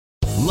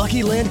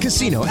Lucky Land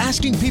Casino,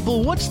 asking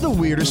people, what's the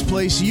weirdest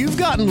place you've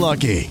gotten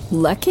lucky?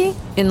 Lucky?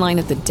 In line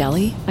at the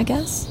deli, I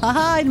guess?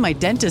 Aha, in my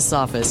dentist's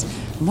office.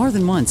 More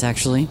than once,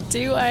 actually.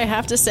 Do I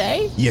have to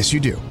say? Yes, you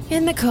do.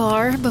 In the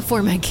car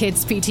before my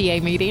kids'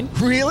 PTA meeting.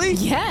 Really?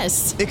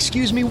 Yes.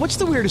 Excuse me, what's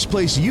the weirdest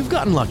place you've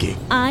gotten lucky?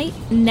 I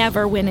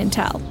never win and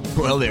tell.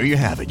 Well, there you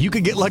have it. You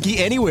can get lucky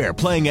anywhere,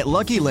 playing at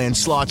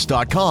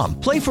LuckyLandSlots.com.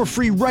 Play for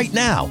free right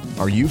now.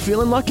 Are you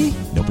feeling lucky?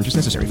 No purchase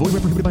necessary. Void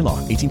where prohibited by law.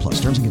 18 plus.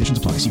 Terms and conditions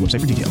apply. See website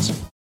for details.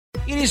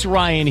 It is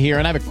Ryan here,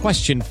 and I have a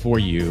question for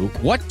you.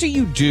 What do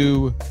you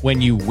do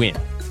when you win?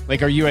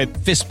 Like, are you a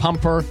fist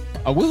pumper,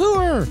 a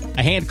woohooer,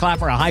 a hand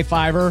clapper, a high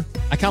fiver?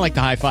 I kind of like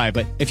the high five,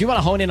 but if you want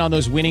to hone in on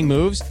those winning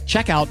moves,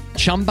 check out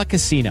Chumba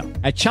Casino.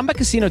 At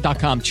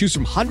ChumbaCasino.com, choose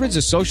from hundreds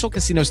of social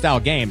casino style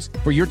games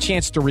for your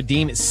chance to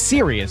redeem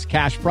serious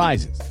cash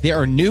prizes. There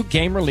are new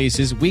game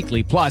releases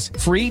weekly, plus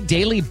free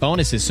daily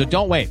bonuses. So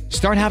don't wait.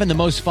 Start having the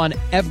most fun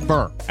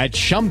ever at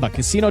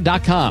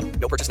ChumbaCasino.com.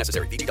 No purchase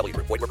necessary. VGW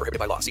Group. Void were prohibited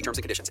by law. See terms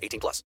and conditions.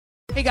 18 plus.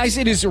 Hey guys,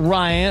 it is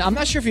Ryan. I'm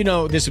not sure if you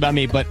know this about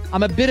me, but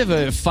I'm a bit of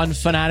a fun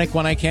fanatic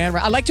when I can.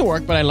 I like to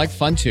work, but I like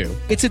fun too.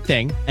 It's a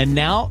thing. And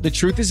now the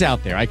truth is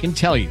out there. I can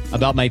tell you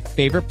about my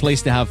favorite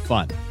place to have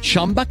fun.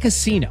 Chumba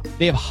Casino.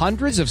 They have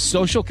hundreds of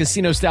social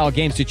casino style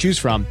games to choose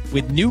from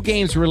with new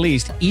games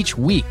released each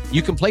week.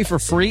 You can play for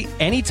free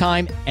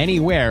anytime,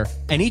 anywhere.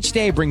 And each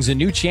day brings a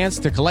new chance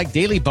to collect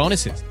daily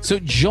bonuses. So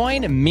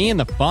join me in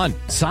the fun.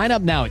 Sign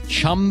up now at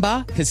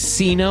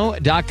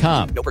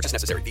ChumbaCasino.com. No purchase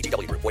necessary.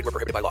 VGW Group. Void were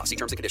prohibited by law. See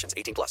terms and conditions.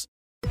 18 plus.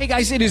 Hey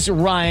guys, it is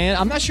Ryan.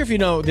 I'm not sure if you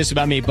know this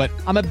about me, but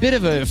I'm a bit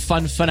of a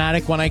fun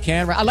fanatic when I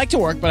can. I like to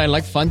work, but I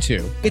like fun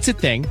too. It's a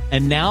thing.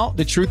 And now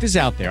the truth is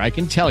out there. I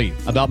can tell you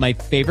about my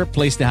favorite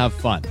place to have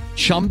fun.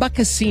 Chumba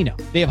Casino.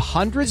 They have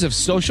hundreds of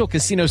social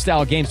casino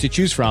style games to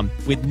choose from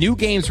with new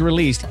games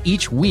released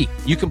each week.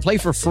 You can play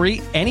for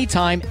free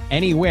anytime,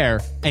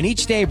 anywhere. And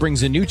each day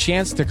brings a new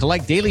chance to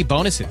collect daily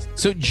bonuses.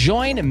 So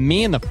join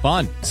me in the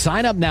fun.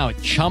 Sign up now at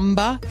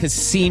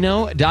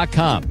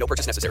ChumbaCasino.com. No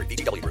purchase necessary.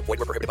 VGW Group. Void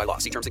were prohibited by law.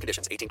 See terms and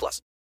conditions. 18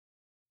 plus.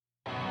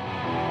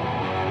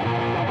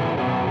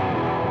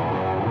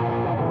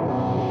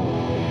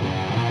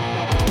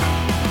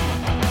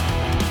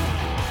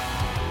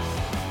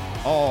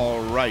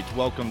 All right,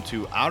 welcome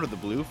to Out of the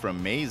Blue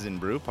from Maize n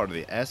Brew, part of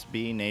the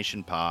SB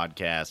Nation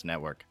Podcast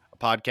Network. A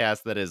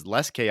podcast that is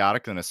less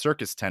chaotic than a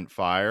circus tent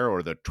fire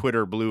or the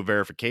Twitter blue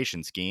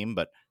verification scheme,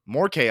 but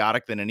more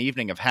chaotic than an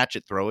evening of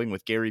hatchet throwing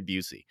with Gary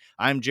Busey.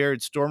 I'm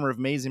Jared Stormer of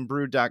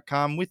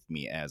MaizenBrew.com. With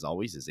me, as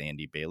always, is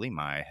Andy Bailey,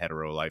 my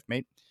hetero life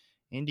mate.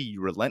 Andy,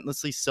 you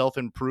relentlessly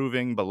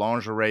self-improving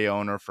boulangerie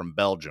owner from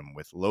Belgium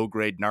with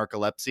low-grade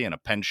narcolepsy and a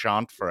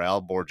penchant for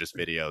Al Borges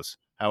videos.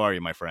 How are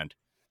you, my friend?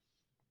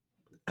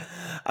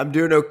 I'm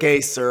doing okay,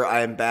 sir.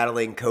 I am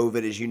battling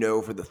COVID, as you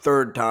know, for the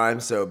third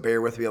time, so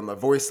bear with me on my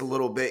voice a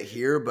little bit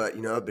here, but,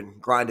 I've been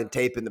grinding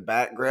tape in the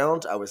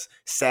background. I was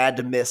sad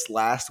to miss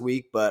last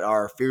week, but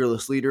our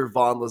fearless leader,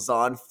 Vaughn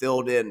Lazon,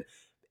 filled in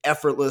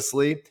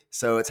effortlessly,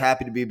 so it's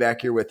happy to be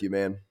back here with you,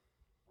 man.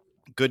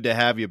 Good to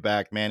have you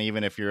back, man,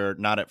 even if you're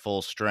not at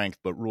full strength.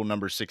 But rule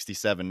number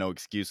 67, no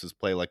excuses,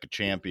 play like a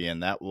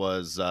champion. That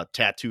was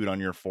tattooed on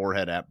your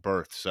forehead at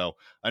birth. So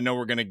I know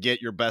we're going to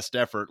get your best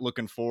effort.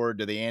 Looking forward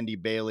to the Andy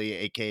Bailey,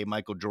 a.k.a.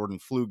 Michael Jordan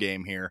flu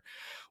game here.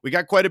 We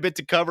got quite a bit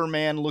to cover,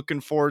 man.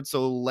 Looking forward.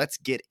 So let's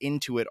get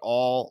into it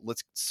all.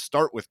 Let's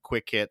start with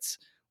quick hits.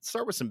 Let's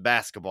start with some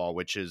basketball,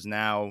 which is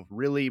now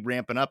really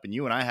ramping up. And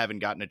you and I haven't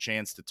gotten a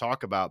chance to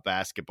talk about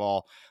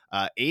basketball.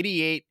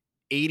 88-83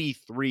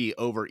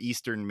 over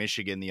Eastern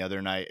Michigan the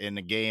other night in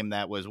a game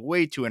that was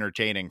way too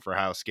entertaining for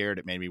how scared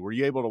it made me. Were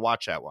you able to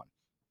watch that one?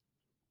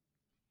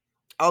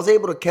 I was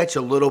able to catch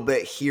a little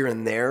bit here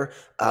and there,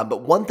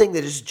 but one thing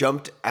that just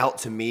jumped out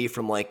to me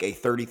from like a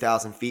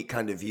 30,000 feet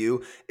kind of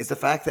view is the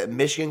fact that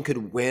Michigan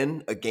could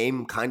win a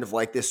game kind of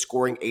like this,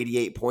 scoring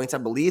 88 points. I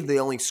believe they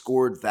only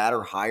scored that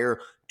or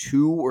higher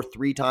 2 or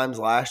 3 times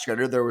last year. I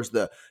know there was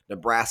the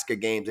Nebraska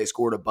games. They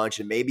scored a bunch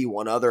and maybe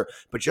one other,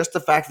 but just the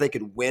fact they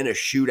could win a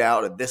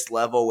shootout at this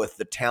level with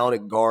the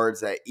talented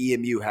guards that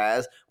EMU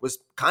has was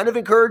kind of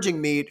encouraging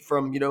me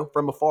from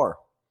afar.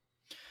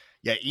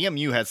 Yeah,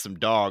 EMU has some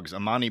dogs.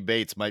 Amani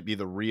Bates might be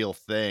the real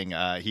thing.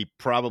 He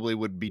probably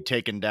would be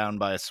taken down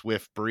by a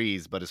swift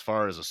breeze, but as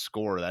far as a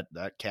score,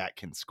 that cat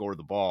can score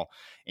the ball.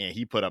 And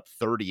he put up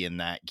 30 in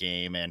that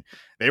game, and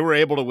they were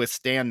able to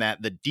withstand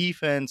that. The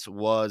defense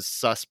was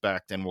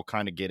suspect, and we'll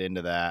kind of get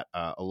into that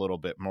a little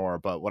bit more.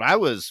 But what I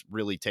was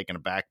really taken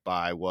aback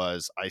by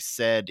was I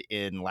said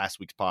in last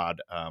week's pod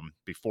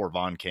before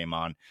Vaughn came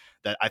on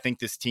that I think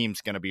this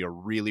team's going to be a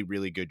really,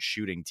 really good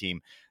shooting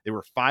team. They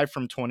were 5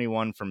 from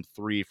 21 from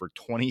 3 for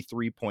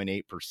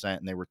 23.8%,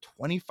 and they were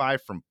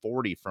 25 from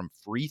 40 from the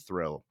free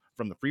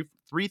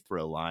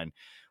throw line,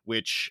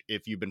 which,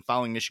 if you've been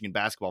following Michigan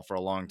basketball for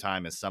a long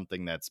time, is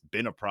something that's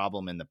been a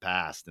problem in the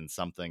past and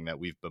something that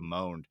we've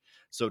bemoaned.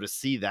 So to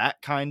see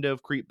that kind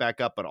of creep back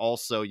up, but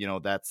also,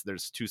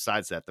 there's two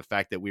sides to that. The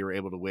fact that we were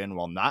able to win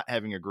while not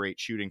having a great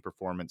shooting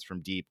performance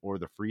from deep or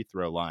the free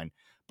throw line,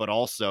 but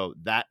also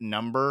that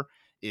number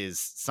is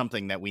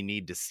something that we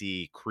need to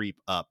see creep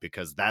up,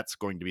 because that's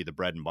going to be the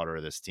bread and butter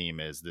of this team,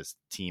 is this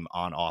team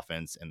on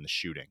offense and the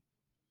shooting.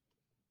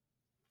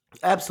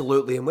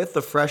 Absolutely. And with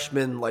the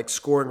freshman like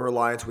scoring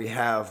reliance we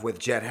have with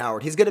Jett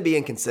Howard, he's going to be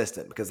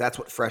inconsistent because that's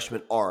what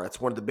freshmen are. It's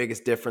one of the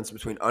biggest difference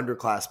between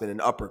underclassmen and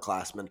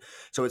upperclassmen.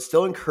 So it's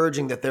still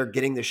encouraging that they're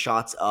getting the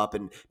shots up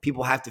and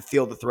people have to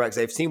feel the threats.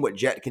 They've seen what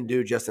Jett can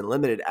do just in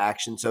limited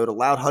action. So it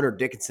allowed Hunter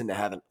Dickinson to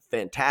have a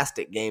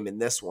fantastic game in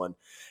this one.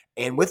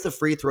 And with the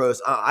free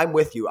throws, I'm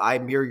with you. I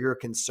mirror your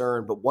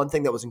concern. But one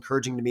thing that was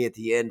encouraging to me at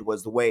the end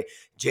was the way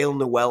Jalen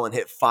Llewellyn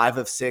hit 5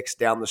 of 6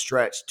 down the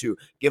stretch to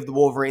give the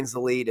Wolverines the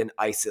lead and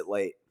ice it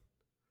late.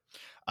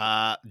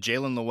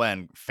 Jalen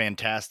Llewellyn,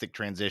 fantastic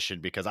transition,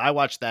 because I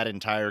watched that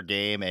entire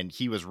game and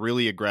he was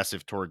really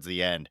aggressive towards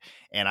the end.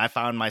 And I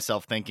found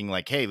myself thinking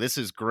like, hey, this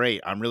is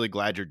great. I'm really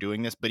glad you're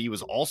doing this. But he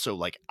was also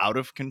like out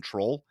of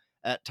control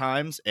at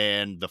times,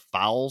 and the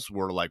fouls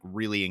were like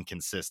really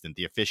inconsistent.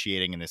 The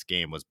officiating in this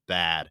game was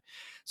bad.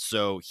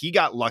 So he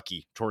got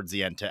lucky towards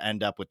the end to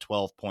end up with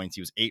 12 points.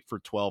 He was 8 for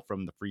 12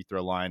 from the free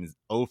throw line,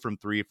 0 from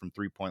 3 from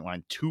 3-point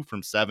line, 2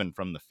 from 7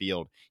 from the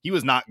field. He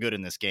was not good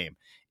in this game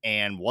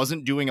and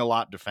wasn't doing a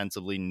lot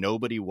defensively.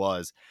 Nobody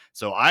was.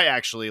 So I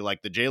actually,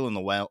 like the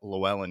Jalen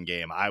Llewellyn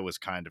game, I was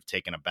kind of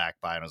taken aback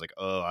by it. I was like,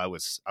 oh, I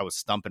was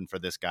stumping for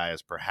this guy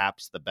as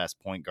perhaps the best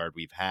point guard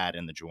we've had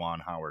in the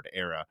Juwan Howard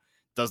era.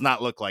 Does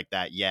not look like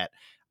that yet.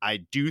 I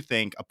do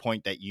think a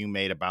point that you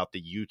made about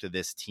the youth of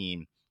this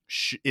team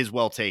is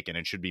well taken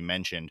and should be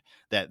mentioned,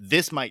 that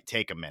this might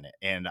take a minute.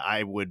 And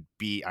I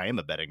am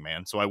a betting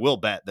man, so I will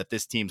bet that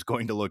this team's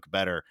going to look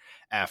better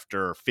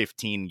after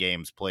 15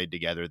 games played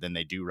together than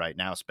they do right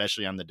now,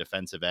 especially on the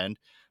defensive end.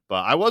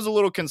 But I was a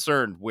little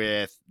concerned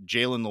with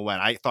Jalen Llewellyn.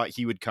 I thought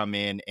he would come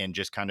in and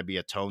just kind of be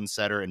a tone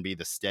setter and be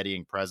the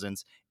steadying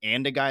presence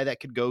and a guy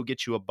that could go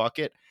get you a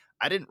bucket.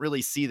 I didn't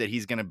really see that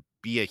he's going to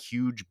be a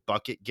huge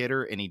bucket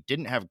getter, and he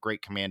didn't have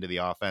great command of the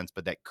offense,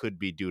 but that could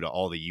be due to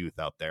all the youth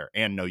out there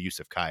and no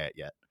Yusuf Kayat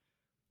yet.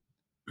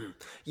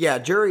 Yeah,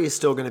 jury is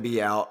still going to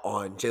be out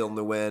on Jalen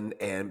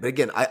Llewellyn, but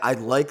again, I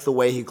like the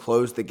way he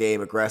closed the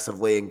game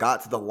aggressively and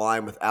got to the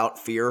line without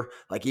fear.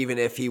 Like even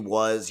if he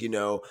was,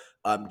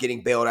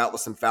 getting bailed out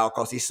with some foul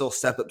calls, he still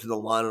stepped up to the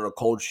line on a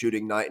cold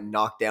shooting night and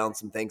knocked down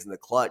some things in the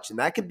clutch, and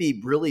that could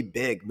be really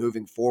big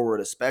moving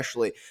forward,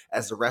 especially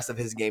as the rest of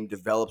his game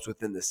develops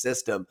within the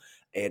system.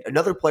 And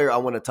another player I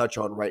want to touch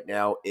on right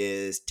now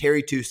is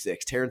Terry 2-6,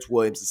 Terrence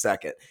Williams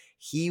II.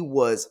 He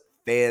was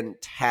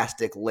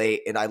fantastic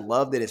late, and I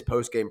loved in his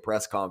post-game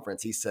press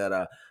conference, he said,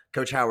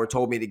 Coach Howard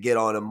told me to get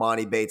on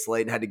Emoni Bates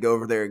late and had to go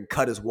over there and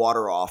cut his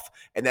water off.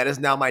 And that is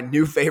now my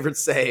new favorite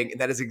saying, and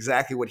that is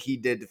exactly what he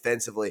did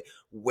defensively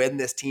when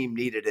this team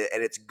needed it.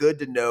 And it's good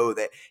to know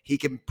that he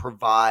can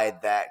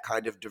provide that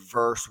kind of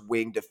diverse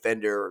wing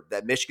defender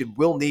that Michigan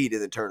will need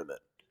in the tournament.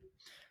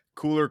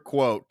 Cooler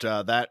quote,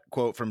 that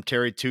quote from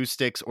Terry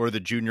 2-6 or the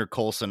Junior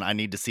Colson, I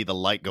need to see the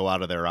light go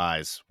out of their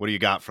eyes. What do you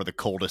got for the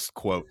coldest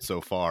quote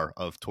so far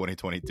of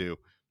 2022?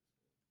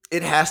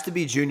 It has to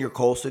be Junior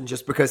Colson,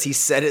 just because he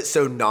said it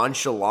so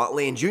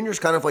nonchalantly. And Junior's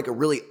kind of like a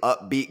really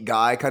upbeat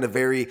guy, kind of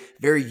very,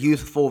 very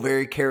youthful,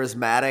 very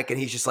charismatic. And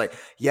he's just like,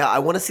 yeah, I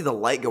want to see the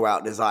light go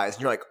out in his eyes.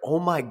 And you're like, oh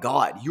my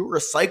God, you're a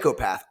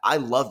psychopath. I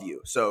love you.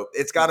 So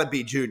it's got to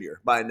be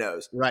Junior by a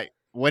nose. Right.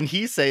 When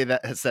he says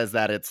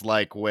that, it's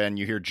like when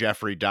you hear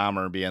Jeffrey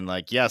Dahmer being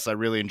like, yes, I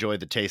really enjoy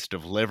the taste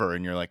of liver.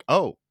 And you're like,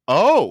 oh,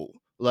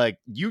 like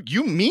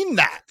you mean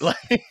that? Like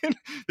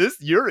this,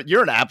 you're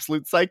an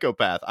absolute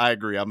psychopath. I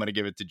agree. I'm going to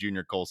give it to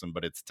Junior Colson,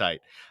 but it's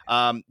tight.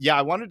 Yeah,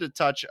 I wanted to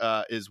touch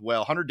as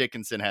well. Hunter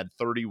Dickinson had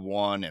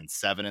 31 and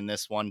 7 in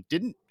this one.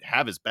 Didn't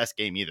have his best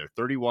game either.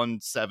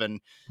 31-7,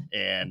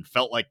 and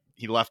felt like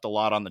he left a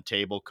lot on the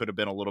table. Could have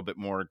been a little bit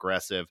more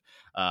aggressive,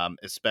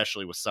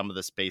 especially with some of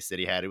the space that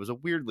he had. It was a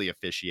weirdly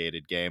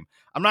officiated game.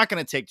 I'm not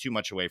going to take too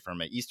much away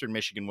from it. Eastern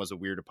Michigan was a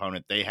weird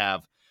opponent. They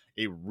have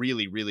a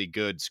really, really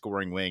good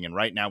scoring wing. And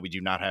right now we do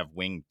not have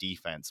wing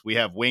defense. We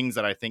have wings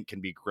that I think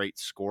can be great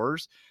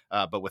scorers,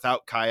 but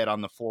without Kayat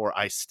on the floor,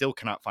 I still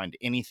cannot find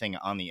anything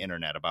on the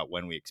internet about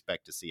when we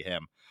expect to see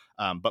him.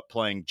 But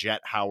playing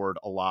Jett Howard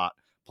a lot,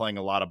 playing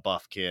a lot of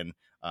Bufkin,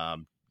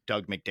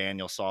 Doug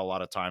McDaniel saw a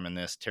lot of time in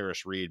this,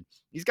 Terrace Reed.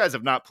 These guys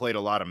have not played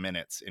a lot of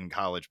minutes in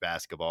college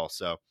basketball.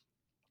 So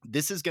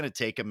this is going to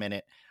take a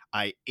minute.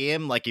 I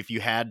am like, if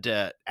you had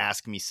to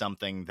ask me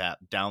something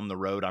that down the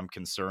road I'm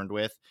concerned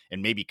with,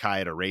 and maybe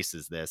Kayat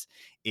erases this,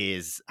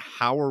 is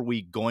how are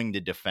we going to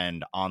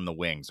defend on the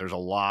wings? There's a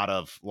lot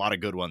of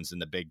good ones in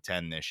the Big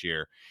Ten this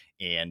year.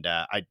 And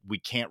we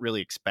can't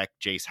really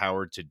expect Jace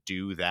Howard to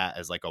do that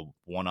as like a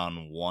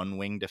one-on-one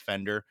wing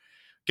defender.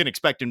 Can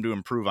expect him to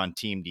improve on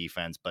team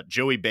defense, but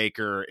Joey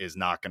Baker is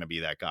not going to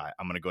be that guy.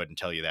 I'm going to go ahead and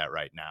tell you that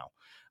right now.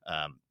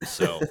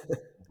 So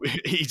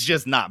he's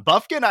just not.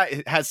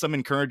 Bufkin has some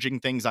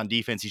encouraging things on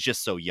defense. He's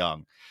just so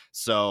young.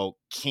 So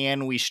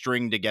can we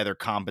string together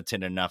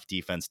competent enough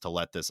defense to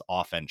let this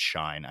offense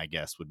shine, I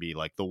guess would be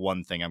like the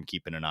one thing I'm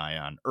keeping an eye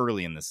on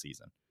early in the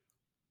season.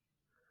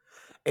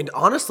 And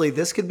honestly,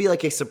 this could be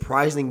like a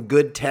surprising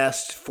good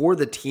test for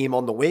the team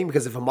on the wing,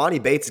 because if Amani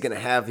Bates is going to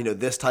have,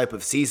 this type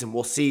of season,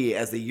 we'll see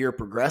as the year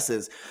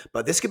progresses.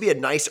 But this could be a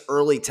nice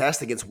early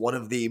test against one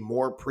of the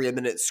more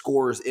preeminent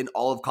scorers in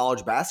all of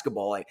college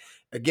basketball. Like,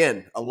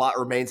 again, a lot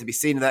remains to be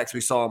seen in that, because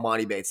we saw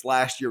Amani Bates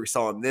last year, we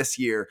saw him this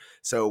year.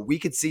 So we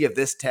could see if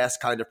this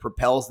test kind of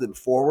propels them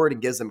forward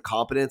and gives them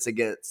confidence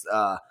against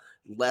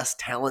less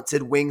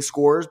talented wing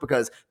scorers,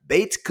 because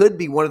Bates could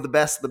be one of the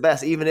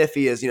best, even if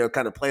he is,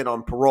 kind of playing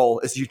on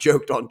parole, as you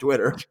joked on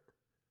Twitter.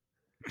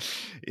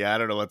 Yeah, I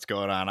don't know what's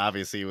going on.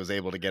 Obviously, he was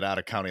able to get out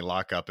of county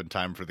lockup in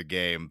time for the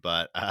game,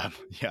 but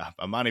yeah,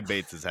 Amani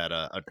Bates has had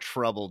a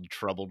troubled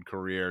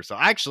career. So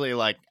actually,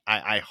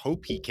 I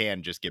hope he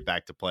can just get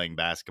back to playing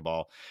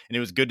basketball. And it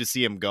was good to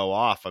see him go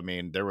off. I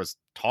mean, there was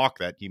talk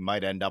that he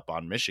might end up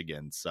on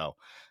Michigan. So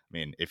I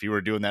mean, if you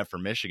were doing that for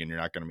Michigan, you're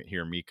not going to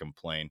hear me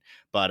complain.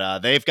 But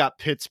they've got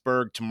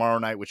Pittsburgh tomorrow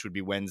night, which would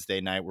be Wednesday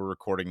night. We're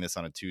recording this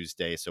on a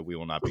Tuesday, so we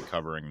will not be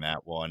covering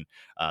that one.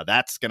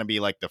 That's going to be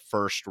like the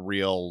first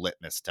real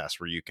litmus test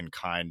where you can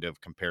kind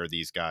of compare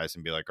these guys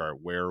and be like, all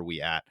right, where are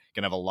we at?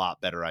 Going to have a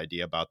lot better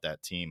idea about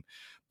that team.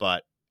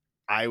 But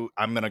I'm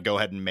going to go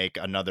ahead and make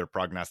another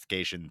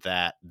prognostication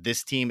that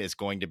this team is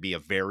going to be a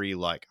very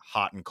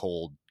hot and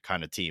cold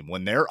kind of team.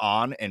 When they're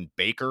on and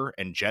Baker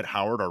and Jet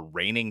Howard are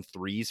raining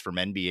threes from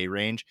NBA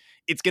range,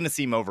 it's going to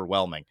seem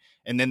overwhelming.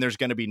 And then there's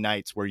going to be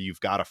nights where you've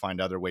got to find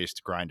other ways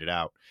to grind it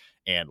out.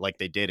 And like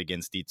they did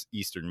against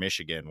Eastern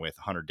Michigan with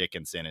Hunter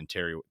Dickinson and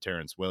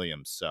Terrence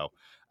Williams. So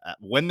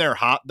when they're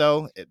hot,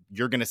 though,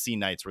 you're going to see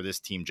nights where this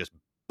team just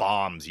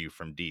bombs you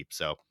from deep.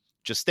 So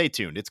just stay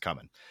tuned. It's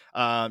coming.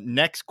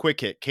 Next quick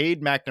hit.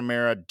 Cade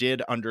McNamara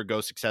did undergo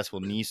successful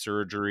knee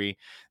surgery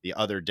the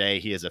other day.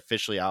 He is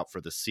officially out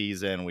for the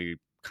season. We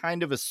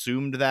kind of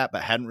assumed that,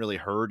 but hadn't really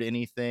heard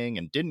anything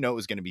and didn't know it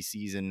was going to be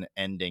season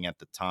ending at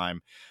the time.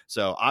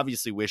 So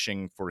obviously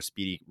wishing for a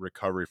speedy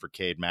recovery for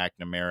Cade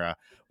McNamara.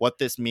 What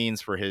this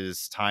means for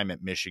his time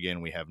at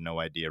Michigan, we have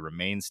no idea.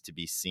 Remains to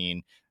be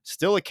seen.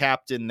 Still a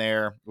captain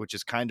there, which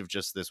is kind of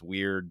just this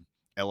weird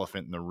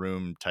elephant in the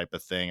room type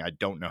of thing. I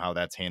don't know how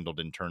that's handled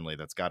internally.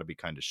 That's got to be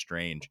kind of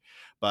strange.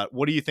 But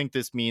what do you think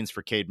this means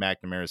for Cade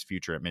McNamara's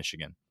future at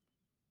Michigan?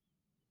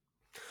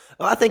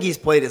 Well, I think he's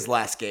played his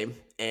last game,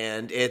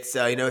 and it's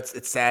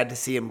it's sad to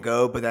see him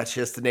go, but that's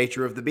just the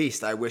nature of the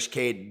beast. I wish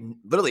Cade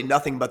literally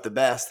nothing but the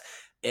best.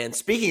 And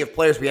speaking of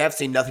players, we have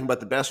seen nothing but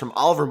the best from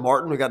Oliver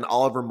Martin. We got an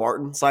Oliver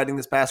Martin sighting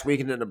this past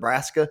weekend in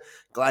Nebraska.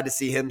 Glad to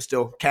see him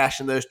still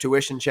cashing those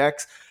tuition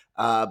checks.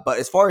 But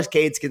as far as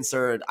Cade's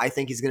concerned, I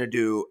think he's going to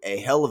do a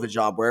hell of a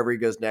job wherever he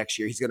goes next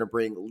year. He's going to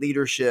bring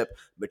leadership,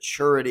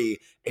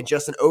 maturity, and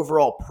just an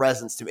overall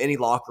presence to any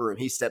locker room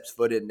he steps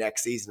foot in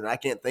next season. And I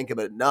can't think of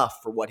it enough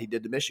for what he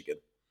did to Michigan.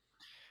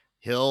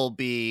 He'll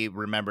be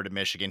remembered in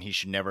Michigan. He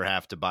should never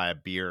have to buy a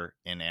beer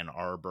in Ann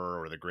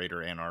Arbor or the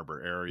greater Ann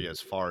Arbor area,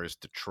 as far as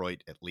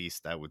Detroit, at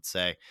least, I would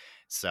say.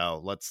 So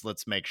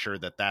let's make sure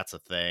that that's a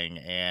thing.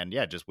 And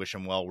yeah, just wish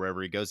him well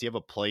wherever he goes. You have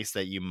a place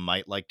that you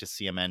might like to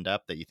see him end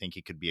up, that you think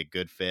he could be a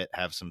good fit,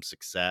 have some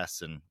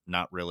success, and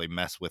not really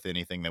mess with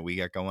anything that we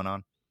got going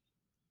on?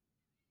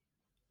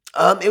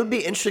 It would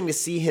be interesting to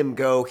see him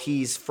go.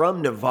 He's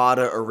from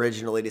Nevada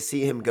originally. To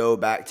see him go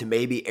back to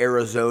maybe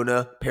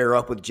Arizona, pair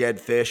up with Jed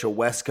Fish, a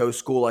West Coast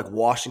school like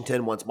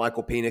Washington once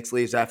Michael Penix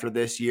leaves after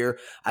this year.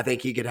 I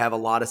think he could have a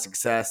lot of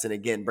success and,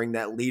 again, bring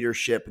that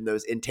leadership and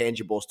those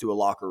intangibles to a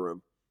locker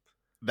room.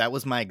 That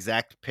was my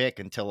exact pick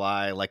until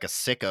I, like a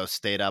sicko,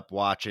 stayed up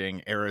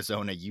watching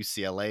Arizona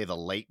UCLA, the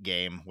late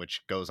game,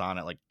 which goes on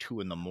at 2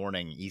 a.m.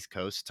 East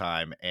Coast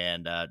time.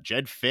 And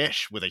Jed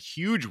Fish with a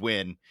huge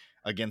win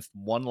against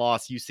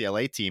one-loss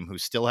UCLA team who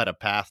still had a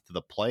path to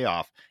the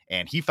playoff,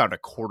 and he found a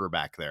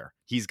quarterback there.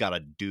 He's got a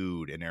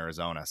dude in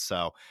Arizona.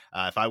 So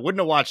if I wouldn't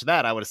have watched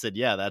that, I would have said,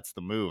 yeah, that's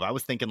the move. I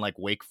was thinking like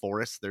Wake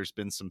Forest. There's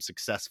been some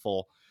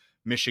successful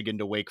Michigan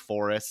to Wake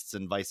Forests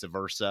and vice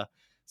versa.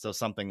 So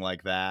something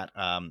like that.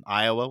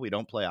 Iowa, we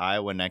don't play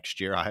Iowa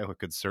next year. Iowa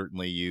could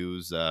certainly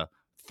use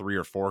 3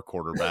 or 4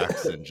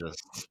 quarterbacks and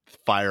just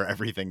fire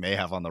everything they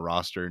have on the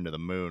roster into the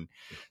moon.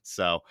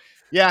 So,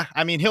 yeah,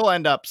 I mean, he'll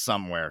end up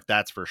somewhere.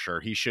 That's for sure.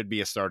 He should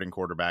be a starting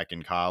quarterback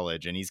in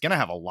college, and he's going to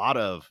have a lot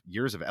of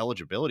years of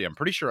eligibility. I'm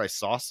pretty sure I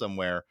saw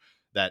somewhere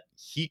that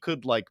he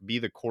could be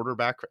the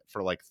quarterback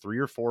for 3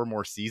 or 4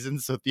 more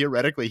seasons. So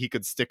theoretically he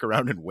could stick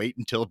around and wait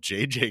until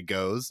JJ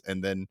goes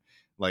and then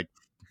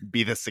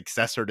be the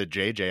successor to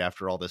JJ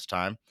after all this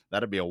time.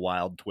 That'd be a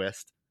wild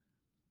twist.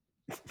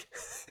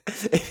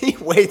 If he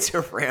waits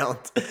around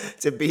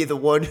to be the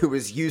one who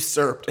was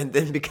usurped and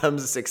then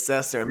becomes a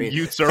successor, I mean,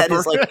 Usurper.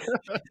 That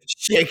is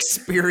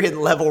Shakespearean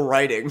level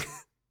writing.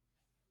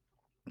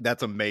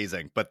 That's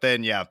amazing. But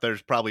then, yeah,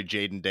 there's probably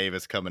Jaden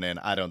Davis coming in.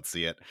 I don't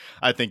see it.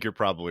 I think you're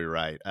probably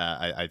right.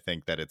 I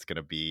think that it's going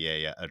to be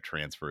a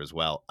transfer as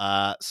well.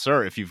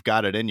 Sir, if you've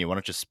got it in you, why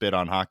don't you spit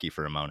on hockey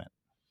for a moment?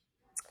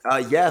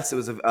 Yes, it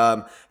was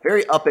a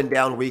very up and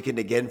down weekend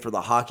again for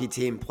the hockey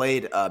team.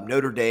 Played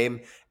Notre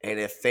Dame And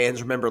if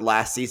fans remember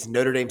last season,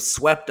 Notre Dame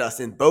swept us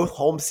in both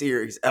home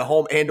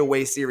and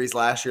away series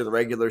last year, the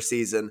regular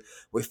season.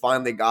 We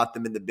finally got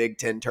them in the Big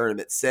Ten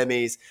tournament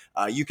semis.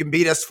 You can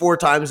beat us 4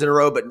 times in a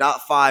row, but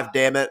not 5,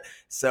 damn it.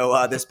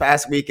 So this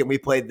past weekend, we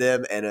played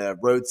them in a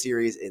road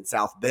series in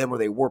South Bend where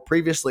they were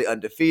previously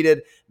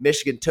undefeated.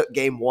 Michigan took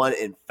game 1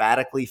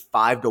 emphatically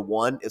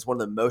 5-1. It's one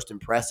of the most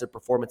impressive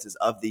performances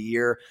of the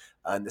year.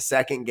 In the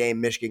second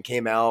game, Michigan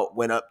came out,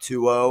 went up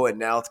 2-0, and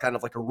now it's kind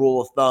of like a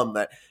rule of thumb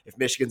that if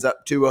Michigan's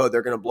up 2-0,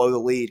 they're going to blow the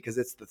lead because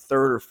it's the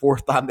 3rd or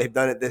 4th time they've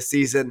done it this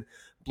season.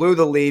 Blew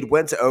the lead,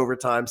 went to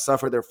overtime,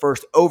 suffered their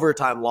first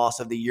overtime loss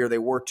of the year. They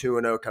were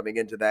 2-0 coming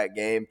into that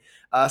game.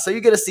 So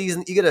you get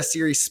a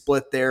series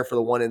split there for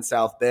the one in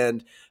South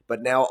Bend,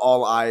 but now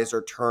all eyes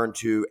are turned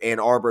to Ann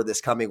Arbor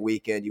this coming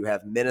weekend. You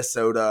have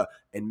Minnesota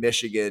and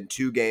Michigan,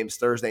 2 games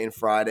Thursday and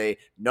Friday,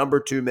 number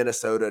 2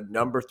 Minnesota,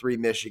 number 3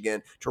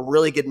 Michigan, to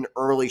really get an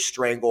early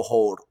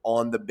stranglehold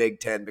on the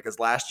Big Ten, because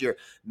last year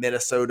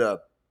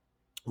Minnesota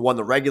won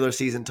the regular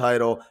season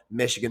title,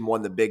 Michigan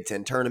won the Big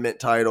Ten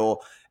tournament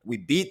title. We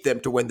beat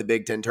them to win the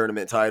Big Ten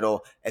tournament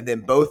title, and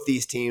then both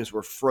these teams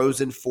were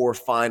Frozen Four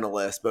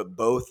finalists, but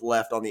both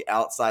left on the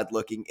outside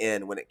looking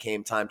in when it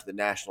came time to the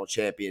national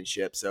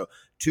championship. So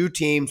 2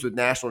 teams with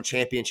national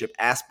championship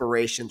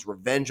aspirations,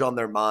 revenge on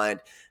their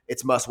mind.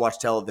 It's must-watch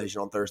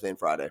television on Thursday and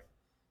Friday.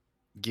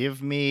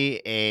 Give me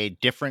a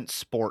different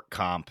sport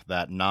comp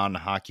that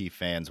non-hockey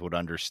fans would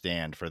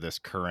understand for this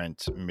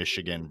current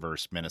Michigan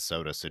versus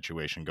Minnesota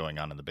situation going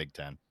on in the Big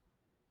Ten.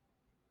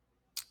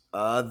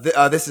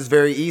 This is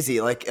very easy.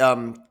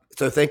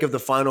 So think of the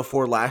Final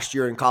Four last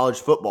year in college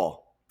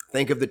football.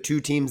 Think of the 2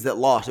 teams that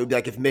lost. It would be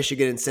like if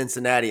Michigan and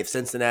Cincinnati, if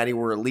Cincinnati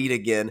were elite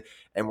again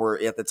and were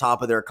at the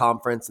top of their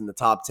conference in the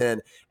top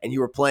 10, and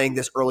you were playing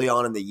this early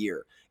on in the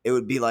year. It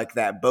would be like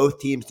that. Both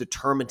teams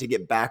determined to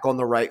get back on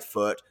the right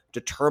foot,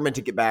 determined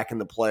to get back in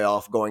the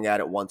playoff, going at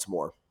it once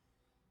more.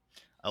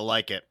 I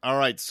like it. All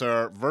right,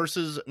 sir.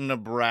 Versus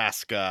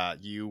Nebraska.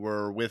 You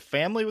were with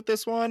family with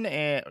this one?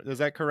 Is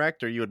that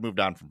correct? Or you had moved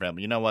on from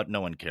family? You know what?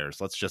 No one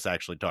cares. Let's just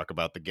actually talk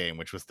about the game,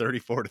 which was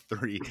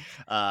 34-3.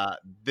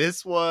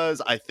 This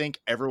was, I think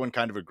everyone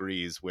kind of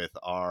agrees with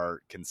our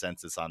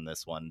consensus on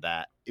this one,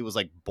 that it was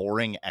like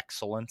boring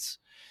excellence.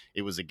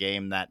 It was a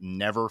game that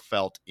never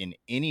felt in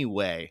any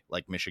way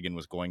like Michigan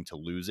was going to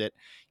lose it.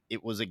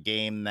 It was a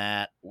game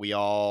that we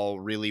all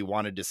really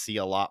wanted to see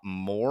a lot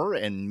more,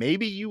 and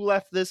maybe you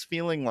left this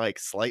feeling like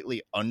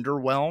slightly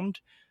underwhelmed.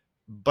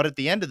 But at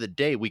the end of the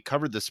day, we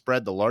covered the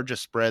spread, the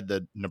largest spread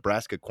the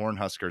Nebraska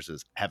Cornhuskers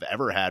have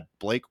ever had.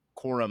 Blake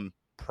Corum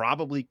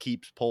probably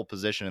keeps pole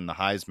position in the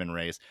Heisman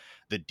race.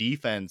 The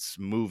defense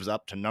moves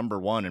up to number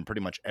 1 in pretty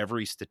much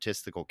every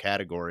statistical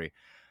category.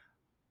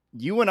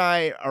 You and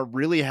I are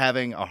really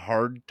having a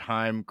hard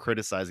time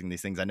criticizing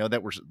these things. I know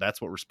that that's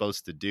what we're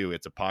supposed to do.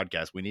 It's a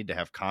podcast. We need to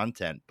have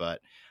content,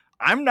 but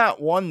I'm not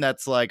one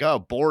that's like, oh,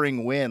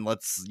 boring win.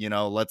 Let's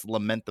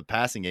lament the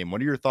passing game.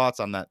 What are your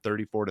thoughts on that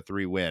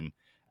 34-3 win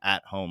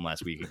at home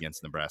last week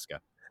against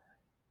Nebraska?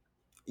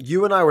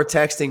 You and I were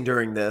texting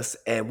during this,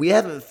 and we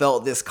haven't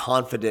felt this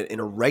confident in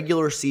a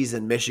regular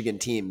season Michigan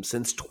team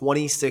since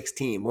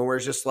 2016, when we're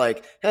just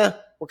like,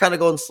 we're kind of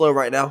going slow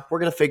right now. We're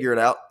going to figure it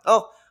out.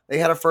 Oh, they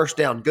had a first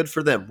down. Good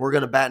for them. We're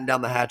going to batten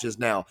down the hatches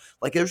now.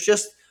 Like, there's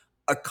just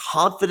a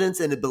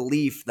confidence and a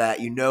belief that,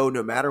 no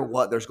matter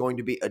what, there's going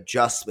to be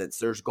adjustments.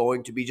 There's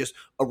going to be just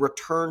a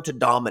return to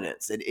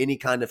dominance in any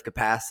kind of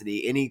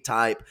capacity, any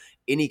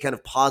kind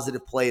of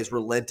positive play is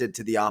relented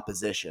to the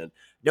opposition.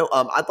 No,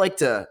 I'd like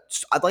to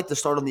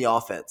start on the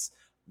offense.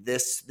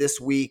 This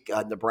week,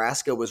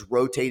 Nebraska was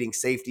rotating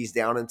safeties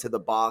down into the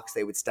box.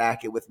 They would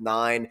stack it with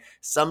 9,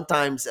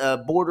 sometimes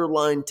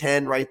borderline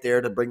 10 right there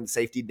to bring the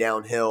safety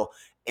downhill.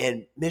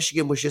 And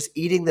Michigan was just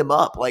eating them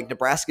up. Like,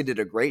 Nebraska did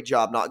a great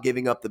job not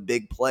giving up the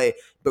big play,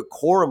 but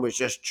Corum was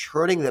just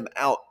churning them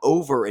out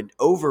over and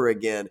over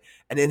again.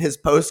 And in his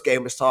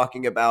postgame was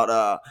talking about,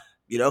 I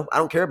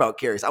don't care about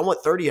carries. I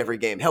want 30 every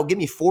game. Hell, give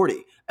me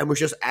 40. And was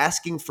just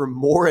asking for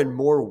more and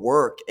more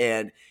work.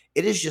 And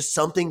it is just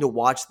something to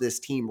watch this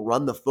team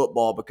run the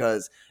football,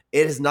 because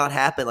it has not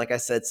happened, like I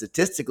said,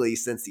 statistically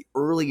since the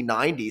early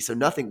 90s. So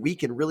nothing we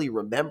can really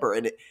remember.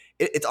 And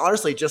it's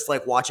honestly just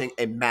like watching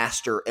a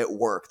master at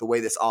work, the way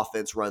this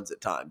offense runs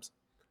at times.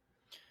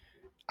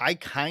 I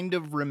kind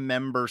of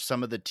remember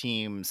some of the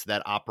teams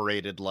that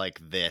operated like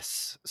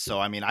this. So,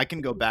 I mean, I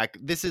can go back.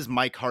 This is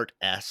Mike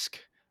Hart-esque.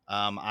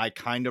 I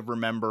kind of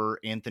remember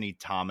Anthony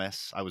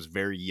Thomas. I was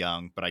very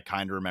young, but I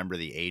kind of remember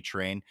the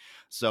A-Train.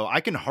 So I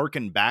can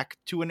hearken back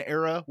to an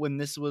era when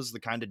this was the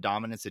kind of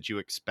dominance that you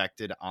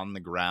expected on the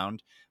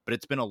ground, but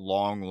it's been a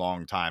long,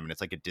 long time, and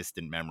it's like a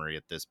distant memory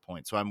at this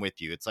point. So I'm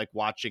with you. It's like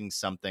watching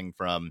something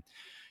from,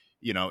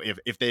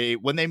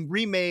 when they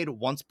remade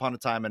Once Upon a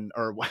Time when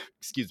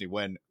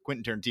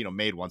Quentin Tarantino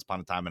made Once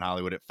Upon a Time in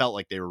Hollywood, it felt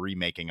like they were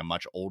remaking a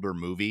much older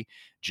movie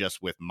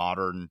just with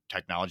modern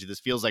technology. This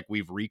feels like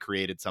we've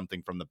recreated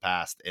something from the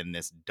past in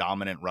this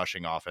dominant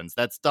rushing offense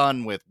that's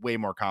done with way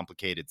more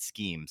complicated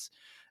schemes.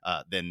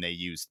 than they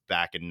used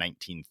back in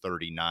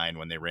 1939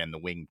 when they ran the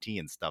wing T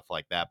and stuff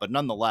like that. But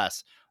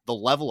nonetheless, the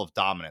level of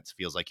dominance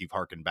feels like you've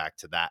harkened back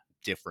to that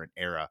different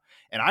era.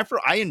 And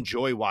I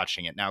enjoy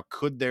watching it. Now,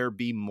 could there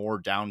be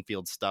more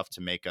downfield stuff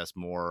to make us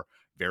more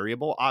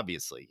variable?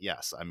 Obviously,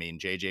 yes. I mean,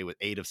 JJ with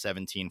 8 of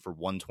 17 for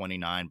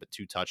 129, but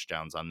 2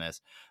 touchdowns on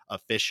this.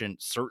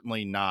 Efficient,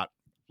 certainly not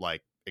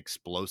like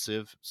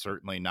explosive,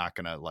 certainly not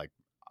going to like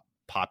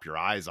pop your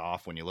eyes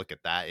off when you look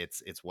at that.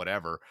 It's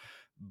whatever.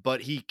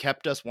 But he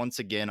kept us once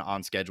again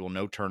on schedule,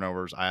 no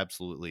turnovers. I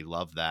absolutely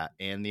love that.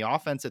 And the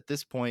offense at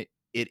this point,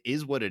 it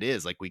is what it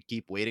is. Like, we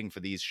keep waiting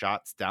for these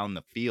shots down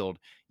the field.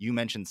 You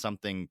mentioned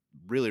something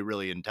really,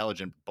 really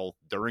intelligent, both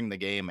during the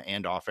game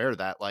and off air,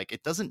 that like,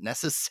 it doesn't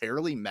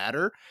necessarily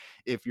matter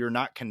if you're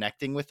not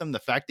connecting with them. The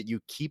fact that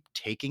you keep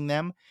taking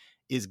them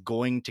is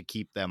going to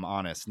keep them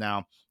honest.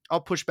 Now,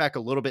 I'll push back a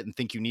little bit and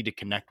think you need to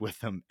connect with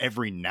them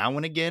every now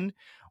and again,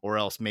 or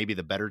else maybe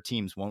the better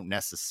teams won't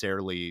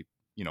necessarily,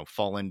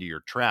 fall into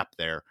your trap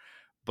there.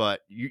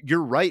 But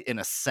you're right in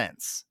a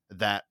sense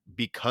that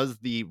because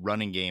the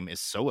running game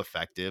is so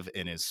effective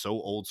and is so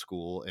old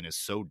school and is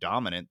so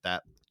dominant,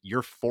 that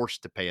you're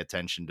forced to pay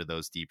attention to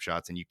those deep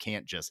shots, and you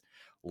can't just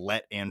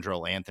let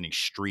Andrel Anthony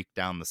streak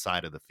down the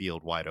side of the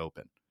field wide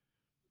open.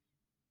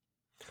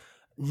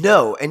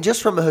 No, and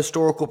just from a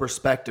historical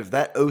perspective,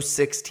 that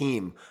 06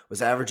 team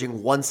was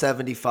averaging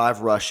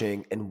 175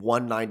 rushing and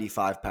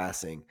 195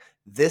 passing.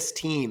 This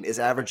team is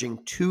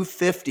averaging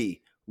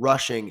 250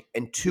 rushing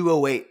and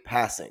 208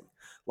 passing.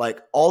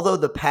 Like, although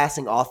the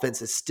passing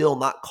offense is still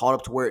not caught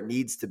up to where it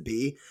needs to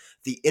be,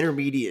 the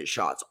intermediate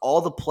shots, all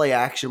the play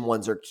action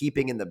ones are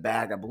keeping in the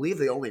bag. I believe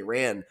they only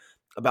ran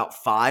about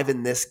 5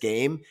 in this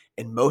game,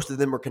 and most of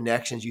them were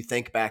connections. You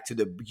think back to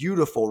the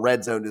beautiful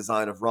red zone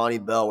design of Ronnie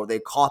Bell, where they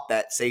caught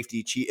that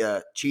safety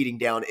cheating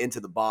down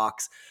into the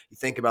box. You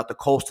think about the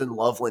Colston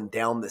Loveland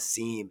down the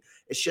seam.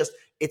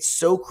 It's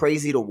so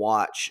crazy to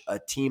watch a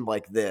team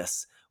like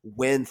this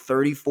win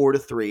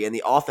 34-3, and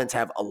the offense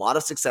have a lot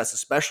of success,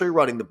 especially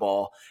running the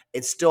ball,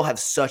 and still have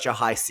such a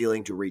high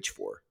ceiling to reach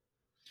for.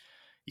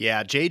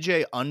 Yeah,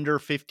 JJ under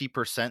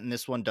 50% in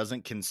this one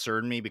doesn't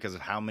concern me because of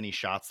how many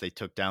shots they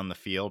took down the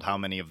field. How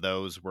many of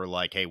those were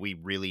like, hey, we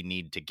really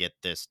need to get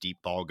this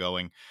deep ball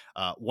going.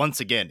 Once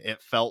again,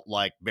 it felt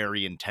like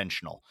very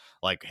intentional.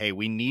 Like, hey,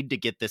 we need to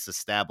get this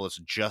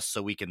established just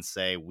so we can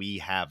say we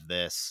have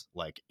this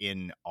like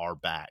in our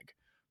bag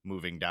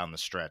moving down the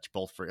stretch,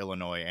 both for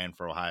Illinois and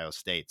for Ohio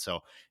State. So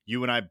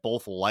you and I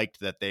both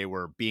liked that they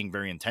were being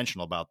very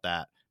intentional about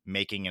that,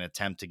 making an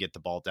attempt to get the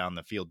ball down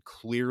the field.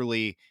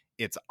 Clearly,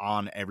 it's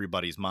on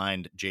everybody's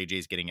mind.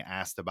 JJ's getting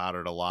asked about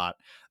it a lot.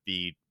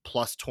 The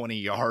plus 20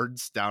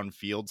 yards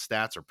downfield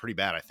stats are pretty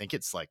bad. I think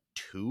it's like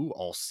 2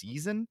 all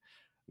season,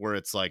 where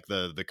it's like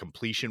the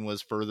completion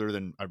was further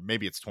than, or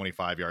maybe it's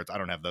 25 yards. I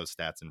don't have those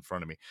stats in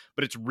front of me,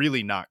 but it's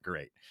really not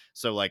great.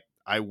 So like,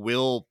 I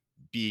will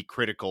be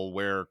critical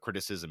where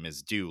criticism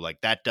is due. Like,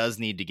 that does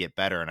need to get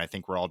better. And I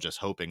think we're all just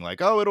hoping like,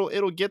 oh,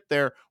 it'll get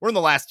there. We're in the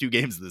last 2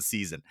 games of the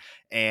season,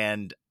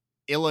 and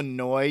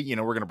Illinois, we're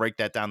going to break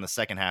that down the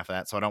second half of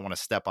that, so I don't want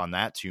to step on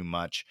that too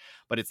much,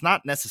 but it's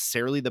not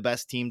necessarily the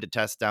best team to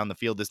test down the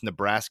field. This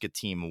Nebraska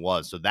team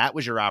was. So that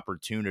was your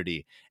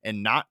opportunity,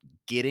 and not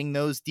getting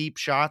those deep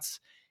shots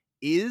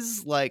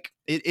is like,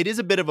 it is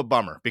a bit of a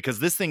bummer because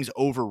this thing's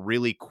over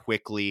really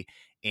quickly.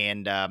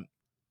 And,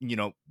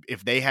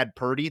 if they had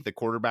Purdy, the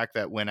quarterback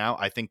that went out,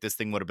 I think this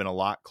thing would have been a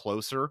lot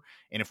closer.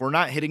 And if we're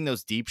not hitting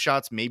those deep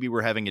shots, maybe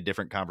we're having a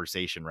different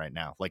conversation right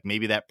now. Like,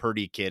 maybe that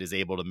Purdy kid is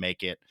able to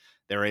make it.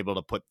 They're able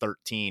to put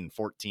 13,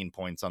 14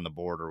 points on the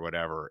board or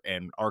whatever.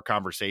 And our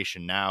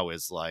conversation now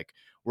is like,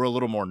 we're a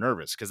little more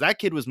nervous because that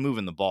kid was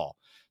moving the ball.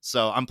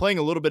 So I'm playing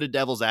a little bit of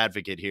devil's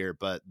advocate here,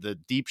 but the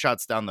deep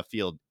shots down the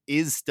field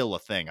is still a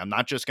thing. I'm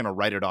not just going to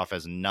write it off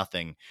as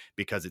nothing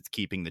because it's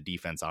keeping the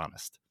defense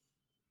honest.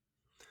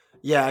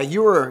 Yeah,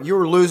 you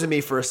were losing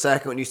me for a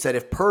second when you said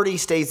if Purdy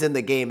stays in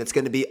the game, it's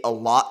going to be a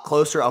lot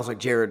closer. I was like,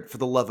 Jared, for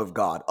the love of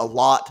God, a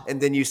lot.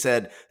 And then you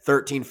said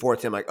 13,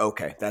 14. I'm like,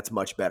 okay, that's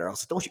much better. I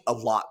was like, don't you, a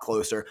lot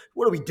closer.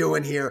 What are we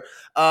doing here?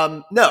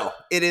 No,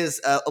 it is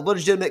a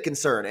legitimate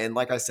concern. And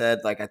like I said,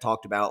 like I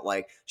talked about,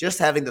 like just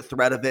having the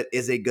threat of it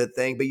is a good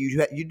thing, but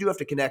you do have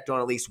to connect on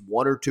at least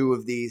 1 or 2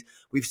 of these.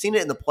 We've seen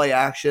it in the play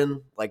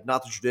action, like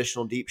not the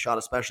traditional deep shot,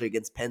 especially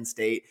against Penn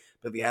State.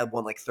 But if you had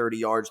one like 30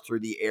 yards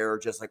through the air,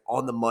 just like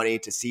on the money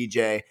to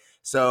CJ.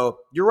 So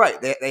you're right.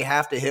 They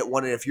have to hit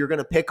one. And if you're going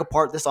to pick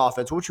apart this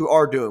offense, which you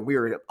are doing, we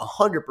are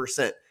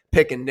 100%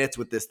 picking nits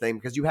with this thing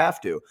because you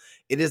have to.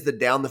 It is the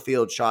down the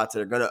field shots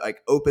that are going to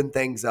like open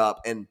things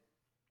up. And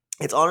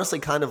it's honestly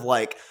kind of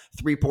like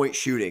 3-point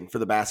shooting for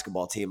the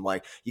basketball team.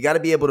 Like, you got to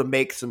be able to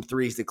make some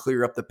threes to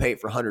clear up the paint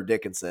for Hunter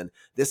Dickinson.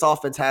 This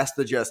offense has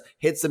to just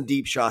hit some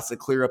deep shots to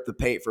clear up the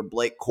paint for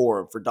Blake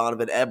Corum, for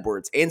Donovan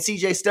Edwards, and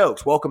CJ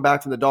Stokes. Welcome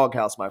back from the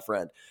doghouse, my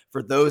friend.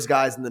 For those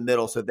guys in the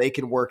middle so they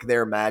can work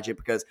their magic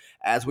because,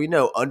 as we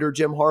know, under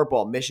Jim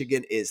Harbaugh,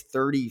 Michigan is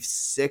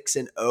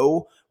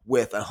 36-0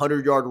 with a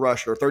 100-yard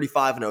rusher,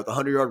 35-0 with a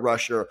 100-yard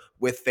rusher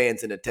with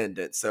fans in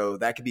attendance. So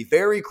that could be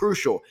very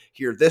crucial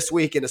here this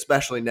week and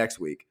especially next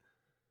week.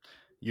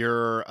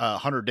 Your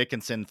Hunter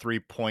Dickinson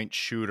 3-point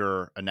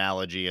shooter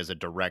analogy is a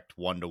direct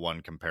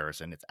one-to-one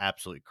comparison. It's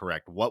absolutely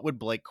correct. What would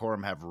Blake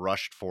Corum have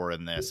rushed for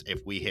in this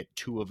if we hit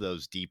 2 of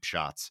those deep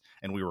shots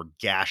and we were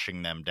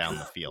gashing them down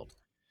the field?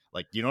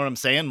 Like, you know what I'm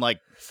saying?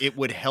 Like, it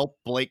would help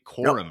Blake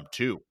Corum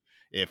too.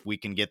 If we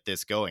can get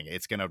this going,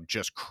 it's going to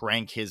just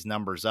crank his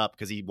numbers up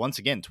because he, once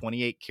again,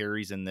 28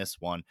 carries in this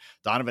one.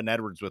 Donovan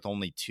Edwards with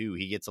only 2.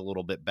 He gets a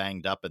little bit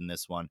banged up in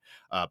this one.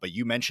 But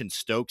you mentioned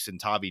Stokes and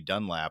Tavi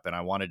Dunlap, and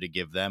I wanted to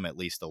give them at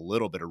least a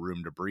little bit of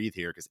room to breathe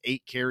here because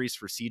 8 carries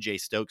for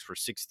CJ Stokes for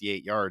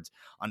 68 yards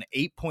on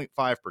 8.5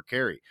 per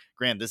carry.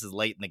 Grant, this is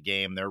late in the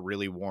game. They're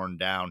really worn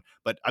down.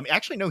 But I mean,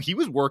 actually, no, he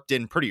was worked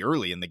in pretty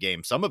early in the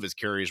game. Some of his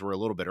carries were a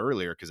little bit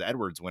earlier because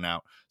Edwards went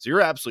out. So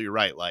you're absolutely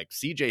right. Like,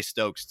 CJ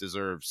Stokes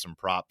deserves some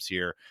props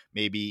here,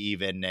 maybe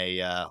even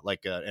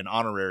an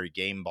honorary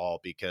game ball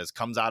because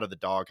comes out of the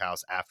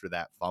doghouse after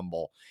that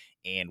fumble.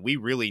 And we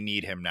really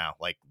need him now.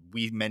 Like,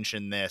 we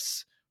mentioned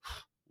this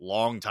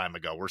long time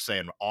ago. We're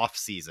saying off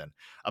season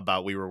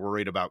about we were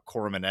worried about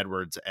Corum and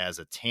Edwards as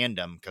a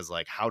tandem because,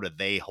 like, how do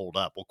they hold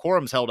up? Well,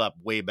 Corum's held up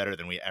way better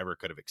than we ever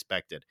could have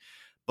expected,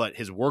 but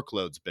his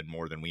workload's been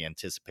more than we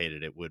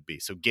anticipated it would be.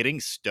 So getting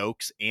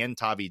Stokes and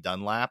Tavi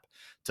Dunlap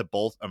to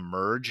both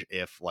emerge,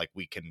 if like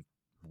we can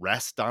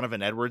rest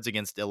Donovan Edwards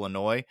against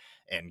Illinois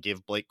and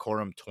give Blake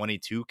Corum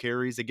 22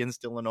 carries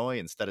against Illinois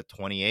instead of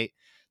 28,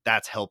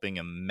 that's helping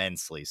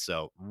immensely.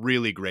 So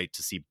really great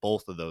to see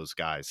both of those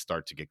guys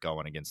start to get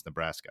going against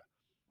Nebraska.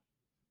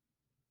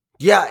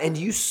 Yeah, and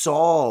you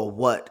saw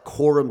what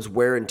Corum's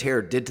wear and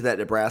tear did to that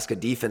Nebraska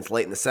defense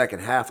late in the second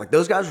half. Like,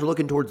 those guys were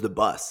looking towards the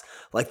bus.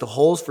 Like, the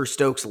holes for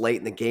Stokes late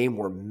in the game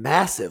were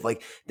massive.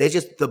 Like,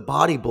 the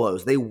body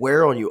blows, they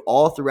wear on you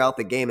all throughout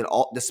the game. And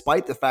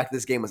despite the fact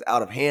this game was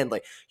out of hand,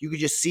 like, you could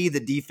just see the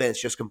defense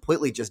just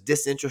completely just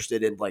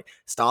disinterested in, like,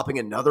 stopping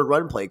another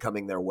run play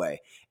coming their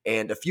way.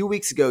 And a few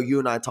weeks ago, you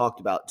and I talked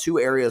about 2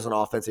 areas on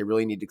offense they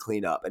really need to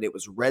clean up. And it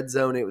was red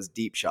zone, and it was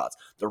deep shots.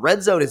 The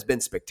red zone has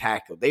been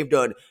spectacular. They've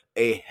done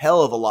a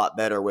hell of a lot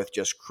better with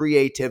just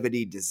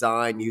creativity,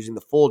 design, using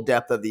the full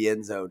depth of the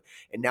end zone.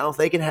 And now if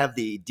they can have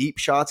the deep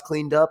shots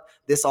cleaned up,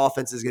 this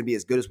offense is going to be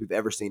as good as we've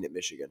ever seen at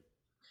Michigan.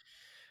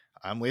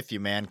 I'm with you,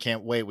 man.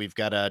 Can't wait. We've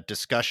got a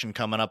discussion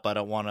coming up I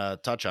don't want to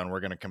touch on. We're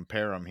going to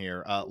compare them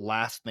here.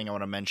 Last thing I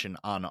want to mention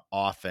on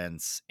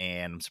offense,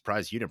 and I'm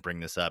surprised you didn't bring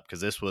this up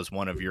because this was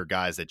one of your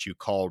guys that you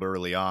called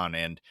early on,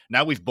 and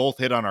now we've both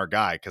hit on our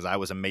guy because I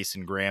was a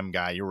Mason Graham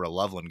guy. You were a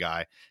Loveland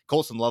guy.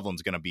 Colson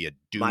Loveland's going to be a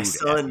dude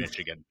at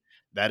Michigan.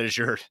 That is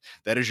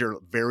your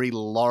very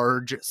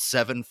large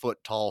 7-foot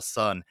tall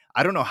son.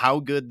 I don't know how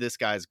good this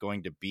guy is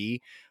going to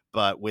be,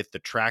 but with the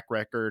track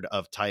record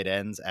of tight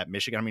ends at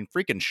Michigan, I mean,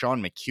 freaking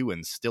Sean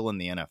McEwen's still in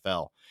the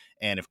NFL.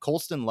 And if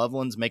Colston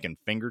Loveland's making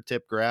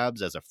fingertip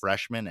grabs as a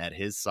freshman at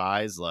his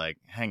size, like,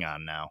 hang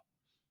on now.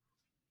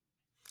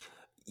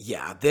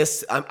 Yeah,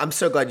 I'm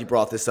so glad you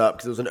brought this up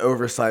because it was an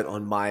oversight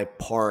on my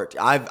part.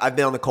 I've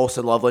been on the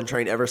Colston Loveland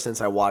train ever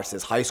since I watched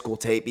his high school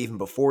tape, even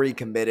before he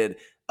committed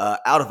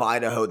out of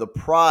Idaho. The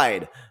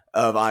pride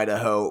of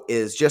Idaho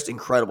is just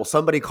incredible.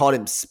 Somebody called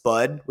him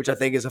Spud, which I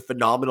think is a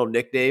phenomenal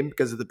nickname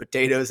because of the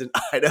potatoes in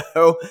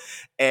Idaho.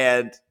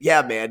 And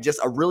yeah, man, just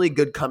a really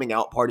good coming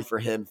out party for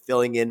him,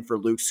 filling in for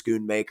Luke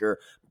Schoonmaker.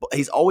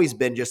 He's always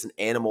been just an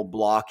animal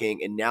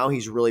blocking, and now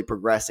he's really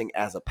progressing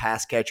as a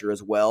pass catcher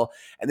as well.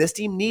 And this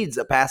team needs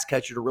a pass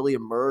catcher to really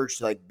emerge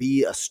to like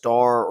be a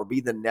star or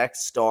be the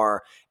next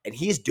star. And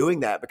he's doing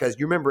that because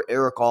you remember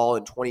Eric All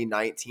in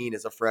 2019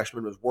 as a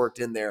freshman was worked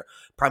in there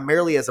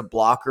primarily as a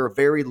blocker,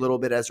 very little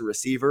bit as a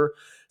receiver.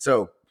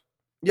 So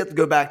you have to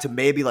go back to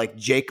maybe like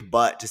Jake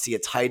Butt to see a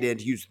tight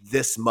end use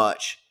this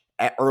much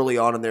early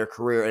on in their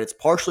career. And it's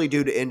partially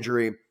due to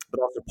injury,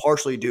 but also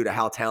partially due to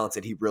how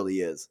talented he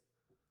really is.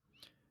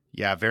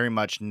 Yeah, very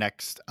much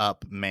next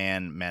up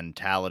man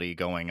mentality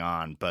going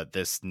on, but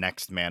this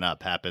next man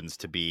up happens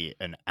to be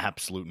an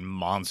absolute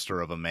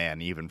monster of a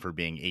man, even for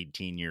being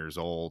 18 years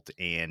old.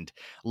 And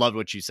loved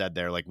what you said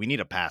there. Like, we need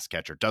a pass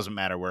catcher. Doesn't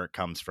matter where it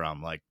comes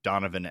from. Like,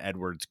 Donovan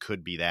Edwards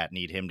could be that.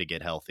 Need him to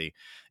get healthy.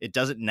 It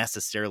doesn't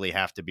necessarily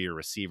have to be a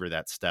receiver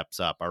that steps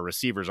up. Our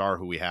receivers are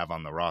who we have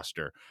on the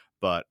roster.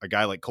 But a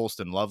guy like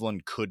Colston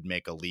Loveland could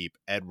make a leap.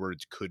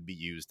 Edwards could be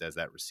used as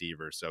that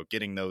receiver. So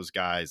getting those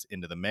guys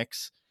into the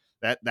mix,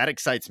 that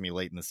excites me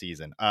late in the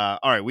season. All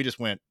right, we just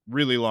went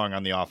really long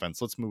on the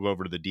offense. Let's move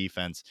over to the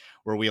defense,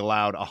 where we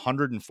allowed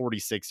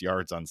 146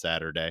 yards on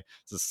Saturday.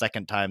 It's the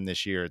second time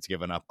this year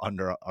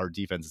our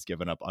defense has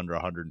given up under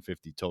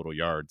 150 total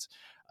yards.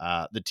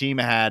 The team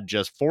had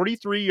just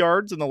 43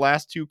 yards in the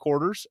last 2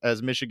 quarters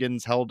as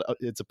Michigan's held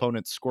its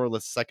opponents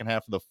scoreless second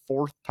half for the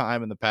 4th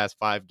time in the past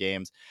 5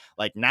 games.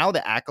 Like, now the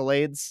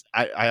accolades,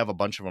 I have a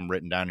bunch of them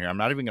written down here. I'm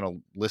not even going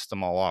to list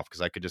them all off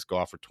because I could just go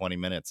off for 20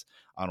 minutes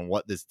on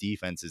what this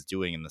defense is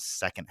doing in the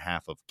second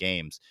half of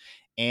games.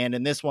 And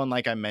in this one,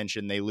 like I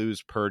mentioned, they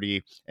lose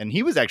Purdy, and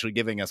he was actually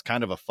giving us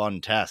kind of a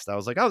fun test. I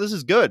was like, oh, this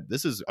is good.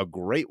 This is a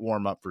great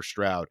warm up for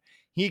Stroud.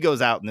 He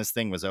goes out and this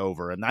thing was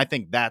over. And I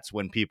think that's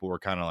when people were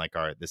kind of like,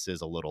 all right, this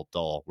is a little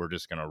dull. We're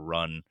just going to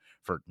run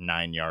for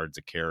 9 yards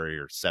a carry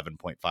or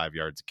 7.5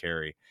 yards a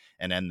carry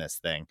and end this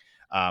thing.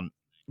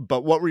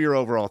 But what were your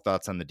overall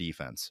thoughts on the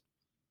defense?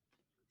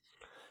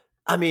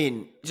 I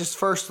mean, just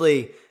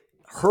firstly,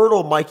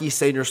 hurdle Mikey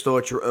Sainristil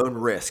at your own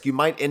risk. You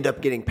might end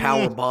up getting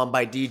power bombed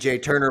by DJ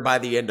Turner by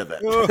the end of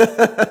it.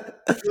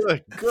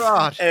 Good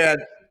God. And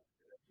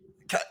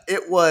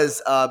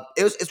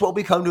it's what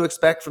we come to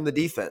expect from the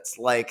defense.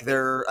 Like,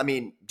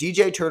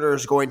 DJ Turner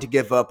is going to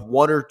give up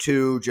 1 or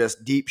 2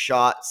 just deep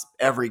shots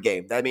every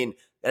game. I mean,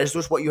 that is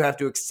just what you have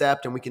to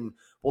accept, and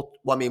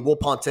we'll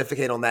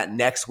pontificate on that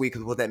next week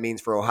with what that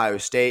means for Ohio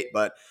State,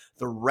 but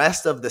the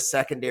rest of the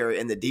secondary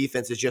and the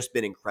defense has just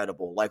been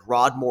incredible. Like,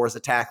 Rod Moore is a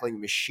tackling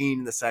machine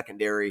in the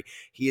secondary.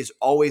 He is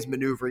always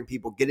maneuvering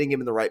people, getting him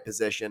in the right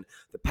position.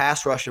 The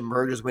pass rush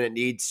emerges when it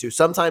needs to.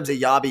 Sometimes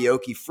Eyabi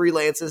Okie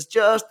freelances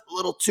just a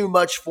little too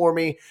much for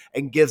me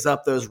and gives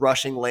up those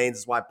rushing lanes.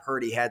 Is why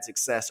Purdy had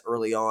success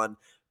early on.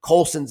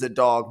 Colson's a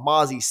dog.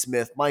 Mozzie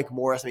Smith, Mike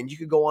Morris. I mean, you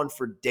could go on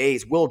for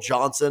days. Will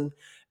Johnson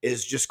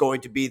is just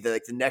going to be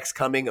the next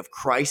coming of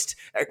Christ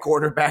at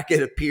quarterback,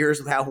 it appears,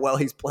 with how well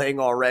he's playing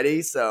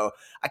already. So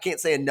I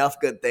can't say enough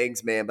good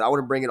things, man, but I want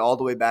to bring it all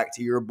the way back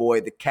to your boy,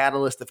 the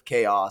catalyst of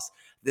chaos.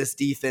 This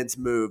defense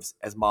moves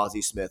as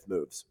Mozzie Smith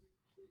moves.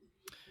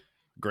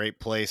 Great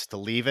place to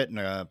leave it, and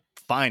a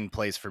fine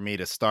place for me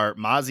to start.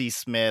 Mozzie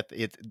Smith,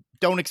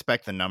 don't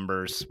expect the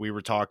numbers. We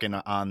were talking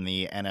on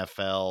the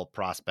NFL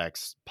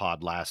prospects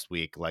pod last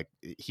week. Like,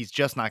 he's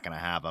just not going to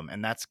have them,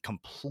 and that's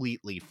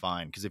completely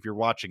fine, because if you're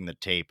watching the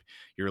tape,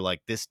 you're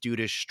like, this dude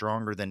is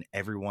stronger than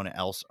everyone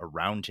else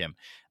around him.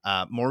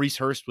 Maurice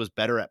Hurst was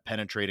better at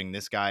penetrating.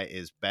 This guy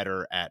is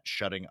better at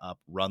shutting up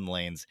run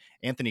lanes.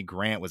 Anthony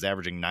Grant was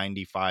averaging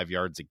 95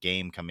 yards a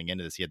game coming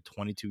into this. He had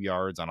 22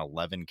 yards on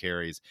 11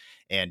 carries.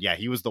 And yeah,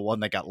 he was the one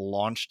that got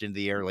launched into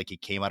the air like he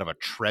came out of a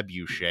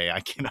trebuchet.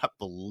 I cannot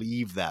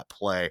believe that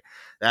play.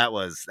 That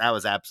was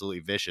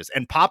absolutely vicious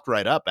and popped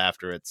right up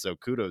after it. So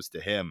kudos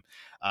to him.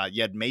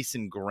 You had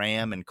Mason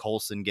Graham and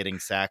Colson getting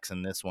sacks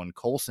in this one.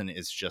 Colson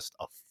is just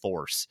a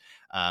force.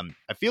 I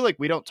feel like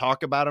we don't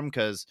talk about him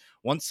because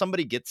once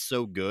somebody gets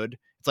so good,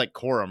 it's like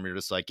Corum. You're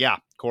just like, yeah,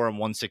 Corum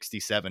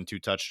 167, 2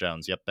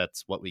 touchdowns. Yep,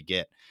 that's what we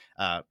get.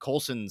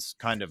 Colson's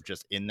kind of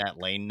just in that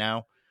lane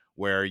now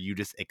where you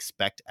just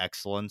expect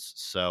excellence.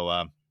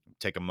 So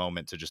take a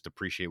moment to just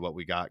appreciate what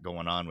we got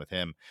going on with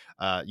him.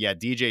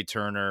 DJ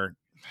Turner,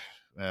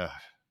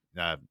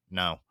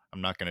 no. I'm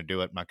not going to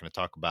do it. I'm not going to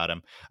talk about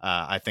him.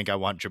 I think I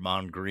want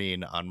Jamon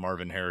Green on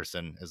Marvin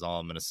Harrison is all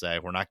I'm going to say.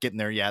 We're not getting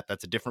there yet.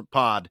 That's a different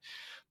pod.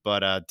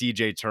 But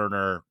DJ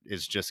Turner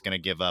is just going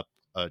to give up.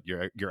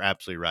 You're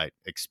absolutely right.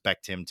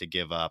 Expect him to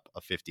give up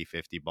a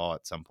 50-50 ball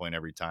at some point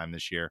every time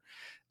this year.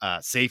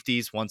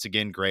 Safeties, once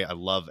again, great. I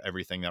love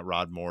everything that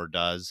Rod Moore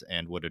does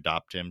and would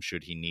adopt him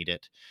should he need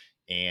it.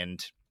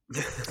 And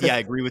yeah, I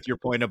agree with your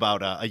point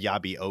about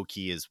Eyabi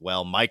Okie as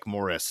well. Mike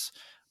Morris,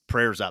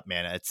 prayers up,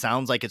 man. It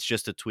sounds like it's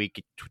just a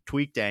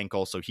tweaked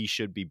ankle, so he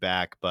should be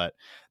back. But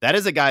that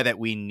is a guy that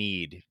we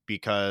need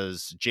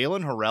because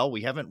Jalen Harrell,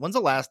 when's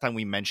the last time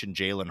we mentioned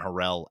Jalen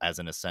Harrell as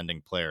an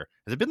ascending player?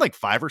 Has it been like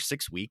 5 or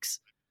 6 weeks?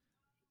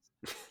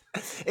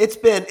 It's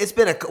been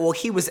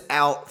he was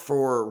out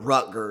for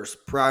Rutgers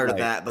prior to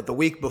that, but the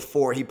week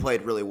before he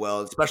played really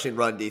well, especially in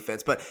run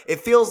defense. But it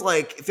feels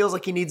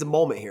like he needs a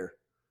moment here.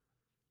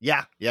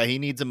 Yeah, he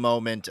needs a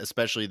moment,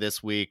 especially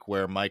this week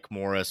where Mike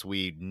Morris,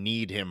 we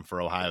need him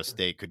for Ohio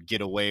State, could get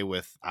away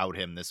without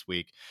him this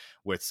week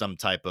with some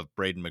type of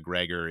Braden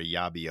McGregor,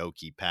 Eyabi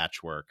Okie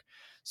patchwork.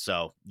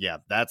 So, yeah,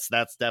 that's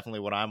definitely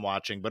what I'm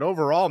watching. But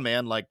overall,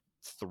 man, like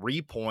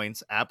 3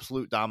 points,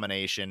 absolute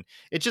domination.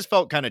 It just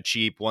felt kind of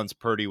cheap once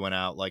Purdy went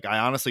out. Like, I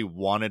honestly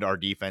wanted our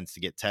defense to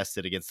get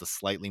tested against a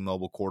slightly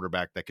mobile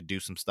quarterback that could do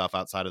some stuff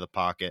outside of the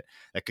pocket,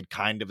 that could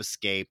kind of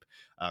escape,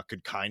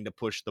 could kind of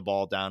push the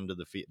ball down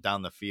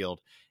the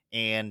field.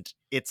 And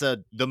it's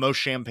the most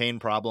champagne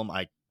problem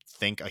I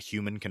think a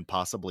human can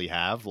possibly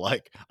have.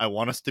 Like, I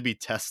want us to be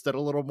tested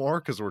a little more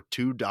because we're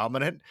too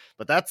dominant,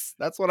 but that's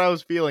what I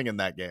was feeling in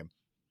that game.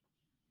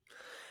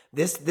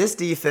 This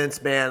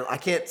defense, man, I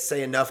can't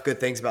say enough good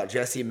things about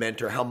Jesse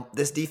Minter. How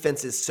this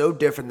defense is so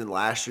different than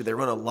last year. They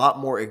run a lot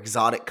more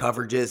exotic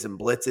coverages and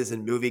blitzes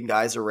and moving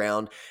guys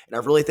around. And I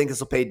really think this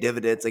will pay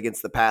dividends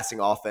against the passing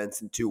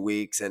offense in 2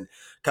 weeks. And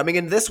coming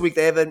into this week,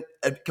 they have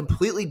a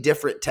completely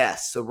different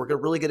test. So we're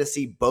really going to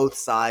see both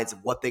sides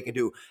of what they can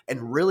do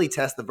and really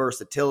test the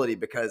versatility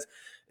because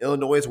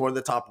Illinois is one of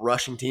the top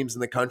rushing teams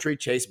in the country.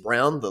 Chase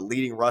Brown, the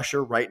leading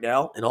rusher right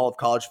now in all of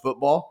college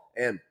football.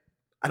 And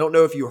I don't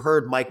know if you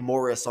heard Mike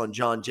Morris on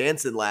John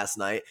Jansen last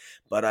night,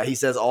 but he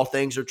says all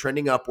things are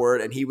trending upward,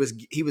 and he was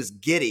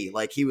giddy,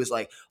 like he was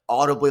like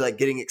audibly like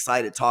getting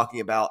excited, talking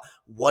about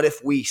what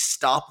if we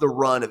stop the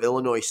run of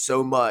Illinois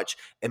so much,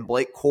 and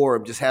Blake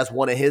Corum just has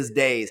one of his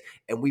days,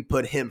 and we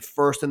put him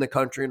first in the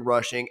country in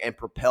rushing and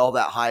propel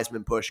that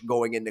Heisman push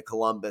going into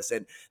Columbus,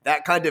 and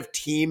that kind of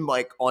team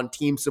like on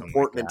team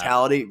support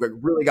mentality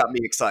really got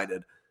me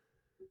excited.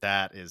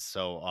 That is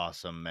so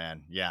awesome,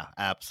 man. Yeah,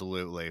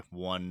 absolutely.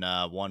 One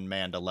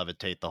man to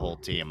levitate the whole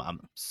team. I'm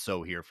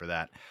so here for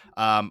that.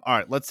 All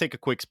right, let's take a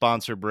quick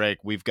sponsor break.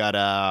 We've got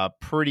a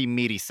pretty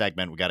meaty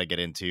segment we got to get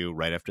into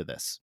right after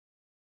this.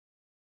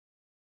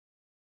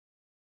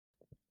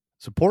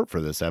 Support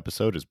for this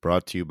episode is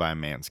brought to you by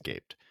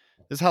Manscaped.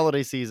 This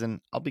holiday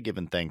season, I'll be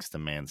giving thanks to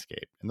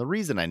Manscaped. And the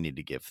reason I need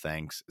to give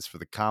thanks is for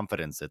the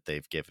confidence that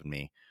they've given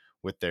me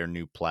with their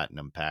new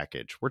Platinum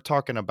package. We're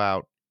talking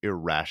about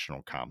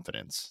irrational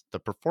confidence. The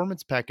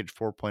Performance Package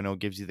 4.0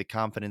 gives you the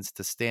confidence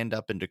to stand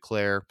up and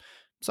declare,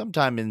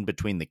 sometime in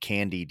between the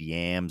candied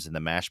yams and the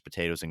mashed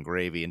potatoes and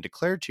gravy, and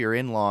declare to your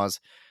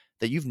in-laws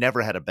that you've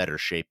never had a better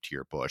shape to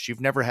your bush.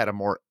 You've never had a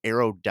more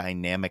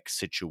aerodynamic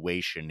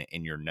situation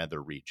in your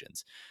nether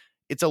regions.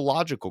 It's a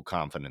logical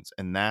confidence,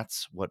 and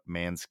that's what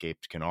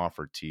Manscaped can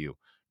offer to you.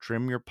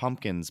 Trim your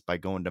pumpkins by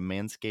going to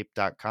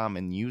manscaped.com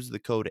and use the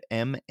code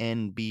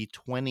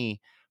MNB20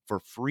 for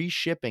free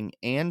shipping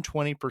and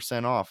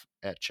 20% off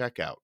at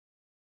checkout.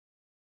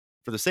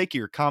 For the sake of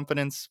your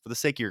confidence, for the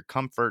sake of your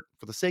comfort,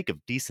 for the sake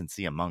of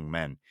decency among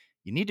men,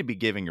 you need to be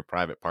giving your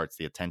private parts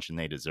the attention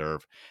they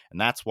deserve. And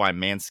that's why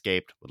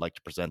Manscaped would like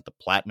to present the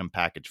Platinum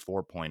Package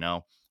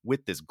 4.0.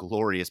 With this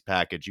glorious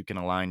package, you can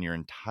align your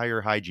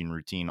entire hygiene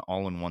routine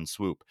all in one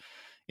swoop.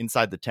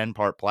 Inside the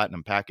 10-part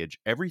Platinum package,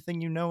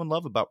 everything you know and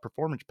love about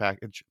Performance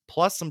Package,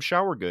 plus some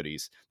shower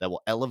goodies that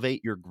will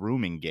elevate your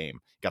grooming game.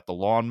 Got the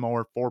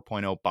Lawnmower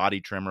 4.0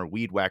 body trimmer,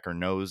 Weed Whacker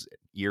nose,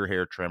 ear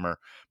hair trimmer,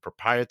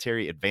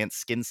 proprietary advanced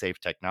skin-safe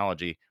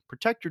technology,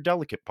 protect your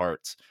delicate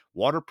parts,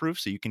 waterproof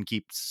so you can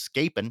keep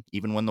scaping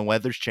even when the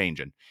weather's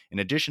changing. In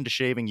addition to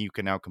shaving, you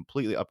can now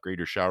completely upgrade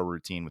your shower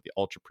routine with the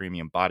Ultra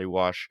Premium Body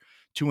Wash,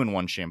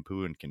 2-in-1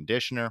 shampoo and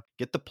conditioner.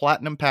 Get the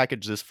Platinum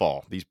package this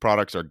fall. These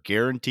products are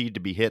guaranteed to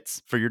be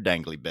hits for your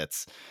dangly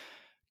bits.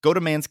 Go to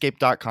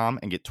manscaped.com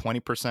and get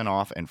 20%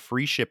 off and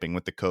free shipping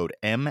with the code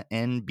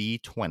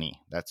MNB20.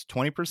 That's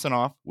 20%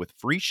 off with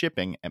free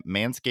shipping at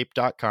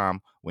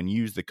manscaped.com when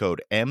you use the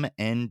code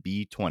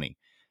MNB20.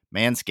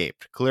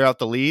 Manscaped, clear out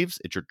the leaves.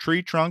 It's your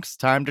tree trunks.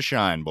 Time to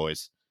shine,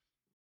 boys.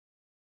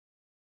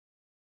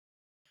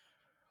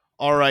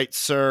 All right,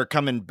 sir,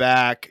 coming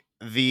back.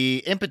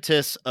 The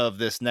impetus of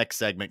this next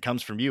segment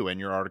comes from you and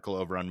your article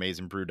over on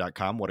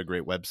MaizenBrew.com. What a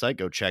great website.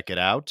 Go check it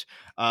out.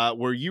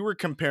 Where you were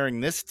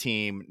comparing this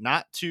team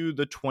not to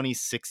the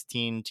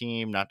 2016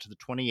 team, not to the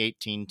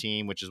 2018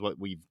 team, which is what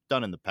we've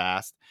done in the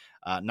past,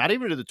 not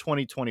even to the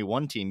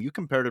 2021 team. You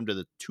compared them to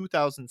the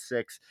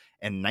 2006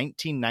 and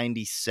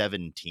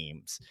 1997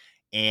 teams.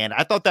 And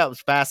I thought that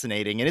was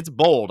fascinating. And it's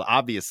bold,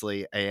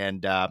 obviously.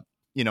 And,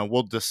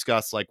 we'll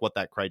discuss like what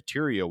that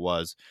criteria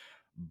was.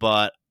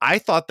 But I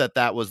thought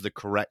that was the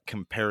correct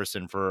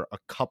comparison for a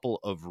couple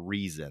of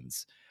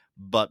reasons.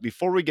 But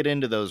before we get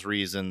into those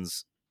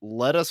reasons,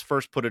 let us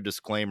first put a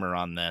disclaimer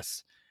on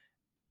this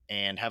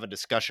and have a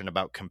discussion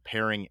about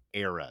comparing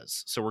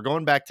eras. So we're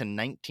going back to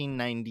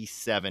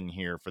 1997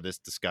 here for this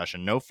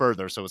discussion, no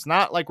further. So it's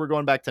not like we're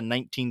going back to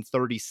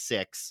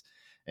 1936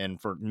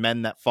 and for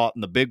men that fought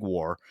in the big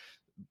war.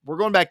 We're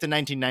going back to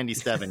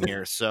 1997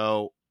 here.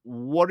 So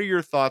what are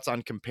your thoughts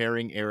on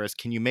comparing eras?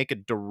 Can you make a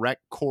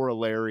direct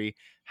corollary?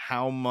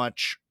 How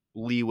much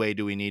leeway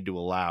do we need to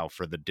allow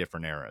for the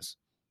different eras?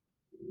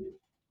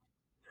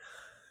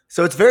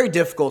 So it's very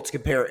difficult to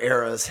compare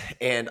eras,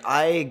 and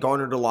I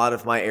garnered a lot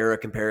of my era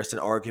comparison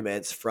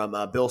arguments from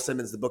Bill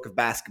Simmons' The Book of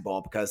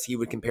Basketball, because he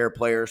would compare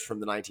players from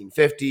the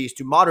 1950s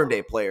to modern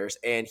day players,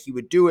 and he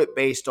would do it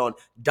based on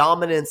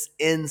dominance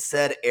in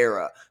said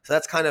era. So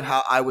that's kind of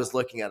how I was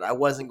looking at it. I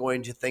wasn't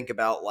going to think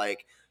about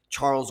like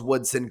Charles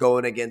Woodson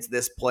going against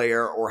this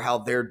player or how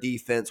their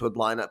defense would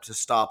line up to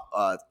stop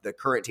the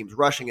current team's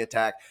rushing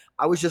attack.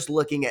 I was just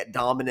looking at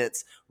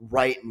dominance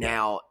right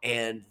now.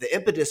 And the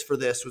impetus for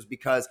this was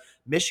because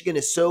Michigan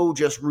is so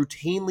just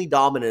routinely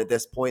dominant at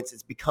this point.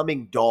 It's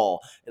becoming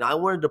dull. And I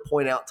wanted to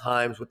point out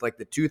times with like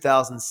the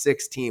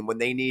 2006 team when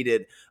they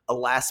needed a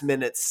last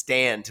minute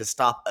stand to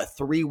stop a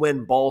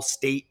 3-win Ball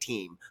State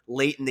team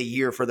late in the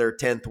year for their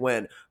 10th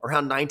win, or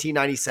how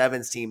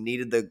 1997's team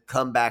needed the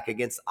comeback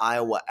against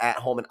Iowa at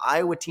home, an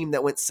Iowa team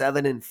that went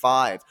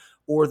 7-5.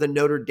 Or the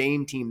Notre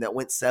Dame team that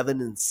went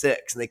 7-6 and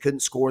they couldn't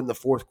score in the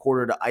fourth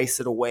quarter to ice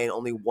it away and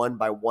only won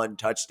by 1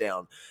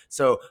 touchdown.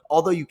 So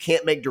although you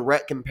can't make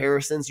direct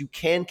comparisons, you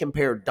can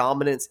compare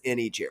dominance in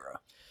each era.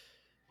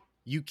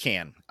 You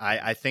can.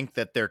 I think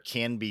that there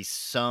can be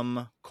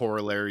some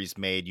corollaries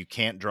made. You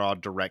can't draw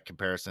direct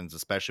comparisons,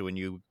 especially when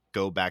you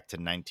go back to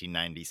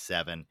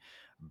 1997.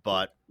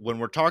 But when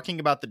we're talking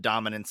about the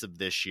dominance of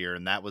this year,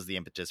 and that was the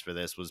impetus for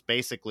this, was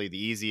basically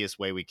the easiest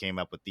way we came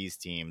up with these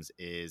teams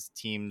is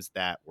teams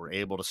that were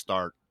able to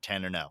start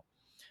 10-0.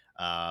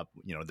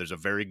 There's a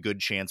very good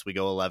chance we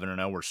go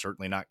 11-0. We're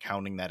certainly not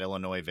counting that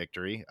Illinois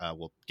victory.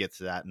 We'll get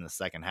to that in the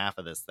second half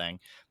of this thing.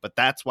 But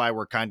that's why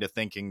we're kind of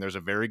thinking there's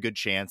a very good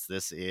chance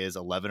this is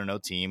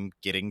 11-0 team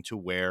getting to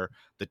where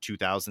the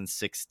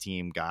 2006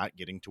 team got,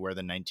 getting to where the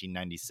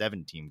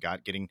 1997 team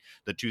got, getting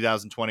the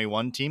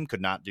 2021 team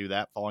could not do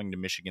that, falling to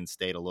Michigan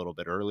State a little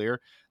bit earlier.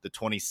 The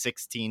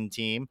 2016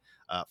 team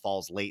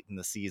falls late in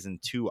the season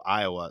to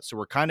Iowa. So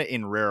we're kind of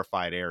in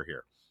rarefied air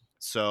here.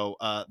 So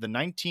the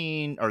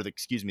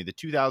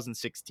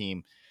 2006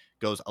 team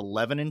goes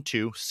 11-2,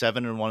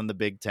 7-1 in the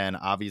Big Ten.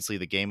 Obviously,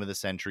 the game of the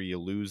century. You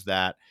lose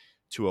that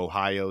to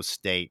Ohio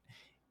State,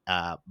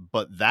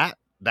 but that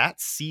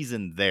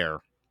season there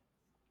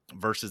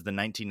versus the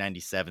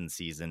 1997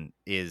 season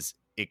is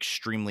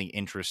extremely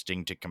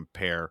interesting to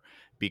compare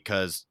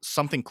because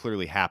something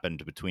clearly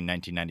happened between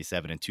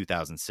 1997 and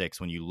 2006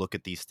 when you look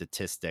at these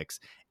statistics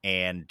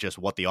and just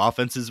what the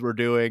offenses were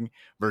doing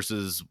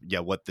versus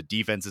what the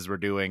defenses were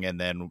doing. And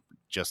then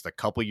just a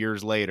couple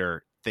years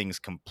later, things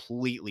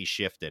completely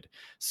shifted.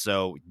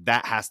 So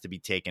that has to be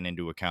taken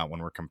into account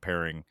when we're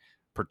comparing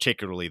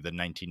particularly the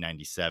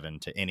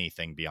 1997 to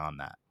anything beyond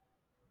that.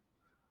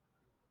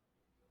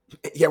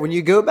 Yeah, when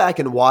you go back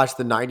and watch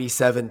the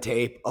 97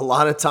 tape, a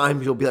lot of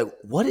times you'll be like,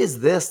 what is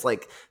this?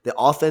 Like the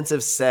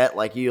offensive set,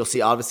 like you'll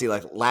see obviously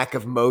like lack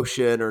of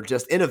motion or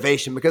just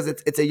innovation because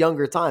it's a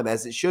younger time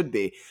as it should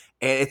be.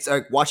 And it's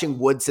like watching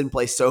Woodson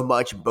play so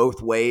much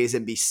both ways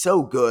and be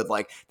so good.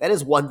 Like that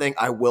is one thing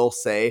I will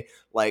say.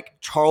 Like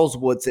Charles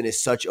Woodson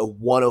is such a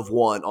one of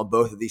one on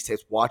both of these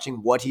tapes, watching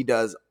what he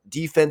does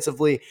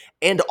defensively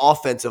and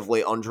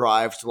offensively on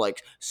drives to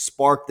like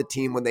spark the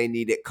team when they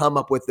need it, come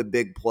up with the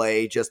big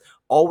play, just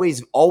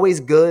always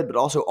good, but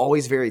also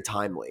always very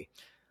timely.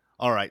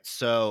 All right.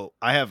 So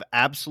I have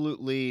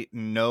absolutely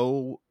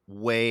no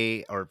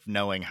way of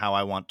knowing how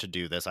I want to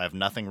do this. I have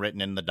nothing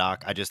written in the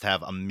doc. I just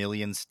have a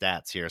million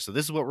stats here. So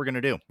this is what we're going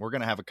to do. We're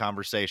going to have a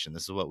conversation.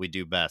 This is what we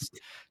do best.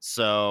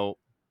 So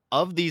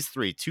of these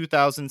three,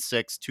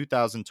 2006,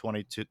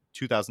 2022,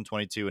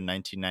 2022, and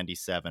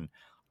 1997,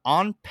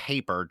 on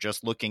paper,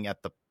 just looking at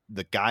the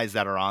guys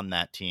that are on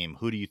that team,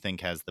 who do you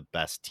think has the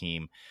best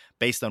team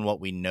based on what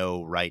we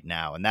know right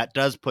now? And that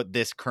does put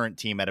this current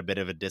team at a bit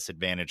of a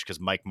disadvantage because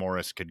Mike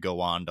Morris could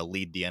go on to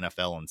lead the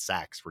NFL in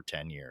sacks for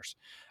 10 years.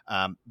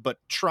 But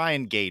try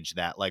and gauge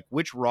that. Like,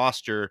 which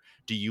roster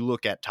do you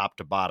look at top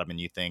to bottom and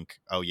you think,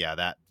 oh, yeah,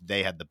 that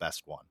they had the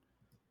best one?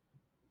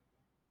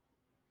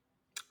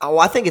 Oh,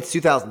 I think it's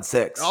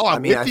 2006. Oh,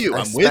 I'm with you.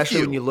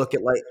 Especially when you look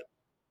at like,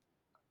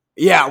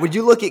 yeah, would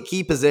you look at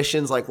key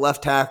positions like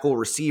left tackle,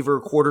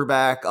 receiver,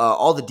 quarterback,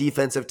 all the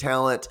defensive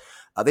talent?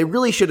 They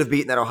really should have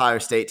beaten that Ohio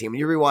State team. When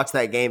you rewatch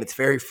that game, it's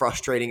very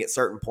frustrating at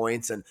certain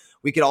points. And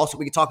we could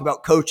talk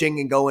about coaching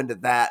and go into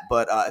that.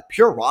 But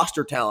pure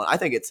roster talent, I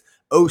think it's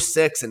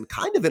 06 and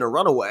kind of in a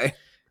runaway.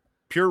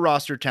 Pure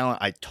roster talent,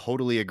 I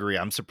totally agree.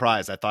 I'm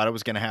surprised. I thought I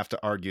was going to have to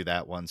argue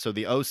that one. So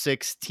the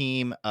 06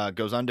 team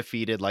goes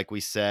undefeated, like we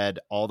said,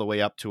 all the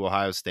way up to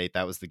Ohio State.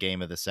 That was the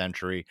game of the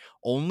century.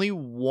 Only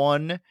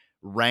one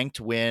ranked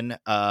win,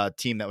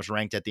 team that was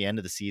ranked at the end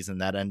of the season.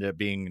 That ended up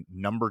being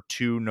number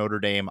 2 Notre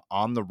Dame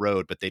on the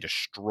road, but they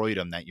destroyed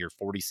them that year,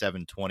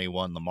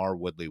 47-21. Lamar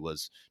Woodley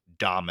was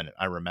dominant.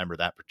 I remember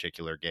that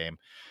particular game.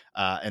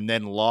 And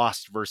then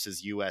lost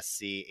versus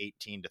USC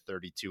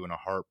 18-32 in a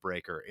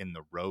heartbreaker in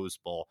the Rose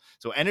Bowl.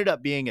 So it ended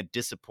up being a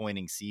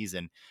disappointing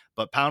season,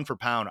 but pound for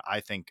pound,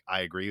 I think I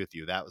agree with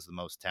you. That was the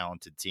most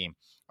talented team.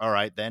 All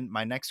right, then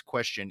my next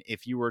question,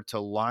 if you were to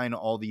line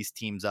all these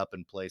teams up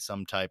and play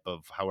some type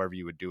of, however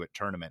you would do it,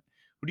 tournament,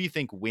 who do you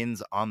think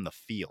wins on the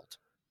field?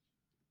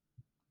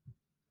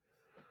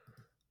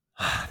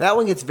 That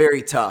one gets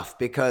very tough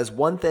because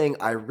one thing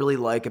I really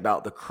like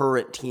about the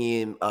current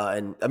team,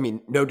 and I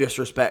mean, no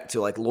disrespect to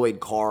like Lloyd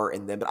Carr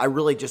and them, but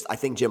I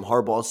think Jim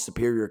Harbaugh is a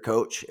superior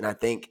coach. And I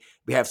think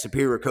we have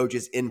superior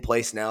coaches in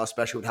place now,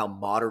 especially with how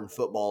modern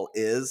football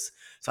is.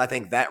 So I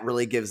think that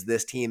really gives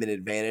this team an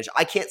advantage.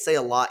 I can't say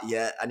a lot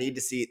yet. I need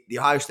to see the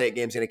Ohio State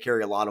game is going to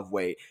carry a lot of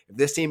weight. If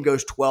this team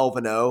goes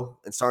 12-0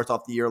 and starts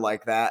off the year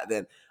like that,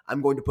 then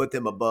I'm going to put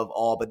them above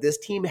all. But this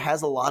team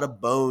has a lot of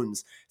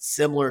bones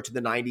similar to the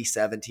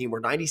 97 team,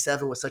 where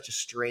 97 was such a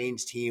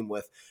strange team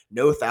with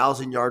no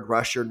 1,000-yard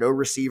rusher, no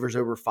receivers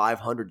over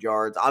 500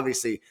 yards.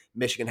 Obviously,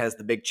 Michigan has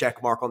the big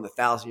check mark on the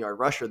 1,000-yard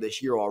rusher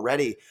this year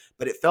already,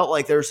 but it felt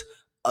like there's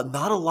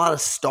not a lot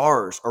of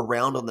stars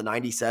around on the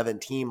 97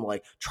 team.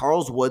 Like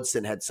Charles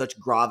Woodson had such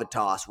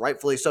gravitas,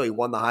 rightfully so. He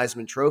won the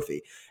Heisman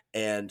Trophy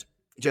and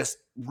just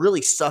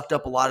really sucked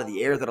up a lot of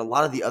the air that a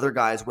lot of the other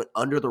guys went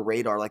under the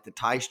radar, like the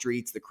Ty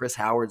Streets, the Chris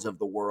Howards of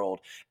the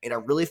world. And I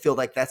really feel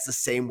like that's the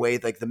same way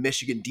like the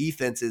Michigan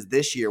defense is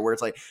this year, where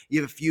it's like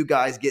you have a few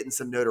guys getting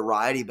some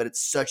notoriety, but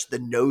it's such the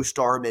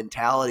no-star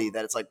mentality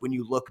that it's like when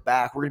you look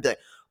back, we're going to be like,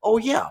 oh,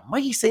 yeah,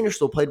 Mikey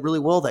Sainristil played really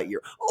well that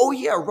year. Oh,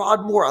 yeah,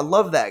 Rod Moore, I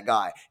love that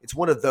guy. It's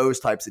one of those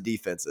types of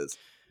defenses.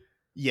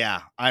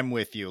 Yeah, I'm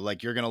with you.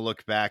 Like you're gonna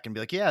look back and be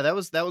like, yeah, that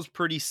was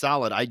pretty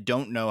solid. I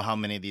don't know how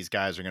many of these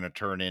guys are gonna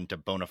turn into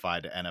bona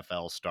fide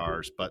NFL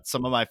stars, but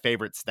some of my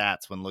favorite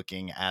stats when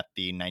looking at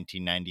the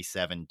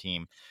 1997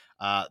 team,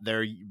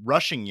 their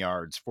rushing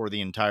yards for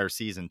the entire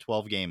season,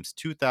 12 games,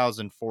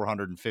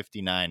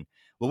 2,459.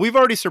 Well, we've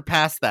already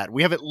surpassed that.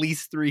 We have at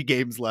least 3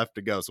 games left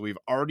to go, so we've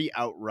already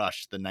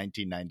outrushed the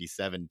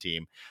 1997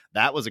 team.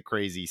 That was a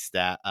crazy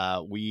stat.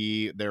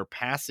 Their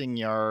passing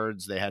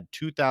yards, they had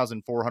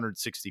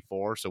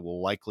 2,464, so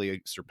we'll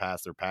likely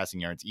surpass their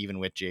passing yards even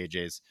with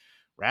JJ's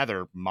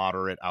rather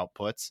moderate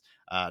outputs.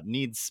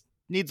 Needs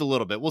a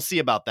little bit. We'll see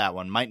about that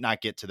one. Might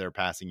not get to their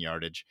passing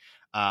yardage.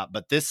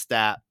 But this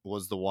stat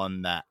was the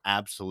one that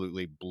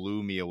absolutely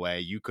blew me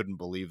away. You couldn't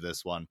believe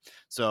this one.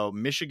 So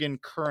Michigan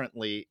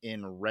currently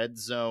in red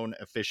zone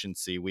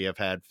efficiency, we have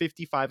had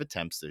 55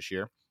 attempts this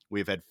year.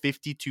 We've had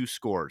 52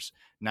 scores,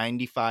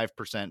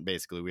 95%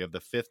 basically. We have the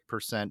fifth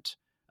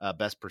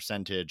best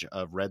percentage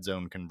of red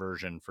zone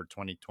conversion for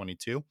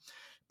 2022.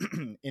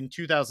 In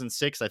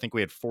 2006, I think we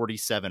had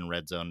 47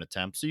 red zone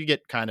attempts. So you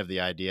get kind of the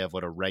idea of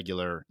what a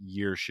regular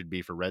year should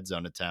be for red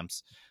zone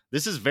attempts.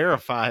 This is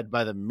verified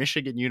by the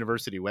Michigan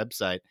University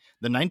website.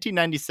 The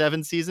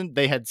 1997 season,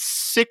 they had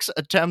 6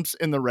 attempts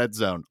in the red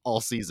zone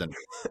all season.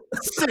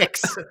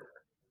 6.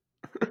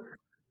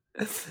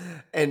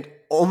 And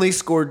only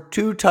scored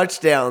 2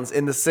 touchdowns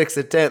in the 6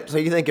 attempts. So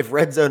you think if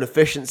red zone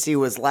efficiency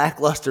was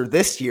lackluster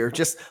this year,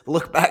 just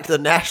look back to the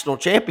national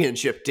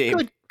championship team.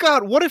 Good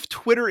God, what if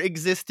Twitter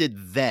existed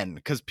then?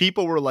 Because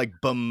people were like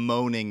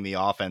bemoaning the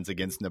offense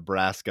against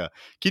Nebraska.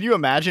 Can you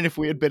imagine if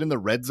we had been in the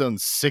red zone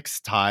 6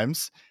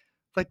 times?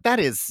 Like that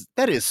is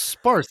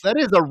sparse. That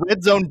is a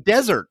red zone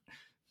desert.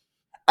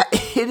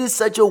 It is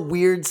such a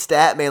weird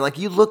stat, man. Like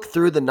you look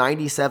through the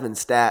 97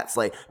 stats,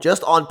 like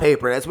just on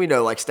paper, and as we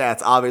know, like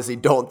stats obviously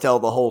don't tell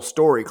the whole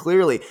story.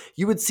 Clearly,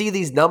 you would see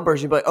these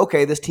numbers and be like,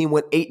 okay, this team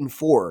went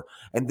 8-4.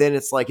 And then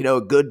it's like,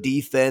 a good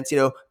defense,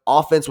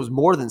 offense was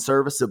more than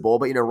serviceable,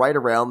 but right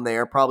around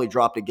there, probably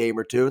dropped a game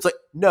or two. It's like,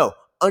 no,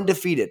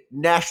 undefeated,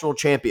 national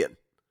champion.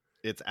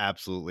 It's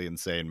absolutely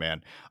insane,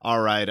 man.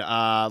 All right,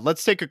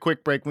 let's take a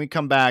quick break. When we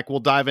come back, we'll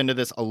dive into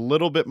this a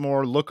little bit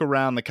more, look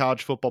around the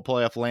college football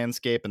playoff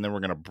landscape, and then we're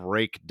going to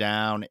break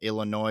down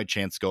Illinois.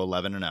 Chance to go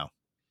 11-0.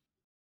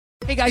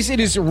 Hey guys, it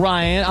is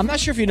Ryan. I'm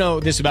not sure if you know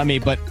this about me,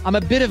 but I'm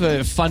a bit of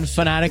a fun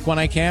fanatic when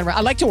I can.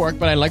 I like to work,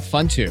 but I like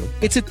fun too.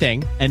 It's a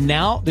thing. And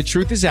now the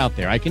truth is out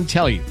there. I can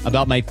tell you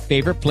about my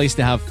favorite place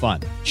to have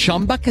fun.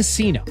 Chumba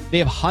Casino. They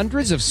have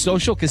hundreds of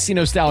social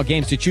casino style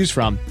games to choose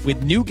from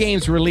with new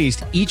games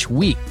released each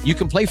week. You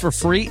can play for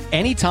free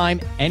anytime,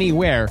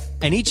 anywhere.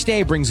 And each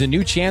day brings a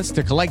new chance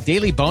to collect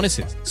daily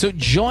bonuses. So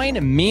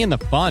join me in the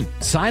fun.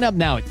 Sign up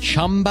now at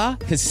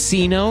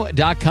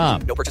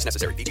ChumbaCasino.com. No purchase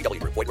necessary. VGW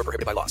Group. Void where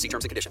prohibited by law. See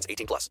terms and conditions.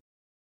 18+.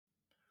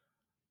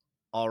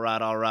 All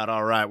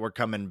right. We're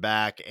coming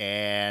back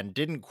and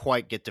didn't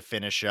quite get to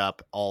finish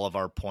up all of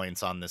our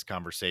points on this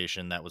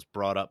conversation that was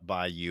brought up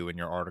by you in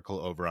your article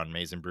over on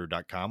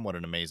MaizenBrew.com. What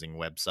an amazing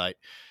website.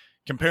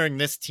 Comparing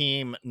this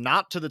team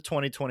not to the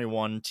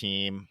 2021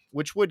 team,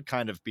 which would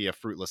kind of be a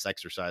fruitless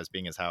exercise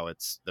being as how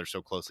they're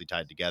so closely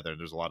tied together.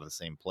 There's a lot of the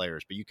same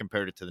players, but you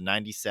compared it to the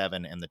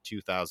 97 and the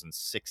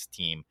 2006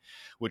 team,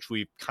 which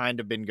we've kind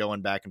of been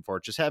going back and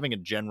forth, just having a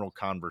general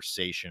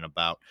conversation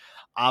about.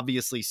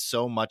 Obviously,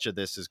 so much of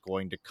this is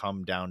going to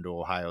come down to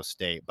Ohio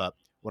State, but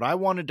what I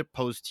wanted to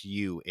pose to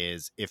you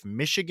is if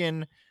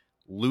Michigan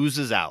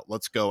loses out,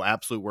 let's go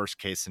absolute worst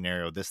case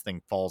scenario, this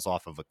thing falls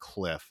off of a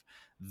cliff.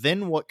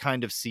 Then what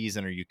kind of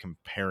season are you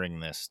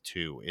comparing this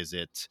to? Is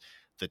it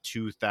the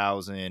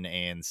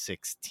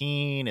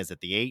 2016? Is it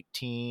the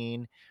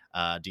 18?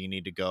 Do you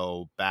need to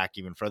go back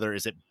even further?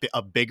 Is it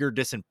a bigger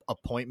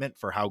disappointment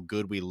for how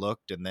good we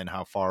looked and then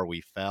how far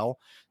we fell?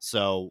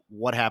 So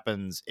what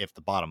happens if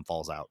the bottom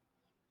falls out?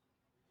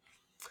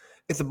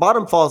 If the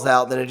bottom falls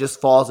out, then it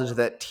just falls into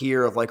that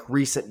tier of like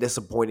recent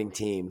disappointing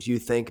teams. You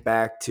think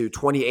back to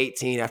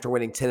 2018 after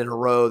winning 10 in a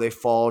row, they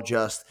fall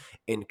just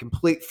in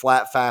complete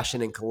flat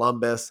fashion in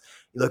Columbus.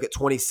 You look at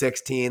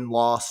 2016,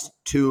 lost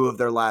 2 of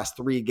their last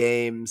 3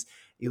 games.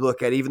 You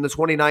look at even the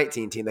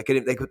 2019 team, they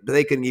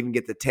couldn't even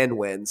get the 10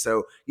 wins.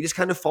 So you just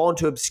kind of fall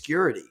into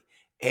obscurity.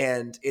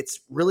 And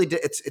it's really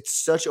it's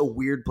such a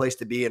weird place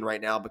to be in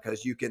right now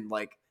because you can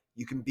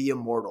be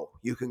immortal.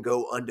 You can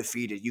go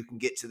undefeated. You can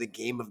get to the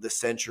game of the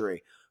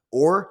century.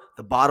 Or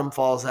the bottom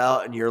falls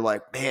out and you're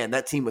like, man,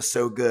 that team was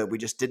so good. We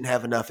just didn't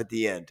have enough at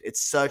the end.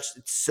 It's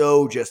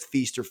so just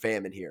feast or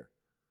famine here.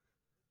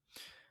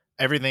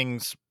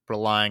 Everything's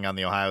relying on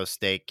the Ohio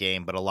State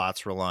game, but a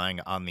lot's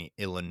relying on the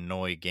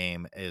Illinois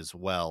game as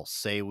well.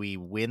 Say we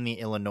win the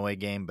Illinois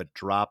game, but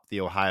drop the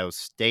Ohio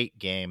State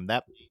game.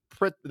 That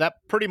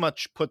pretty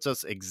much puts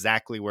us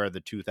exactly where the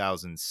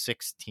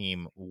 2006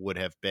 team would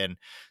have been.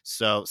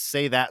 So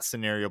say that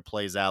scenario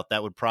plays out,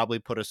 that would probably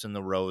put us in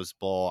the Rose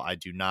Bowl. I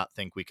do not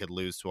think we could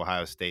lose to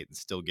Ohio State and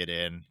still get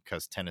in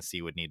because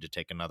Tennessee would need to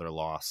take another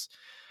loss.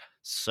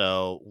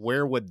 So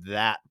where would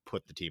that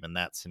put the team in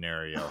that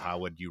scenario? How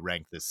would you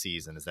rank this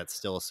season? Is that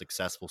still a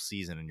successful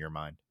season in your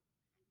mind?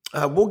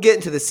 We'll get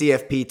into the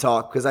CFP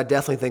talk because I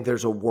definitely think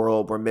there's a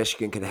world where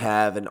Michigan could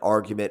have an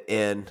argument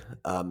in,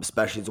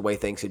 especially the way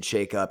things could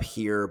shake up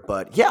here.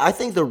 But yeah, I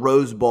think the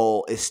Rose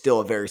Bowl is still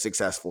a very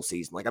successful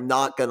season. Like I'm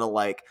not gonna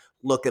like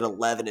look at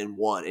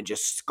 11-1 and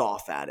just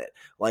scoff at it.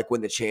 Like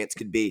when the chance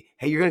could be,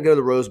 hey, you're gonna go to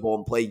the Rose Bowl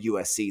and play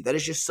USC. That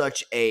is just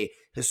such a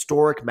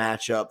historic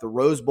matchup. The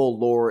Rose Bowl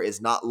lore is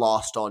not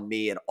lost on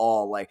me at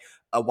all. Like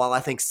while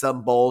I think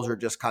some bowls are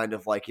just kind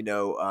of like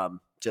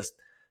just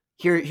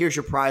here's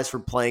your prize for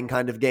playing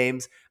kind of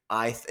games.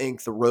 I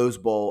think the Rose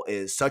Bowl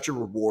is such a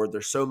reward.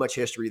 There's so much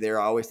history there.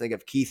 I always think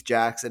of Keith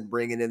Jackson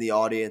bringing in the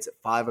audience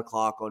at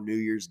 5:00 on New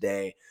Year's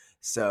Day.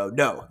 So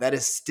no, that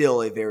is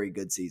still a very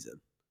good season.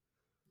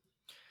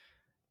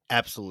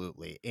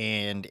 Absolutely.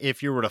 And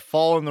if you were to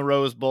fall in the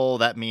Rose Bowl,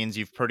 that means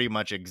you've pretty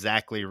much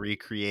exactly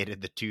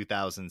recreated the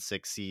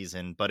 2006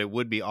 season, but it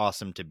would be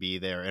awesome to be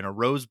there. And a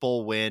Rose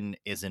Bowl win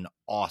is an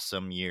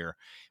awesome year.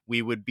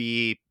 We would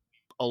be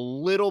a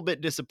little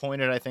bit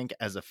disappointed, I think,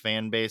 as a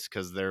fan base,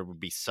 because there would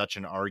be such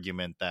an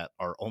argument that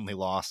our only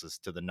loss is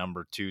to the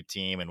number 2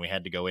 team and we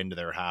had to go into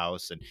their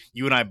house. And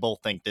you and I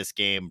both think this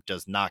game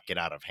does not get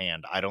out of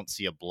hand. I don't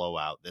see a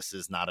blowout. This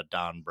is not a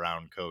Don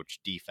Brown coach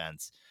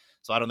defense.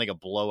 So I don't think a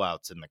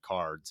blowout's in the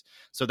cards.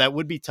 So that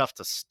would be tough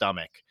to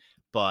stomach.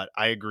 But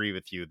I agree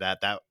with you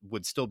that that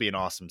would still be an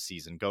awesome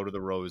season. Go to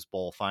the Rose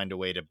Bowl, find a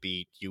way to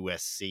beat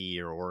USC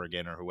or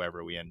Oregon or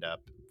whoever we end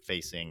up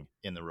facing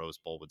in the Rose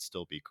Bowl would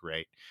still be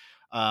great.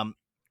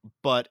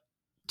 But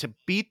to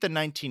beat the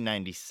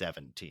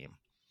 1997 team,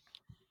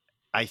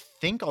 I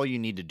think all you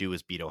need to do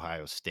is beat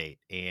Ohio State.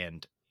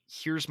 And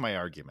here's my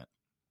argument.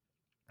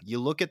 You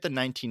look at the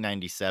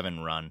 1997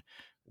 run,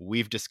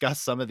 we've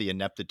discussed some of the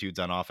ineptitudes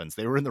on offense.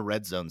 They were in the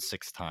red zone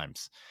 6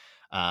 times.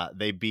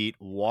 They beat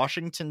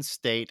Washington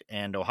State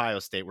and Ohio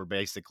State were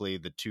basically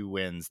the 2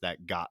 wins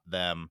that got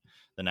them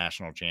the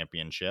national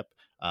championship.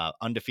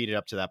 Undefeated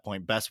up to that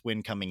point. Best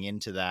win coming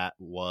into that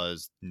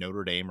was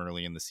Notre Dame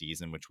early in the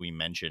season, which we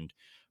mentioned.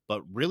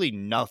 But really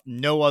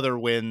no other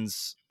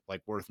wins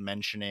like worth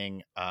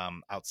mentioning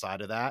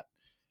outside of that.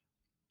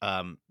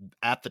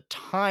 At the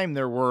time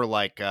there were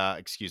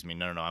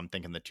I'm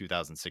thinking the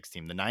 2006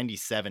 team. The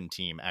 97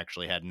 team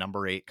actually had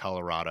number 8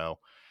 Colorado,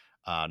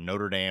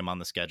 Notre Dame on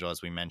the schedule,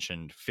 as we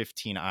mentioned,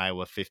 15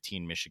 Iowa,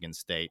 15 Michigan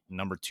State,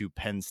 number 2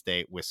 Penn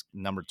State,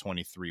 number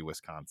 23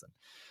 Wisconsin.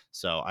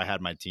 So I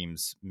had my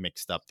teams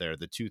mixed up there.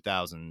 The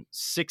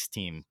 2006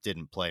 team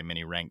didn't play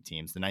many ranked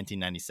teams. The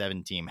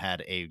 1997 team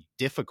had a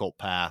difficult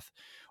path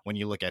when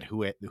you look at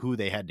who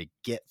they had to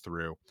get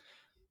through.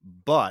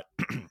 But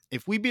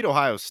if we beat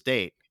Ohio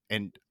State,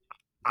 and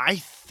I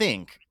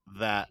think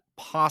that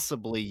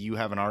possibly you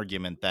have an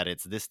argument that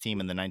it's this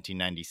team and the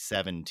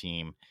 1997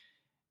 team,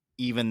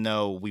 even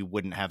though we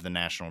wouldn't have the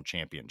national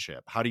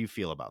championship. How do you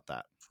feel about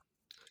that?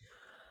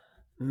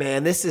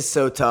 Man, this is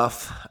so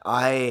tough.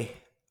 I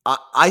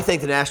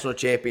think the national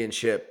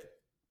championship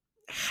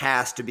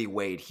has to be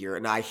weighed here.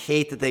 And I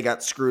hate that they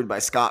got screwed by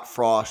Scott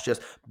Frost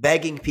just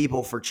begging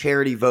people for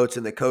charity votes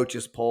in the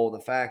coaches poll. The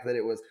fact that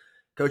it was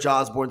Coach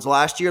Osborne's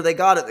last year, they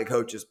got it the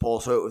coaches poll,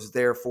 so it was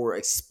there for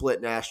a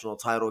split national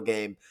title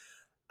game.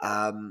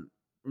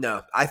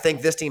 No, I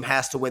think this team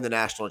has to win the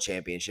national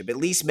championship, at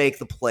least make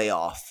the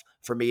playoff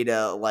for me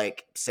to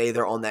like say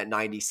they're on that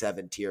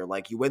 97 tier.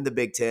 Like you win the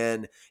Big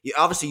Ten,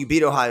 you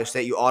beat Ohio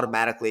State, you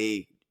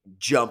automatically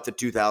jump the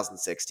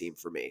 2006 team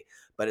for me.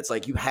 But it's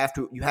like you have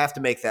to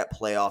make that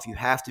playoff. You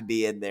have to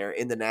be in there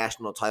in the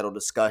national title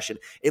discussion,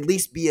 at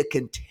least be a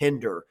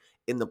contender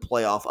in the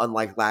playoff,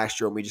 unlike last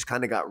year when we just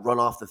kind of got run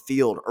off the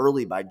field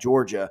early by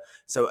Georgia.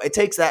 So it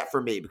takes that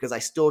for me because I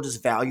still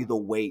just value the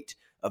weight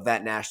of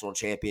that national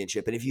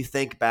championship. And if you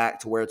think back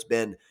to where it's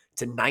been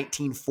to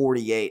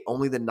 1948,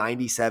 only the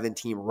 97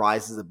 team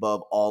rises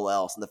above all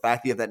else. And the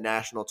fact that you have that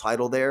national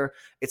title there,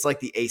 it's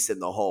like the ace in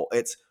the hole.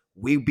 It's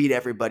we beat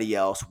everybody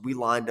else. We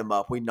lined them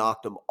up. We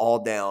knocked them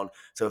all down.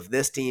 So if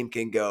this team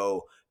can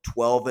go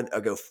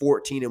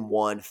 14-1,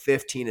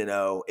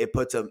 15-0, it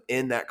puts them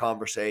in that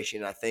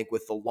conversation. I think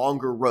with the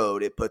longer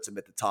road, it puts them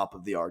at the top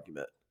of the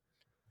argument.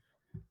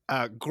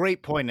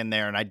 Great point in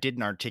there, and I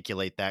didn't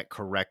articulate that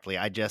correctly.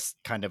 I just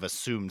kind of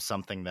assumed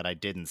something that I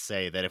didn't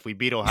say, that if we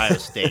beat Ohio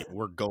State,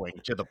 we're going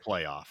to the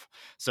playoff.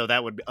 So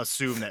that would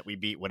assume that we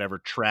beat whatever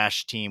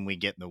trash team we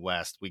get in the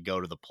West, we go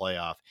to the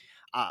playoff.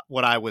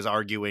 What I was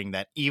arguing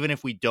that even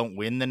if we don't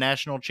win the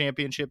national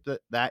championship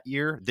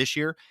this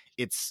year,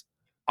 it's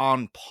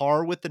on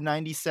par with the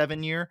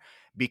 97 year,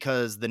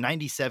 because the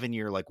 97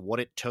 year, like what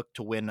it took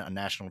to win a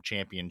national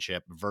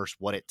championship versus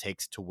what it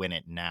takes to win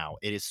it now,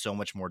 it is so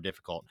much more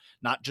difficult.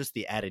 Not just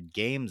the added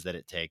games that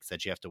it takes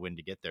that you have to win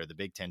to get there, the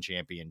Big Ten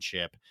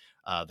championship,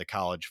 the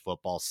college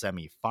football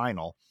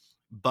semifinal,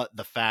 but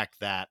the fact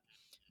that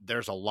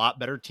there's a lot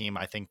better team.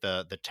 I think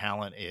the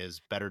talent is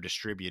better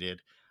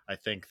distributed. I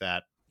think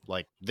that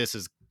like this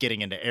is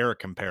getting into era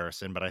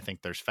comparison, but I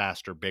think there's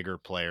faster, bigger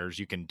players.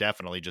 You can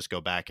definitely just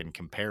go back and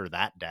compare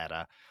that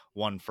data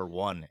one for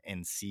one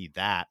and see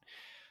that.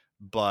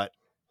 But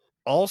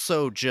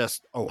also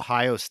just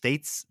Ohio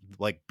State's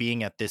like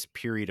being at this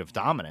period of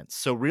dominance.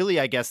 So really,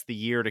 I guess the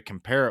year to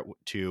compare it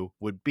to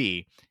would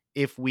be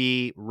if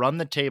we run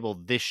the table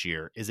this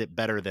year, is it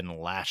better than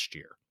last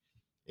year?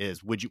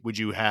 Would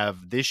you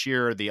have this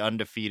year the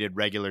undefeated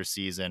regular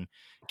season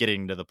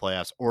getting to the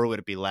playoffs, or would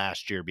it be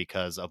last year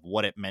because of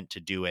what it meant to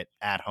do it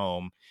at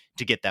home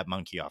to get that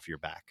monkey off your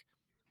back?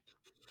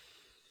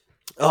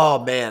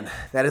 Oh man,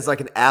 that is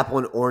like an apple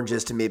and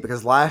oranges to me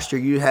because last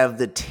year you have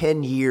the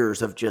 10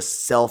 years of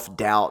just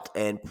self-doubt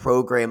and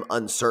program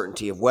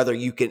uncertainty of whether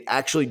you can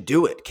actually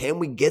do it. Can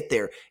we get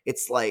there?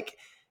 It's like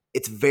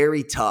it's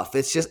very tough.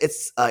 It's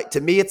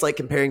to me it's like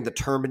comparing the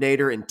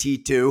Terminator and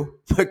T2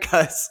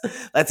 because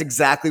that's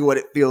exactly what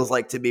it feels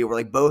like to me. Where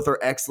like both are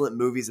excellent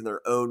movies in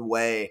their own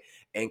way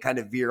and kind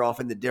of veer off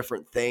into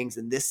different things.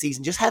 And this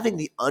season, just having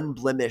the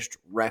unblemished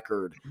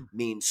record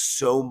means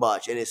so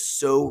much and is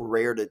so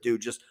rare to do.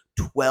 Just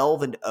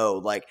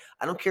 12-0. Like,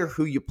 I don't care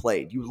who you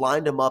played. You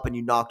lined them up and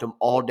you knocked them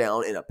all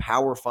down in a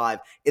Power 5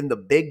 in the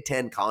Big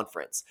Ten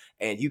Conference.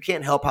 And you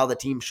can't help how the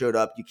team showed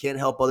up. You can't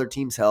help other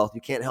teams' health.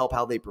 You can't help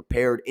how they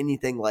prepared,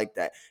 anything like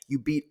that. You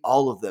beat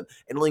all of them.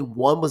 And only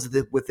one was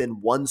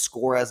within one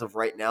score as of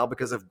right now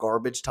because of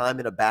garbage time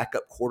and a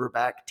backup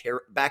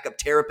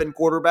Terrapin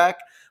quarterback.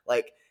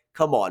 Like,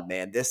 come on,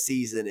 man. This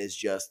season is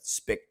just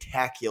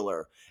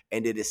spectacular.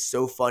 And it is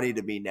so funny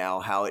to me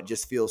now how it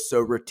just feels so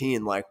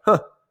routine. Like,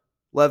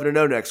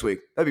 11-0 next week.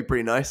 That'd be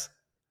pretty nice.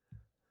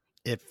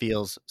 It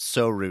feels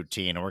so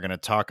routine, and we're going to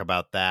talk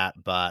about that.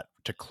 But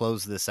to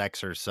close this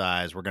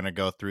exercise, we're going to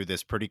go through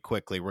this pretty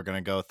quickly. We're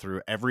going to go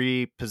through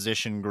every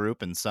position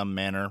group in some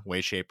manner, way,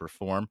 shape, or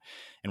form,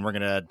 and we're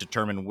going to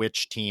determine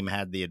which team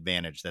had the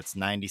advantage. That's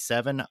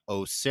 97,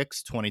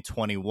 06,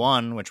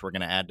 2021, which we're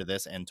going to add to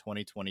this, and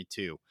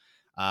 2022.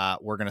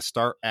 We're going to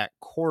start at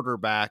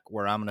quarterback,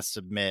 where I'm going to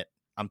submit.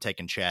 I'm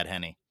taking Chad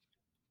Henne,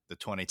 the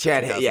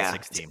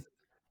 2006 team.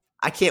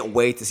 I can't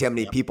wait to see how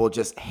many people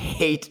just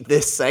hate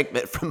this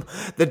segment from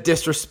the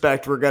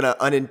disrespect we're going to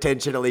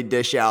unintentionally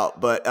dish out.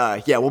 But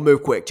we'll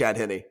move quick. Chad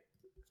Henne.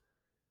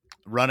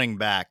 Running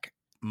back,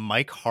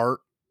 Mike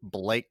Hart,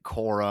 Blake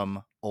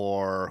Corum,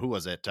 or who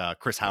was it?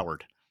 Chris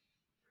Howard.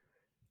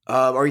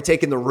 Are you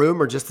taking the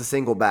room or just the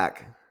single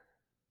back?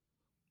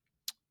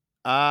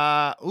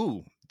 The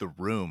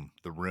room.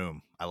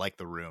 I like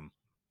the room.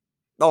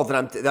 Oh,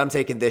 then I'm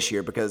taking this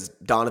year because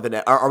Donovan.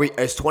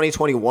 Is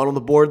 2021 on the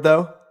board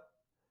though?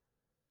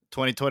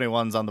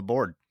 2021's on the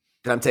board.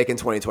 Then I'm taking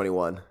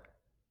 2021.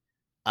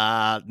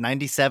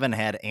 97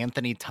 had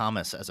Anthony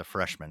Thomas as a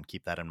freshman.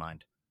 Keep that in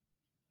mind.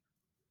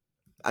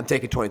 I'm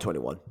taking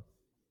 2021.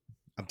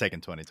 I'm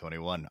taking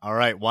 2021. All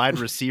right, wide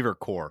receiver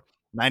core.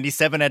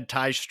 97 had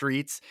Ty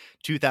Streets.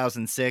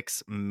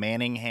 2006,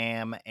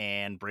 Manningham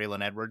and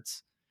Braylon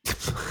Edwards.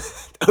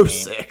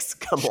 06.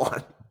 Come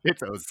on.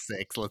 It's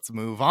 06. Let's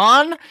move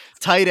on.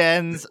 Tight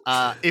ends.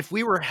 If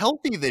we were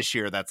healthy this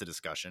year, that's a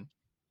discussion.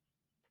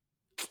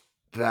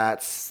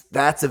 That's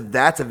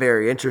a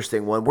very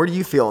interesting one. Where do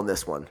you feel on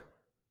this one?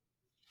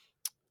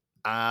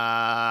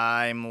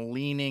 I'm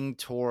leaning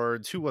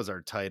towards who was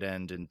our tight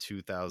end in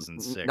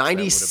 2006?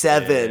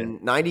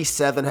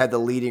 97 had the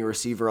leading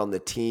receiver on the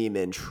team,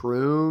 and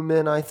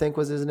Truman, I think,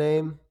 was his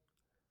name.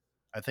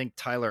 I think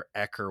Tyler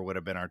Ecker would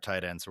have been our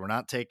tight end. So we're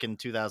not taking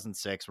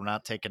 2006. We're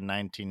not taking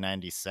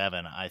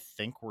 1997. I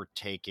think we're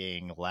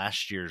taking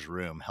last year's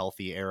room,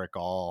 healthy Eric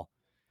All.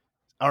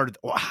 Or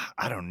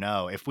I don't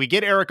know. If we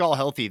get Eric All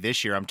healthy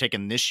this year, I'm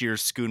taking this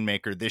year's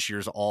Schoonmaker, this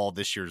year's All,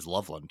 this year's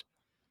Loveland.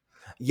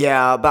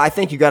 Yeah, but I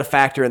think you got to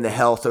factor in the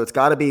health, so it's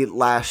got to be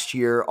last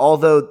year.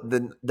 Although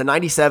the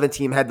 97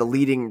 team had the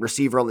leading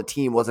receiver on the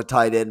team was a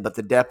tight end, but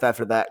the depth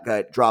after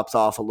that drops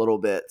off a little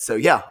bit. So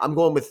yeah, I'm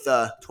going with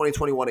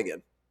 2021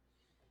 again.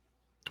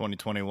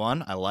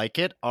 2021, I like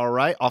it. All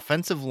right,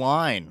 offensive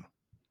line,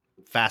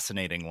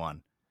 fascinating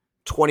one.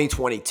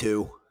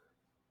 2022.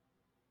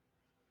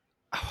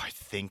 Oh, I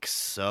think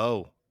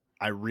so.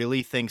 I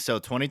really think so.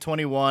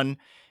 2021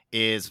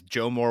 is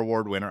Joe Moore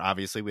Award winner.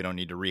 Obviously, we don't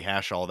need to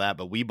rehash all that,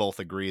 but we both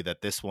agree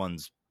that this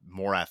one's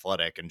more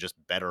athletic and just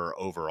better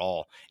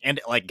overall.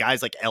 And like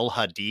guys like El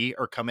Hadi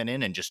are coming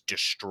in and just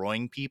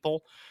destroying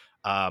people.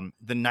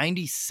 The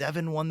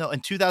 97 one, though,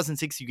 in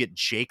 2006, you get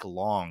Jake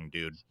Long,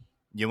 dude.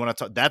 You want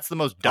to talk? That's the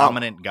most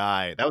dominant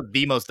guy. That was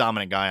the most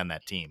dominant guy on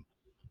that team.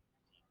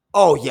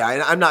 Oh, yeah,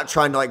 and I'm not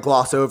trying to like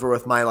gloss over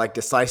with my like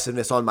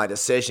decisiveness on my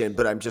decision,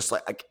 but I'm just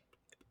like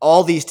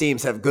all these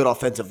teams have good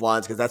offensive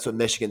lines because that's what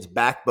Michigan's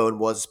backbone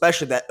was,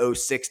 especially that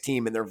 06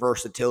 team and their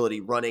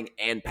versatility running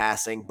and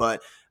passing.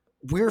 But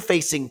we're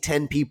facing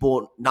 9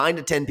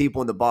 to 10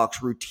 people in the box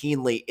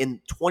routinely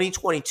in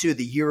 2022,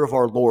 the year of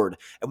our Lord,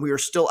 and we are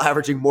still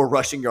averaging more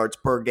rushing yards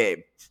per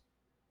game.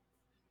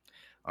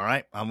 All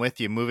right, I'm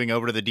with you. Moving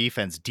over to the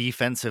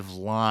defensive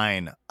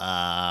line.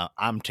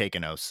 I'm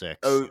taking 06.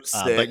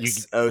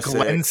 06. But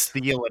Glenn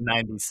Steele at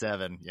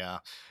 97. Yeah,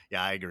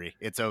 I agree.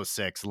 It's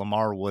 06.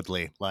 Lamar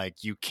Woodley.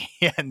 Like, you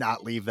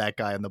cannot leave that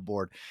guy on the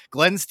board.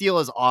 Glenn Steele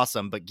is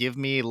awesome, but give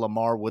me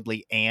Lamar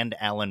Woodley and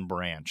Alan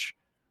Branch.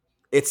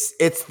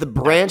 It's the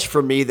branch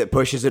for me that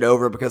pushes it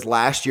over, because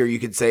last year you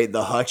could say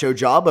the Hutch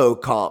Ojabo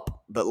comp,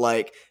 but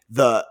like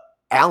the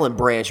Allen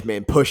branch,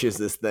 man, pushes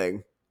this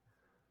thing.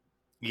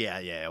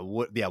 Yeah.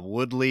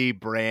 Woodley,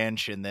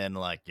 Branch, and then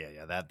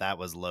that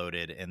was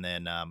loaded. And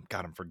then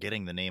God, I'm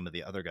forgetting the name of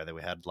the other guy that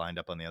we had lined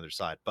up on the other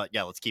side. But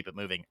yeah, let's keep it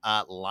moving.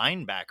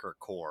 Linebacker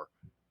core.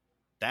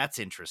 That's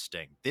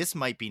interesting. This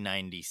might be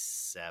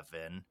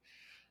 97.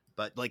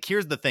 But like,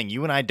 here's the thing.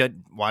 You and I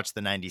didn't watch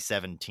the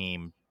 97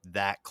 team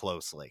that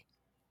closely.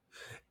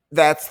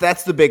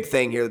 That's the big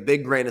thing here. The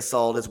big grain of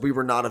salt is we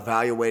were not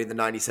evaluating the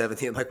 97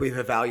 team like we've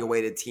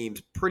evaluated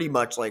teams pretty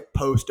much like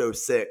post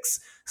 06.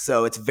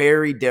 So it's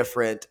very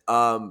different.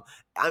 I'm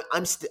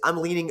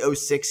leaning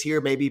 06 here,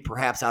 maybe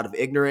perhaps out of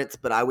ignorance,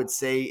 but I would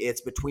say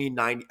it's between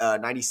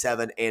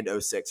 97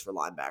 and 06 for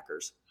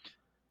linebackers.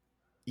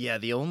 Yeah,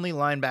 the only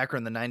linebacker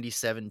in the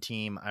 97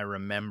 team I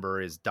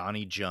remember is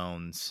Donnie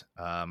Jones,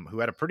 who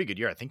had a pretty good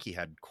year. I think he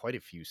had quite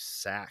a few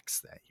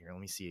sacks that year.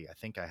 Let me see. I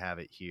think I have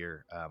it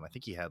here. I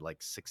think he had like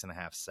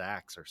 6.5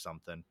 sacks or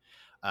something.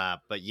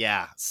 But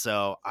yeah,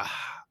 so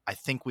I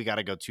think we got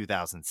to go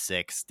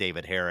 2006,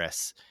 David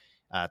Harris.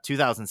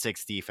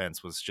 2006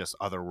 defense was just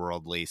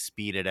otherworldly,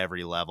 speed at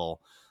every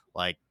level.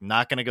 Like,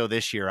 not going to go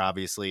this year,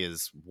 obviously,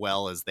 as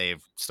well as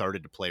they've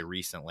started to play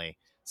recently.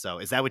 So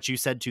is that what you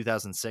said,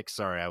 2006?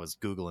 Sorry, I was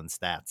Googling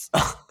stats.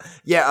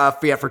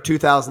 For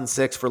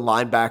 2006 for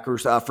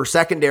linebackers. For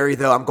secondary,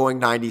 though, I'm going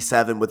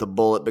 97 with a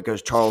bullet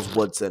because Charles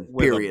Woodson,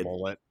 period. With a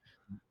bullet.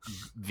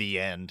 The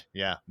end.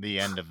 Yeah, the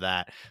end of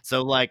that.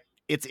 So, like,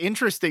 it's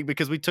interesting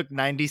because we took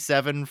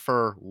 97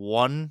 for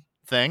one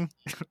thing,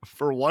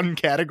 for one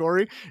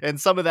category.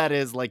 And some of that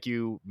is, like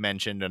you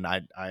mentioned, and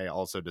I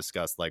also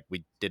discussed, like,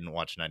 we didn't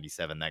watch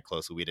 97 that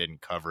closely. We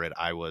didn't cover it.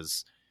 I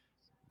was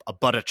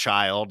but a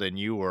child and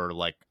you were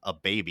like a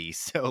baby,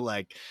 so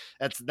like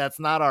that's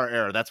not our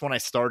era. That's when I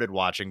started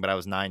watching, but I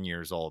was 9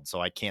 years old,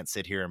 so I can't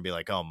sit here and be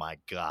like, oh my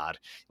god,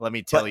 let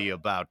me tell you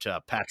about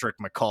Patrick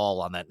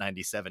McCall on that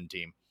 97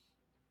 team.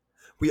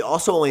 We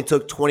also only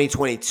took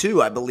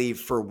 2022, I believe,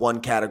 for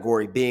one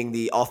category, being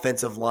the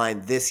offensive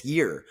line this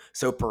year.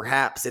 So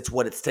perhaps it's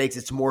what it takes.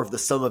 It's more of the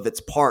sum of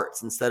its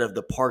parts instead of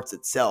the parts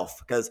itself,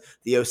 because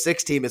the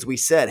 06 team, as we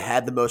said,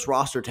 had the most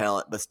roster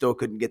talent but still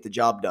couldn't get the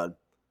job done.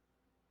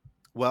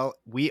 Well,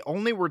 we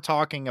only were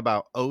talking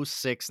about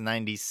 06,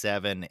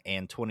 97,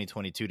 and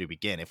 2022 to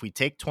begin. If we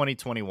take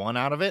 2021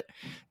 out of it,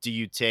 do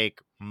you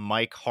take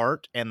Mike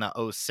Hart and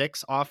the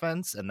 06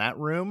 offense in that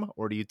room,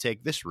 or do you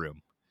take this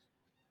room?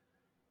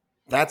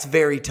 That's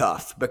very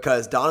tough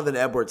because Donovan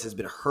Edwards has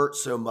been hurt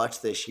so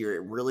much this year.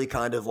 It really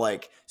kind of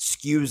like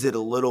skews it a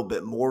little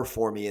bit more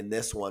for me in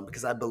this one,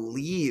 because I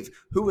believe,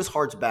 who was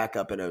Hart's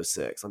backup in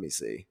 06? Let me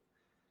see.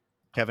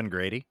 Kevin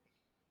Grady.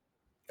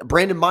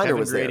 Brandon Miner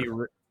was there.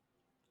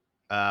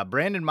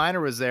 Brandon Miner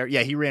was there.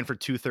 Yeah, he ran for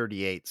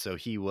 238. So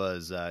he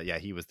was,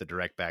 he was the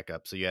direct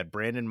backup. So you had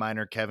Brandon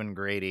Miner, Kevin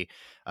Grady.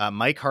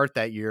 Mike Hart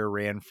that year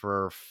ran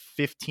for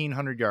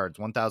 1,500 yards,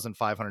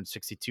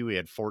 1,562. He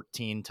had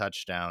 14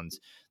 touchdowns.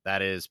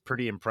 That is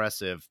pretty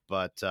impressive.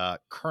 But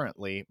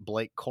currently,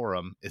 Blake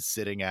Corum is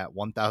sitting at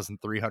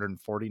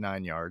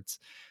 1,349 yards,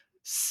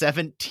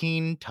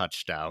 17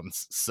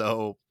 touchdowns.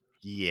 So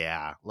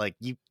yeah, like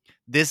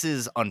this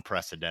is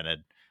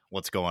unprecedented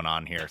what's going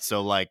on here.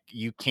 So like,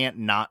 you can't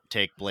not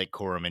take Blake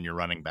Corum in your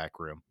running back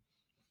room.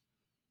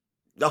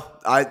 No,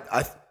 I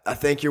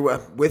think you're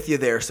with you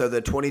there. So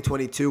the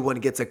 2022 one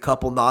gets a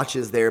couple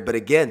notches there, but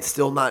again,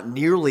 still not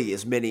nearly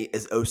as many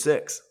as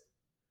 06.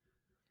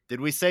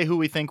 Did we say who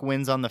we think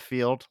wins on the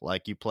field?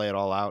 Like, you play it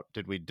all out.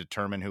 Did we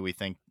determine who we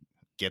think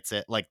gets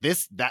it? Like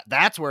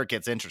that's where it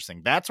gets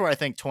interesting. That's where I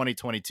think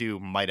 2022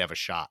 might have a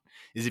shot,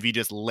 is if you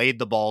just laid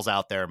the balls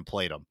out there and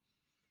played them.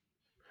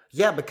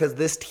 Yeah, because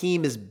this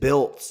team is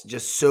built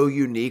just so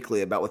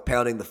uniquely about with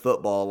pounding the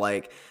football.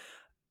 Like,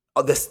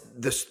 the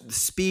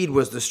speed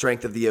was the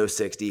strength of the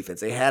 06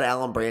 defense. They had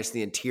Allen Branch in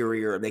the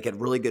interior, and they had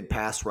really good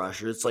pass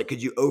rushers. It's like,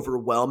 could you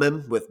overwhelm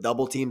him with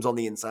double teams on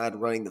the inside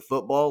running the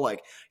football?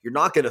 Like, you're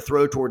not going to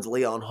throw towards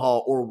Leon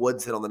Hall or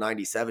Woodson on the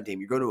 97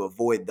 team. You're going to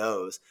avoid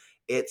those.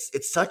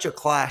 It's such a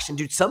clash. And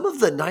dude, some of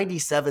the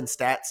 97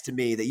 stats to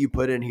me that you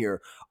put in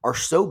here are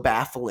so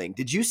baffling.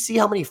 Did you see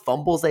how many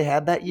fumbles they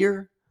had that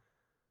year?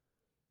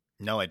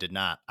 No, I did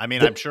not. I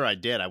mean, I'm sure I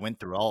did. I went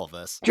through all of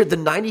this. The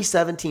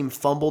 97 team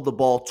fumbled the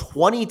ball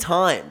 20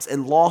 times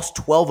and lost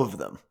 12 of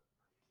them.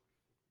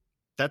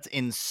 That's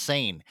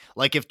insane.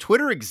 Like, if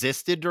Twitter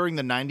existed during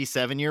the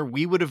 97 year,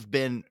 we would have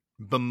been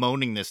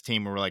bemoaning this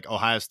team. We're like,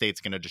 Ohio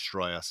State's going to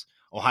destroy us.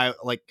 Ohio,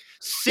 like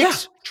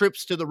 6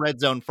 trips to the red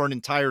zone for an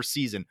entire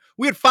season.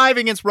 We had 5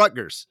 against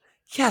Rutgers.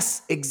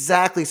 Yes,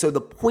 exactly. So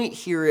the point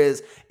here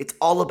is it's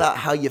all about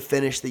how you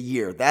finish the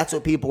year. That's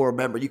what people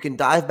remember. You can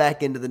dive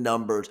back into the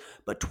numbers,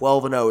 but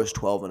 12-0 is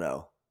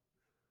 12-0.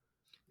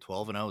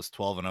 12-0 is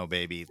 12-0,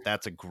 baby.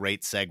 That's a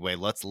great segue.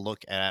 Let's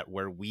look at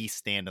where we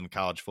stand in the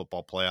college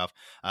football playoff.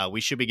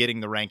 We should be getting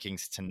the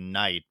rankings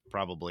tonight,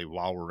 probably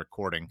while we're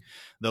recording.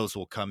 Those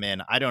will come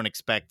in. I don't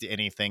expect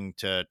anything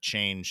to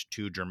change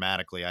too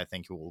dramatically. I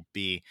think it will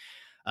be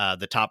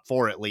the top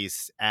 4, at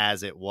least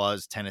as it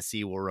was.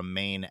 Tennessee will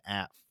remain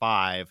at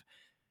 5.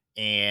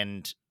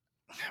 And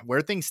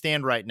where things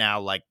stand right now,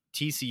 like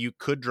TCU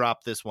could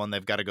drop this one.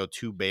 They've got to go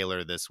to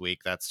Baylor this week.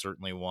 That's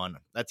certainly one.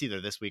 That's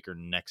either this week or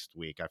next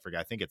week. I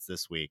forgot. I think it's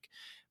this week.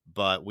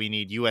 But we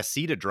need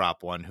USC to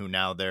drop one, who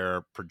now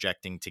they're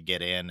projecting to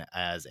get in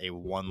as a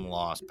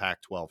 1-loss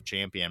Pac-12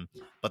 champion.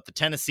 But the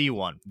Tennessee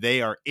one,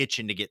 they are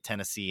itching to get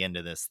Tennessee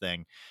into this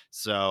thing.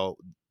 So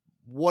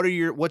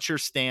what's your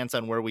stance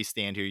on where we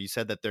stand here? You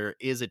said that there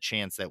is a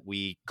chance that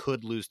we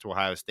could lose to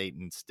Ohio State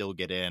and still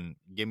get in.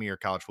 Give me your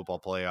college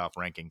football playoff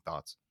ranking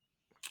thoughts.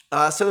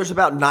 So there's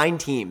about 9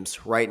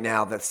 teams right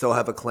now that still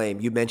have a claim.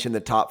 You mentioned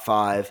the top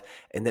 5,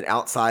 and then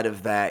outside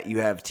of that, you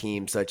have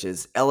teams such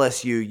as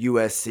LSU,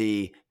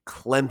 USC,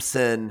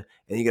 Clemson,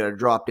 and you got to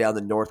drop down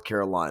to North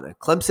Carolina.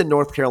 Clemson,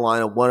 North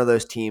Carolina, one of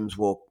those teams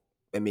will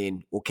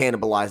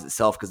cannibalize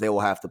itself because they will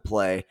have to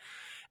play.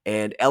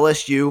 And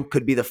LSU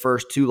could be the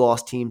first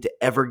 2-loss team to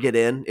ever get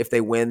in if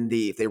they run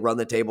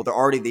the table. They're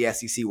already the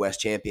SEC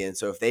West champion.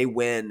 So if they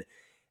win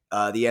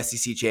the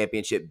SEC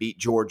championship, beat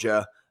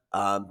Georgia,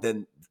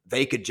 then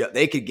they could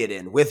get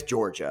in with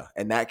Georgia,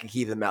 and that could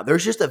keep them out.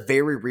 There's just a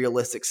very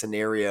realistic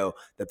scenario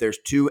that there's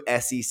 2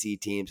 SEC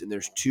teams and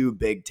there's 2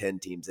 Big Ten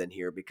teams in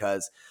here,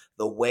 because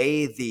the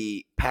way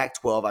the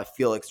Pac-12, I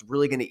feel like, is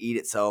really going to eat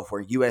itself,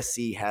 where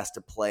USC has to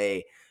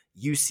play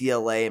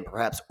UCLA and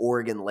perhaps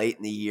Oregon late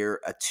in the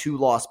year. A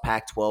 2-loss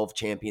Pac-12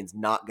 champion's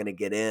not going to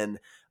get in.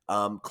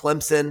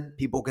 Clemson,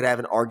 people could have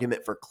an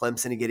argument for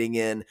Clemson getting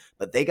in,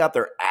 but they got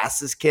their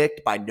asses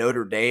kicked by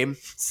Notre Dame.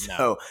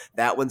 So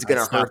that one's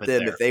going to hurt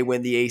them if they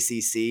win the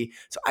ACC.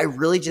 So I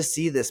really just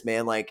see this,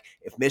 man. Like,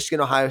 if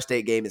Michigan-Ohio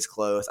State game is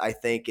close, I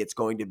think it's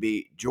going to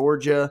be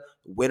Georgia,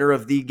 winner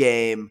of the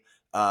game,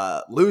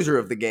 loser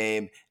of the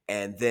game,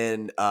 and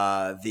then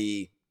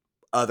the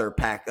other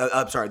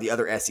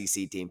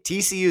SEC team.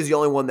 TCU is the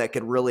only one that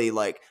can really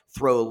like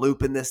throw a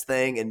loop in this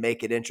thing and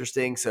make it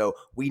interesting. So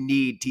we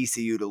need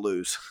TCU to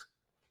lose.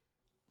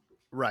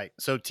 Right.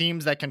 So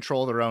teams that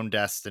control their own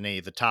destiny,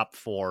 the top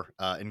 4,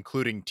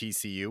 including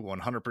TCU,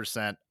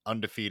 100%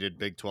 undefeated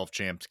Big 12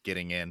 champs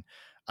getting in.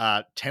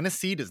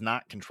 Tennessee does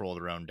not control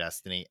their own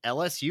destiny.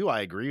 LSU,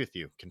 I agree with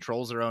you,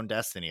 controls their own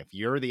destiny. If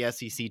you're the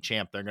SEC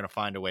champ, they're going to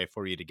find a way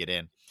for you to get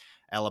in.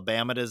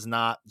 Alabama does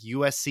not.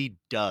 USC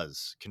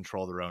does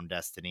control their own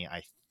destiny,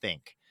 I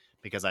think,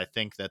 because I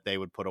think that they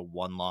would put a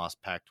 1-loss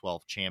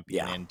Pac-12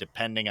 champion in,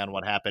 depending on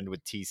what happened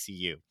with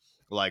TCU.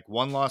 Like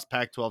 1-loss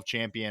Pac-12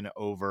 champion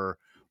over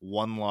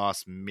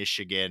 1-loss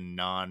Michigan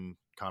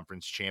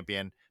non-conference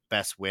champion,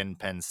 best win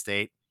Penn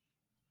State.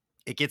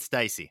 It gets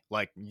dicey.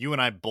 Like, you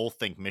and I both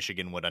think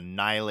Michigan would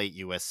annihilate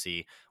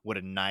USC, would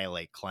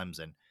annihilate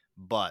Clemson,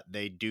 but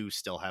they do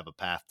still have a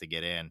path to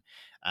get in.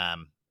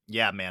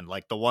 Yeah, man,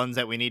 like the ones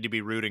that we need to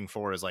be rooting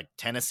for is like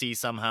Tennessee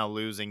somehow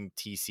losing,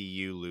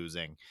 TCU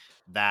losing.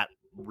 That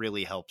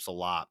really helps a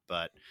lot,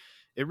 but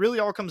it really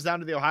all comes down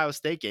to the Ohio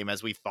State game,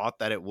 as we thought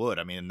that it would.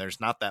 I mean, there's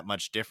not that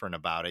much different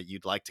about it.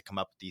 You'd like to come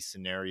up with these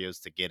scenarios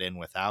to get in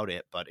without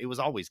it, but it was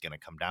always going to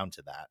come down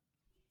to that.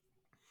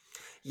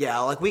 Yeah,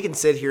 like we can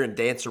sit here and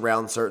dance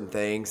around certain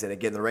things. And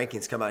again, the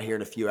rankings come out here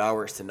in a few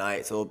hours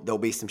tonight. So there'll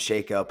be some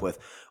shakeup with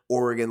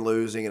Oregon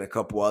losing and a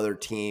couple other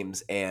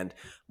teams. And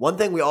one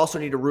thing we also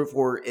need to root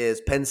for is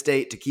Penn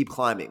State to keep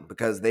climbing,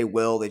 because they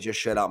will. They just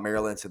shut out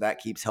Maryland. So that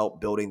keeps help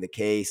building the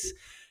case.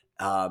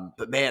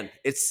 But man,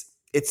 it's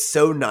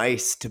so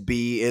nice to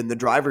be in the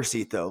driver's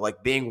seat, though,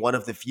 like being one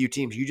of the few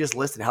teams. You just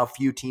listed how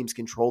few teams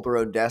control their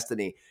own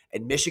destiny,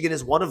 and Michigan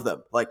is one of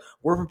them. Like,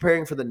 we're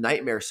preparing for the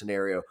nightmare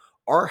scenario.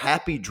 Our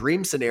happy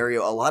dream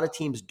scenario, a lot of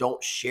teams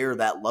don't share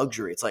that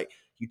luxury. It's like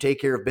you take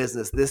care of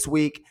business this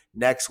week,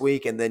 next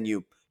week, and then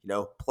you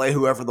play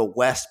whoever the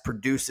West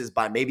produces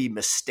by maybe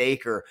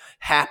mistake or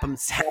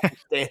happens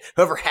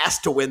whoever has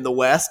to win the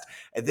West,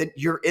 and then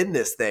you're in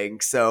this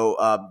thing. So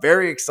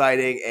very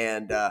exciting,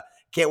 and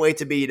can't wait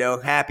to be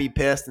happy,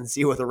 pissed, and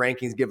see what the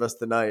rankings give us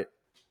tonight.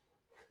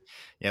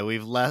 Yeah,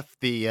 we've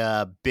left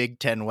the Big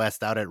Ten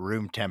West out at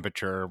room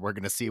temperature. We're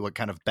going to see what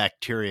kind of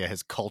bacteria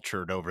has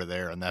cultured over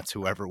there, and that's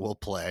whoever will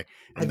play.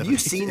 Have you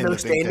seen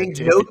those standings?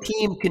 No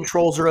team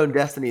controls their own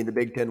destiny in the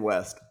Big Ten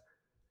West.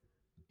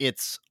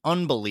 It's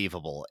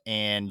unbelievable.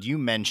 And you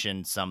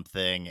mentioned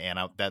something, and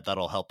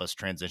that'll help us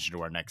transition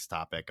to our next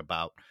topic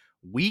about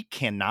we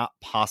cannot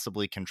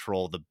possibly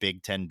control the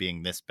Big Ten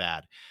being this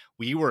bad.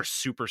 We were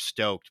super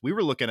stoked. We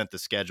were looking at the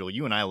schedule.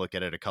 You and I look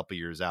at it a couple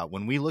years out.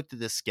 When we looked at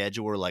this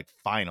schedule, we're like,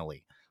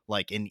 finally,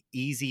 like an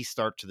easy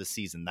start to the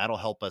season. That'll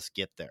help us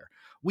get there.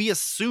 We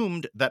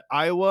assumed that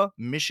Iowa,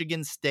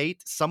 Michigan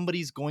State,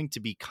 somebody's going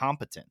to be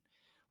competent.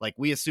 Like,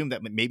 we assumed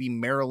that maybe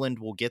Maryland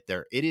will get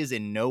there. It is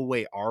in no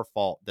way our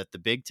fault that the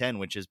Big Ten,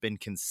 which has been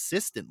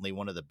consistently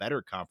one of the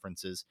better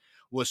conferences,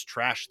 was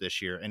trashed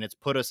this year. And it's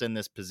put us in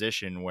this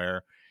position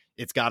where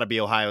it's got to be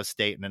Ohio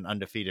State and an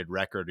undefeated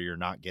record or you're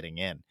not getting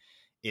in.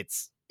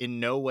 It's in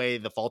no way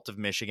the fault of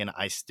Michigan.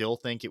 I still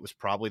think it was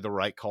probably the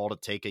right call to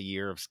take a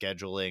year of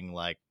scheduling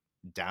like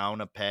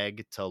down a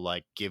peg to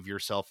like give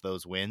yourself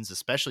those wins,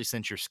 especially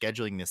since you're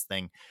scheduling this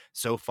thing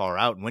so far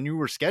out. And when you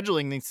were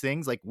scheduling these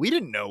things, like we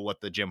didn't know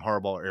what the Jim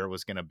Harbaugh era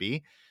was going to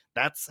be.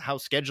 That's how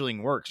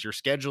scheduling works. You're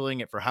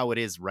scheduling it for how it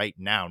is right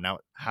now,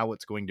 how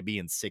it's going to be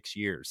in 6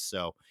 years.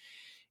 So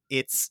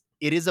it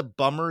is a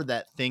bummer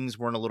that things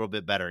weren't a little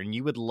bit better. And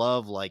you would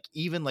love like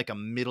even like a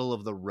middle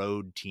of the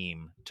road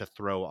team to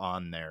throw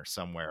on there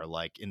somewhere.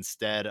 Like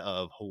instead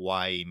of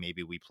Hawaii,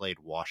 maybe we played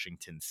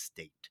Washington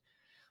State.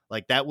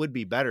 Like that would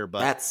be better,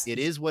 but it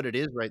is what it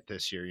is right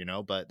this year,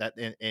 but that,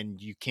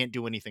 and you can't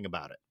do anything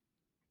about it.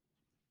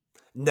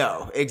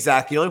 No,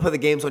 exactly. You only put the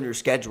games on your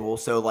schedule.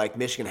 So like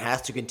Michigan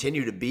has to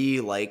continue to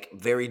be like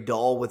very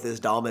dull with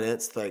his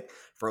dominance, like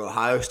for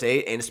Ohio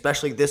State, and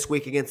especially this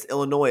week against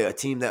Illinois, a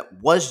team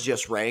that was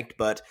just ranked,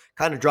 but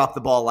kind of dropped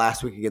the ball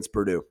last week against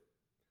Purdue.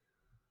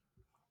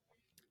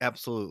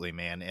 Absolutely,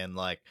 man. And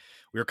like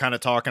we were kind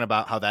of talking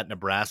about how that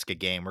Nebraska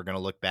game, we're going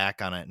to look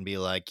back on it and be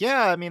like,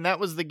 yeah, I mean,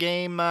 that was the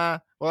game.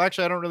 Well,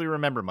 actually, I don't really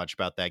remember much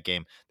about that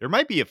game. There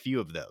might be a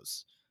few of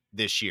those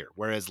this year.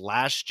 Whereas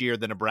last year,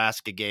 the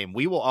Nebraska game,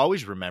 we will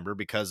always remember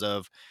because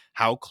of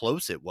how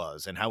close it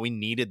was and how we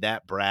needed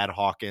that Brad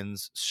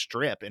Hawkins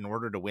strip in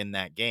order to win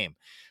that game.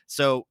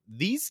 So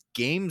these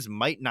games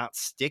might not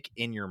stick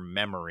in your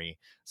memory.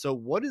 So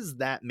what does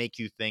that make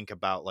you think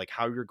about like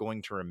how you're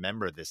going to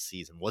remember this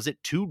season? Was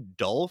it too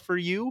dull for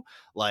you?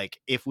 Like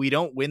if we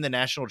don't win the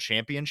national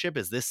championship,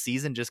 is this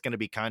season just going to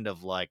be kind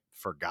of like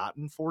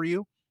forgotten for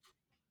you?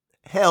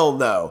 Hell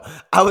no.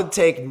 I would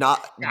take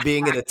not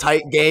being in a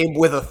tight game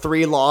with a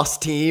 3-loss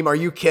team. Are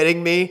you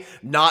kidding me?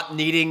 Not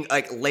needing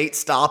like late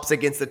stops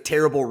against a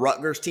terrible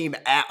Rutgers team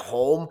at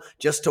home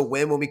just to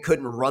win when we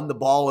couldn't run the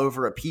ball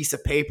over a piece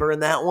of paper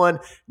in that one.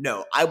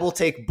 No, I will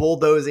take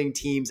bulldozing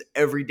teams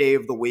every day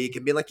of the week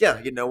and be like,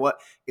 yeah, you know what?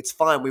 It's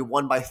fine. We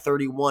won by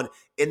 31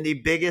 in the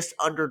biggest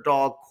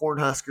underdog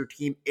Cornhusker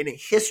team in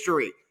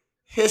history.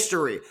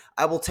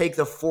 I will take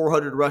the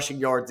 400 rushing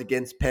yards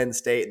against Penn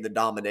State and the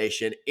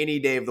domination any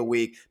day of the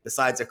week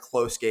besides a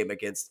close game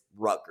against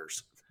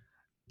Rutgers.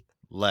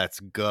 Let's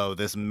go.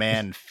 This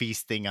man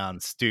feasting on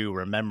stew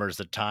remembers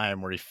a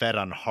time where he fed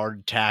on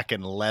hardtack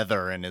and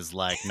leather and is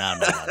like, no.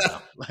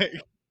 Like,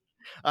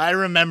 I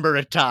remember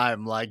a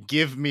time like,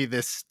 give me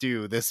this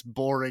stew, this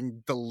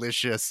boring,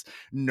 delicious,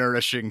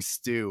 nourishing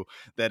stew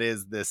that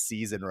is this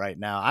season right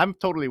now. I'm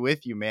totally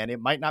with you, man.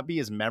 It might not be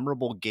as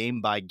memorable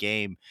game by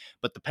game,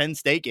 but the Penn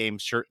State game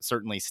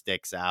certainly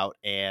sticks out.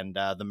 And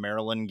the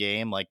Maryland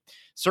game, like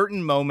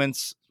certain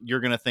moments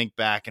you're going to think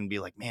back and be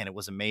like, man, it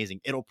was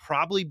amazing. It'll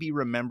probably be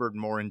remembered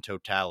more in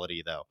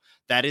totality, though.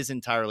 That is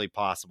entirely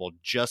possible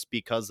just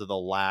because of the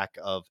lack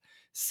of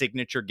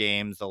signature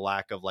games, the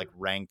lack of like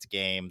ranked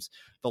games,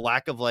 the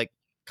lack of like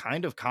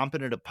kind of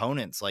competent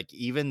opponents. Like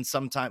even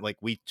sometime like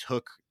we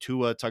took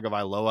Tua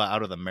Tagovailoa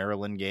out of the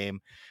Maryland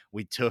game.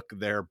 We took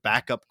their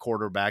backup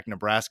quarterback.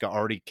 Nebraska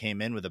already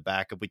came in with a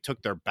backup. We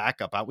took their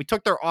backup out. We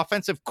took their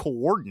offensive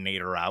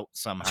coordinator out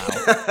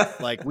somehow.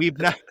 Like we've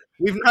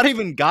not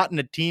even gotten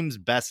a team's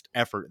best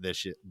effort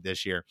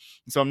this year.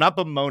 So I'm not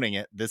bemoaning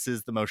it. This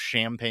is the most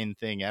champagne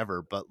thing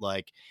ever, but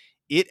like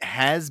it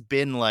has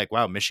been like,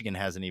 wow, Michigan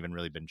hasn't even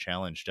really been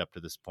challenged up to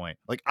this point.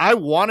 Like I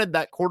wanted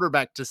that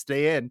quarterback to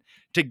stay in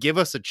to give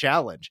us a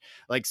challenge.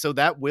 Like, so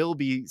that will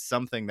be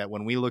something that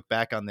when we look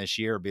back on this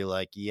year, be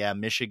like, yeah,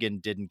 Michigan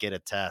didn't get a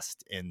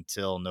test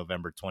until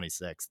November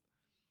 26th.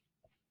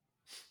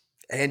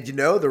 And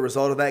the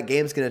result of that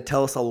game is going to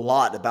tell us a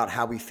lot about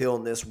how we feel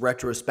in this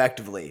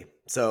retrospectively.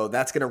 So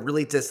that's going to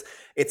really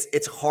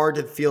it's hard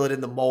to feel it in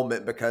the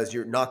moment because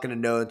you're not going to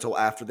know until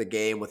after the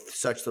game with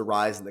such the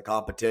rise in the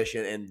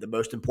competition and the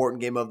most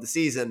important game of the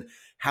season,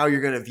 how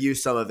you're going to view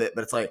some of it.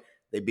 But it's like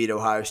they beat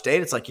Ohio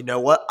State. It's like, you know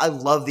what? I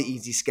love the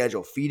easy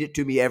schedule. Feed it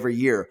to me every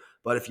year.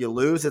 But if you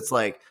lose, it's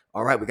like,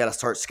 all right, we got to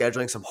start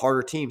scheduling some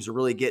harder teams to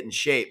really get in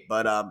shape.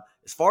 But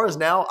as far as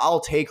now,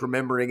 I'll take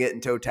remembering it in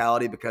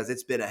totality because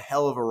it's been a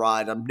hell of a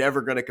ride. I'm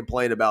never going to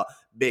complain about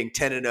being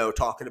 10-0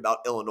 talking about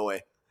Illinois.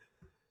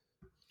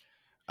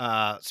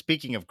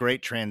 Speaking of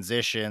great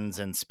transitions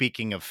and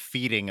speaking of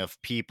feeding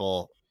of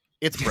people,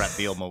 it's Bret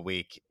Bielema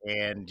week,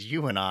 and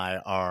you and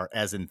I are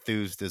as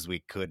enthused as we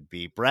could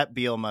be. Bret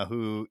Bielema,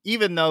 who,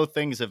 even though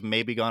things have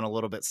maybe gone a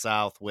little bit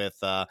south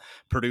with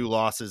Purdue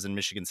losses and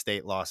Michigan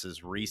State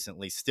losses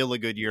recently, still a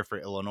good year for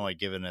Illinois,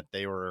 given that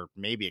they were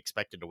maybe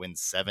expected to win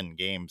 7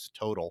 games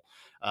total.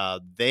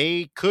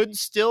 They could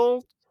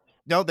still...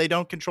 No, they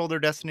don't control their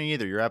destiny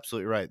either. You're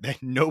absolutely right.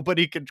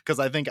 Nobody could, because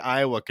I think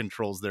Iowa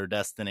controls their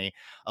destiny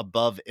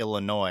above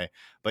Illinois.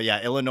 But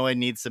yeah, Illinois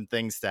needs some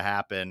things to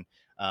happen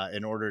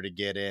in order to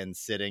get in,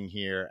 sitting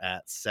here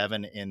at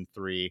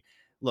 7-3.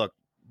 Look,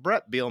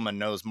 Bret Bielema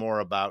knows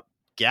more about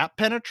gap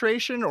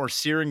penetration or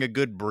searing a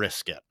good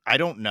brisket. I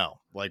don't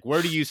know. Like,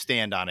 where do you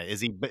stand on it?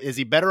 Is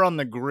he better on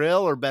the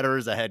grill or better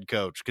as a head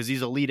coach? Because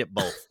he's elite at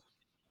both.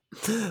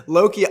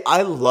 Loki,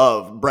 I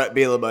love Bret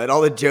Bielema and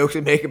all the jokes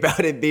we make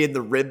about him being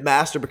the rib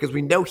master because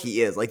we know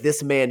he is. Like,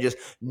 this man just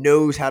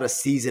knows how to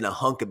season a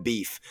hunk of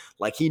beef.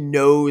 Like, he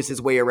knows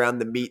his way around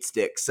the meat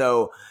stick.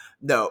 So,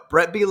 no,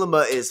 Bret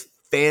Bielema is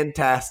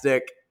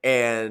fantastic.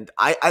 And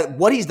I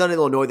what he's done in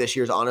Illinois this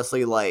year is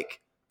honestly like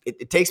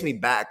it takes me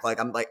back. Like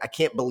I'm like I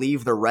can't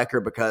believe the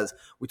record because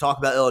we talk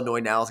about Illinois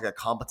now as like a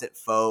competent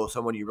foe,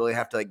 someone you really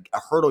have to like a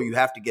hurdle you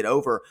have to get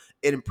over.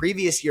 And in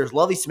previous years,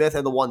 Lovie Smith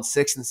had the won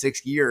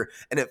 6-6 year,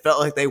 and it felt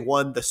like they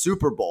won the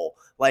Super Bowl.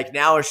 Like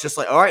now it's just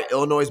like, all right,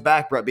 Illinois is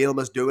back. Brett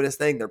Bielema's doing his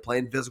thing. They're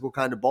playing physical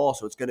kind of ball,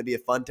 so it's going to be a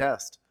fun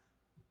test.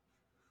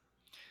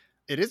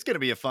 It is going to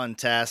be a fun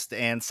test,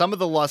 and some of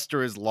the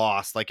luster is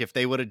lost. Like if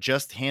they would have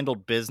just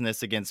handled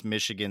business against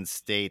Michigan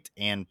State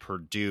and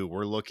Purdue,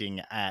 we're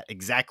looking at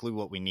exactly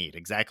what we need,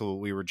 exactly what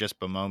we were just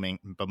bemoaning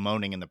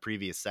in the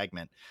previous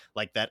segment,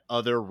 like that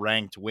other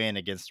ranked win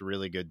against a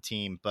really good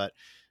team. But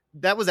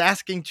that was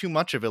asking too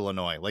much of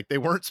Illinois. Like they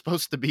weren't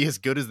supposed to be as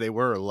good as they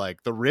were.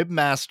 Like the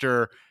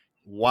Ribmaster,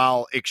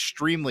 while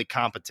extremely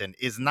competent,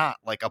 is not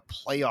like a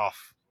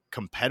playoff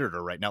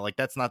competitor right now. Like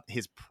that's not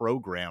his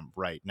program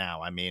right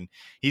now. I mean,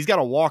 he's got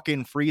a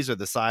walk-in freezer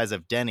the size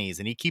of Denny's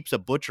and he keeps a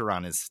butcher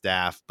on his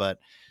staff, but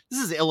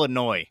this is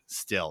Illinois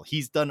still.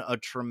 He's done a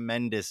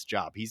tremendous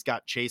job. He's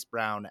got Chase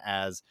Brown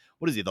as,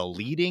 what is he, the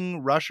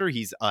leading rusher?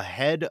 He's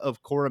ahead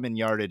of Corum in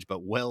yardage,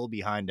 but well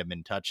behind him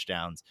in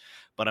touchdowns.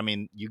 But I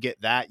mean, you get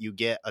that, you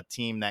get a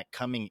team that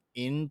coming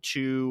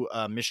into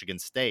Michigan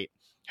State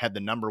had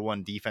the number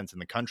one defense in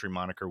the country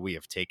moniker. We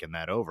have taken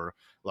that over,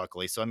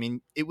 luckily. So, I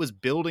mean, it was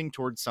building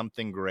towards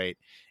something great.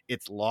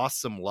 It's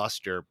lost some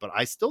luster, but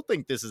I still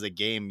think this is a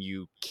game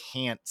you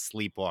can't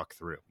sleepwalk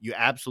through. You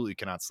absolutely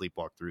cannot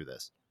sleepwalk through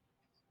this.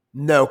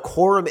 No,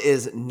 Corum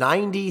is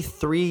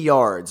 93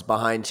 yards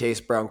behind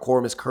Chase Brown.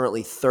 Corum is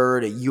currently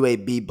third. A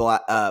UAB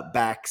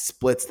back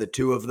splits the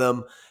two of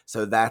them.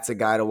 So that's a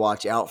guy to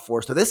watch out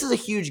for. So this is a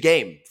huge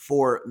game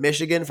for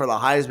Michigan, for the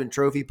Heisman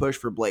Trophy push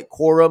for Blake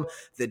Corum.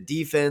 The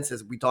defense,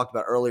 as we talked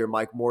about earlier,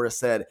 Mike Morris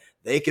said,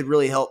 they could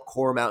really help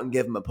Corum out and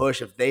give him a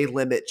push if they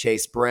limit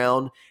Chase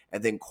Brown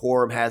and then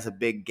Corum has a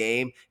big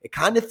game. It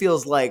kind of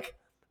feels like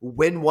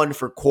win one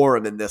for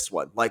Corum in this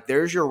one. Like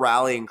there's your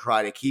rallying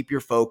cry to keep your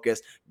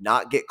focus,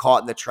 not get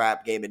caught in the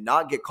trap game, and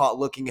not get caught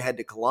looking ahead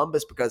to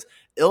Columbus, because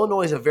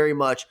Illinois is a very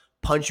much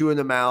punch you in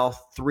the mouth,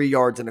 3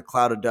 yards in a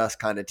cloud of dust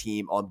kind of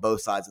team on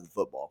both sides of the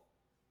football.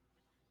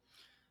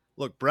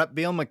 Look, Brett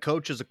Bielema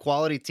coaches a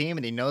quality team,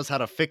 and he knows how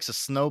to fix a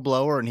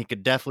snowblower, and he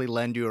could definitely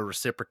lend you a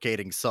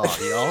reciprocating saw.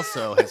 He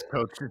also has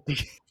coached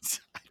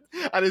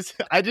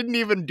I didn't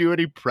even do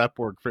any prep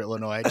work for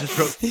Illinois. I just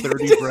wrote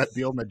 30 Brett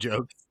Bielema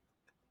jokes.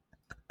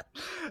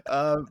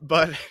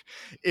 But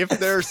if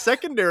their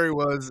secondary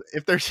was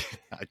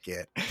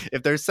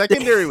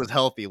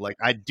healthy, like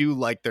I do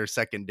like their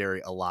secondary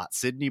a lot.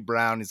 Sidney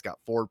Brown, he's got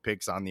 4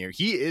 picks on the year.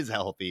 He is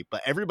healthy,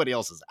 but everybody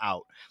else is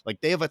out.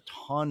 Like they have a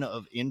ton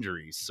of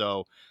injuries.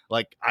 So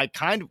like I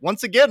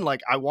once again,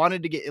 like I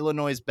wanted to get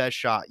Illinois' best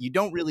shot. You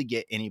don't really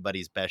get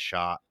anybody's best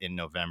shot in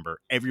November.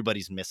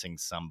 Everybody's missing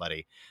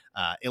somebody.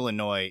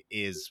 Illinois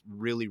is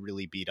really,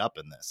 really beat up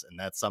in this, and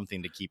that's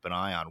something to keep an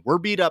eye on. We're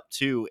beat up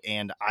too,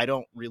 and I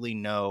don't really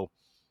know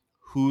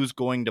who's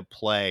going to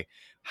play.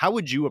 How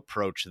would you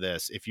approach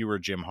this if you were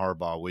Jim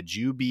Harbaugh? Would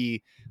you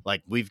be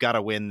like, we've got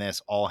to win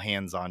this, all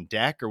hands on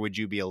deck, or would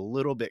you be a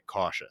little bit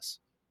cautious?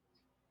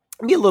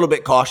 I'm a little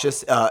bit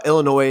cautious.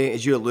 Illinois,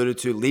 as you alluded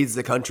to, leads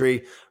the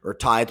country or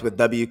tied with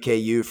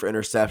WKU for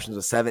interceptions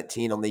with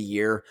 17 on the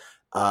year.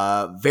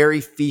 Very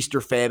feast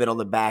or famine on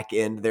the back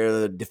end.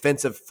 The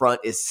defensive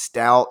front is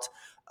stout.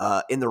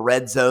 In the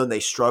red zone, they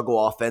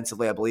struggle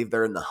offensively. I believe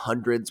they're in the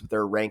hundreds with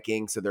their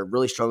ranking, so they're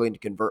really struggling to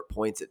convert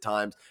points at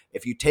times.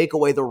 If you take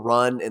away the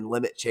run and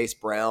limit Chase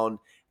Brown,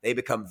 they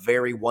become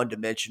very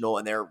one-dimensional,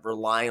 and they're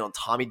relying on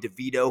Tommy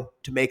DeVito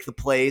to make the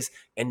plays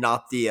and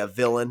not the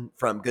villain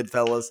from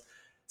Goodfellas.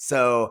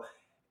 So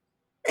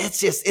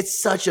it's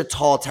such a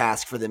tall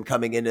task for them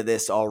coming into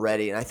this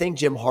already. And I think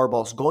Jim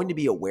Harbaugh is going to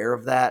be aware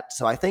of that.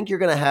 So I think you're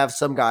going to have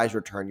some guys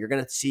return. You're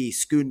going to see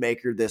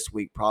Schoonmaker this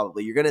week,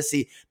 probably. You're going to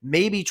see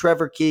maybe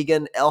Trevor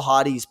Keegan. El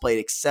Hadi's played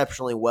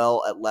exceptionally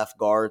well at left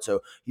guard,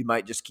 so you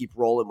might just keep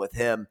rolling with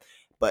him.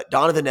 But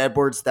Donovan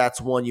Edwards, that's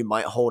one you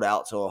might hold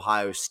out to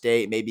Ohio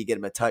State, maybe get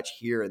him a touch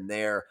here and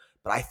there.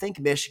 But I think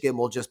Michigan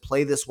will just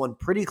play this one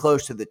pretty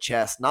close to the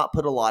chest, not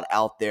put a lot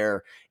out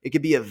there. It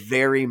could be a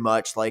very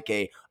much like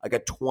a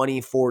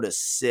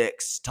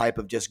 24-6 type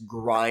of just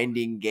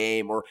grinding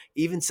game, or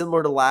even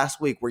similar to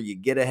last week where you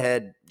get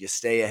ahead, you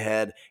stay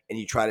ahead, and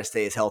you try to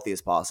stay as healthy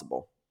as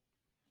possible.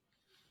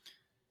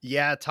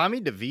 Yeah, Tommy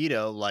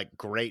DeVito, like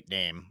great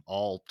name,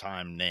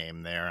 all-time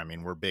name there. I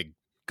mean, we're big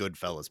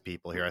Goodfellas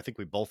people here. I think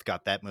we both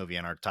got that movie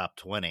in our top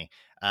 20.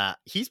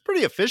 He's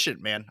pretty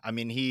efficient, man. I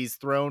mean, he's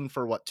thrown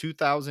for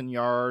 2,000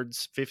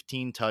 yards,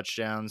 15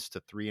 touchdowns to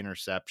 3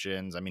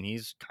 interceptions. I mean,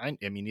 he's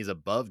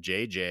above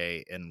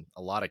JJ in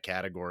a lot of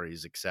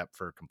categories except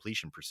for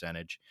completion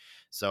percentage.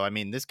 So, I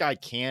mean, this guy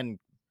can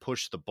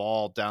push the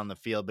ball down the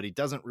field, but he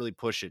doesn't really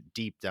push it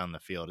deep down the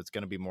field. It's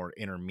going to be more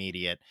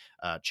intermediate.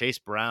 Chase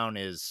Brown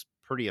is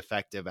pretty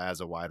effective as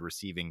a wide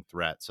receiving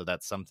threat. So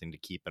that's something to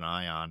keep an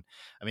eye on.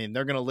 I mean,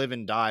 they're going to live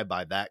and die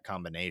by that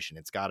combination.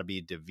 It's got to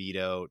be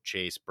DeVito,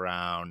 Chase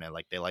Brown, and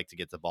like they like to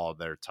get the ball to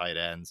their tight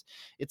ends.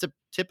 It's a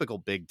typical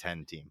Big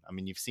Ten team. I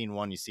mean, you've seen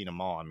one, you've seen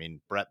them all. I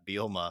mean, Brett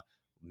Bielema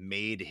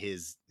made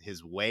his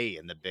way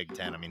in the Big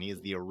Ten. I mean, he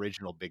is the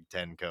original Big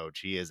Ten coach.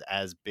 He is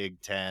as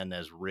Big Ten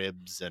as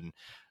ribs and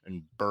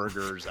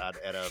burgers at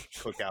a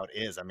cookout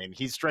is. I mean,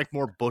 he's drank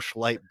more Busch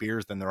Light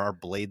beers than there are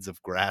blades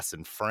of grass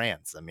in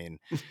France. I mean,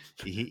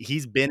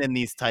 he's been in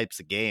these types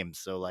of games.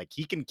 So like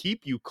he can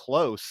keep you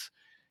close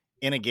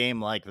in a game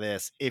like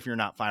this if you're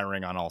not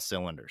firing on all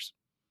cylinders.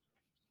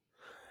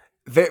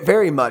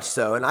 Very much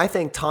so. And I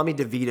think Tommy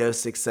DeVito's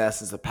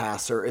success as a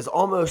passer is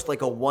almost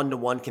like a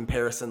one-to-one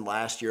comparison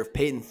last year of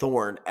Peyton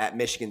Thorne at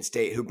Michigan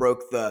State, who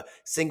broke the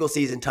single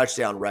season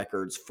touchdown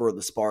records for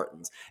the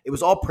Spartans. It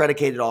was all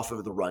predicated off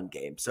of the run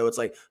game. So it's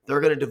like they're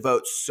going to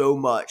devote so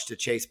much to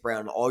Chase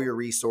Brown, all your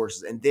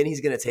resources, and then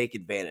he's going to take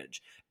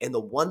advantage. And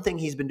the one thing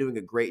he's been doing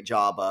a great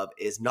job of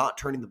is not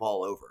turning the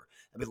ball over.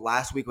 I mean,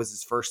 last week was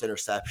his first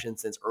interception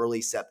since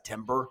early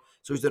September.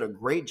 So he's done a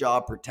great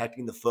job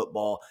protecting the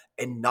football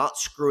and not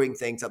screwing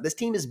things up. This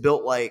team is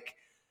built like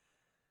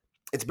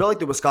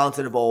the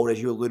Wisconsin of old,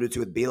 as you alluded to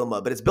with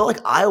Bielema, but it's built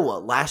like Iowa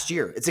last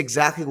year. It's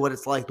exactly what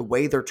it's like. The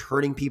way they're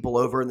turning people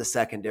over in the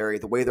secondary,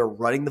 the way they're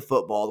running the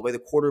football, the way the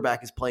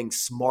quarterback is playing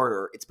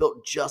smarter. It's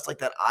built just like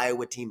that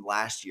Iowa team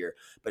last year.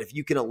 But if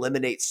you can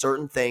eliminate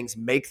certain things,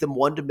 make them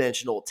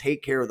one-dimensional,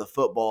 take care of the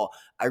football,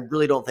 I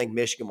really don't think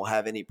Michigan will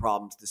have any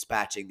problems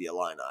dispatching the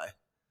Illini.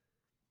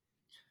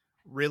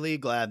 Really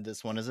glad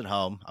this one is at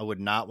home. I would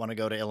not want to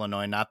go to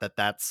Illinois. Not that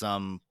that's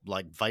some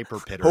like viper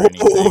pit or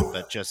anything,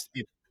 but just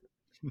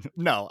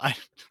no.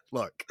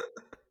 Look.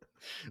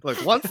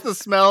 Once the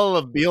smell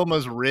of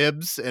Bielema's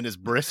ribs and his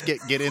brisket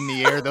get in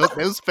the air,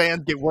 those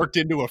fans get worked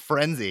into a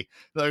frenzy.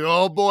 They're like,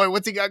 oh boy,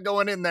 what's he got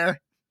going in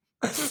there?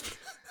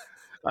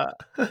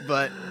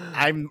 But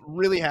I'm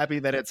really happy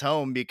that it's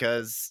home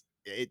because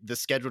the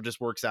schedule just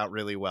works out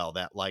really well.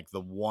 That like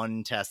the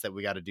one test that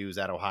we got to do is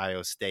at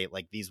Ohio State.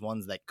 Like these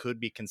ones that could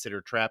be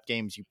considered trap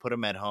games, you put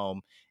them at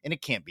home, and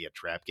it can't be a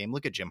trap game.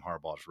 Look at Jim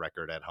Harbaugh's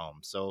record at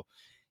home. So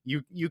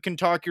you can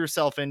talk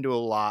yourself into a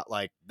lot.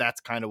 Like that's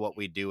kind of what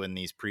we do in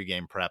these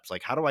pregame preps.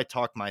 Like, how do I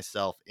talk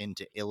myself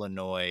into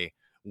Illinois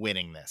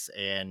winning this?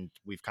 And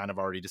we've kind of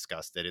already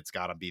discussed it. It's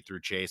got to be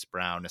through Chase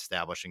Brown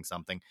establishing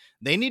something.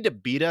 They need to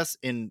beat us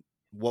in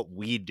what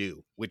we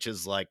do, which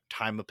is like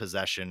time of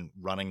possession,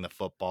 running the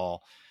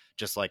football,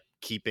 just like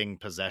keeping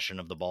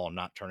possession of the ball and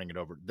not turning it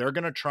over. They're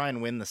going to try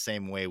and win the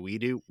same way we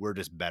do. We're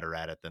just better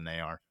at it than they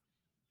are.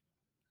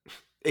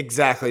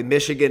 Exactly.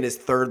 Michigan is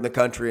third in the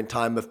country in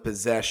time of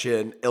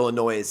possession.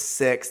 Illinois is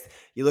sixth.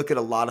 You look at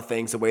a lot of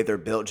things, the way they're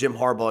built. Jim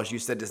Harbaugh, as you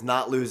said, does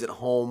not lose at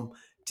home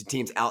to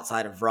teams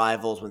outside of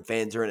rivals when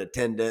fans are in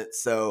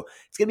attendance. So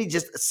it's going to be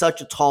just such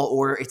a tall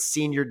order. It's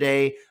senior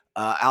day.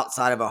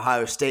 Outside of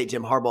Ohio State,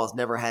 Jim Harbaugh has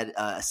never had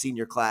a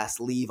senior class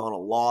leave on a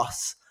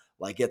loss.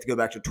 Like you have to go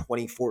back to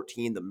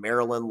 2014. The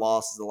Maryland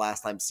loss is the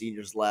last time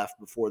seniors left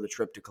before the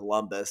trip to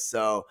Columbus.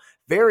 So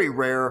very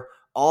rare.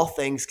 All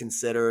things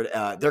considered,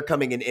 they're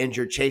coming in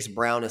injured. Chase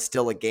Brown is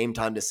still a game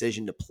time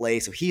decision to play,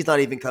 so he's not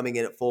even coming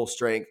in at full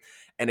strength.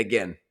 And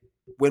again,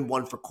 win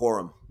one for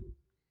Corum.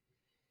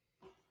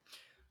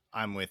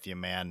 I'm with you,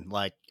 man.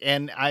 Like,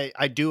 and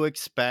I do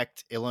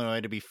expect Illinois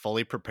to be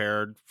fully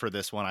prepared for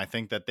this one. I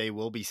think that they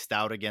will be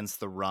stout against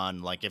the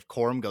run. Like if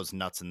Corum goes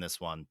nuts in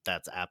this one,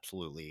 that's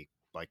absolutely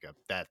like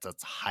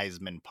that's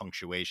Heisman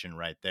punctuation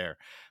right there.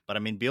 But I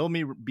mean,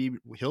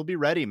 he'll be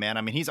ready, man.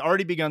 I mean, he's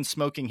already begun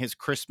smoking his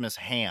Christmas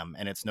ham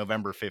and it's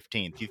November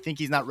 15th. You think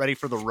he's not ready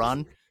for the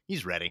run?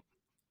 He's ready.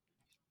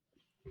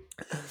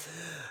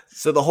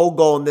 So the whole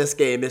goal in this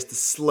game is to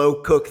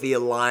slow cook the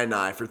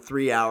Illini for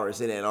 3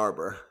 hours in Ann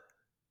Arbor.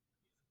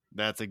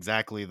 That's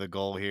exactly the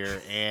goal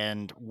here.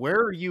 And where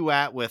are you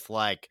at with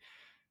like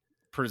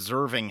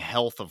preserving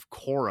health of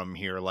Corum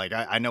here? Like,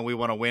 I know we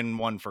want to win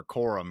one for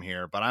Corum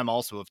here, but I'm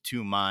also of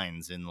two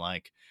minds in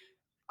like,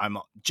 I'm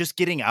just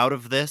getting out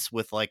of this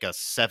with like a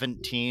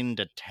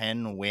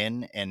 17-10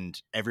 win and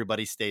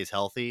everybody stays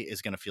healthy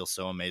is going to feel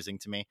so amazing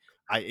to me.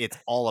 It's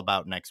all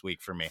about next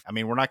week for me. I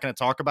mean, we're not going to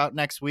talk about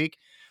next week,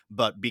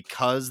 but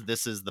because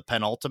this is the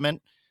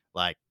penultimate,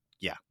 like,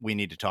 yeah, we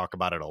need to talk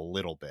about it a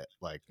little bit.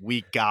 Like,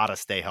 we got to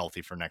stay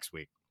healthy for next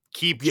week.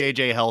 Keep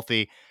JJ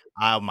healthy.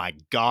 Oh, my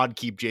God,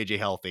 keep JJ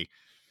healthy.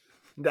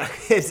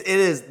 This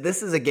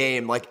is a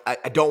game, like,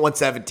 I don't want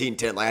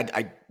 17-10.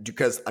 Like,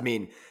 because, I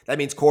mean, that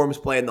means Corum's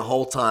playing the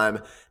whole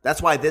time.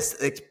 That's why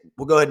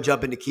we'll go ahead and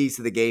jump into keys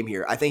to the game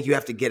here. I think you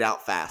have to get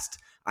out fast.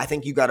 I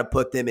think you got to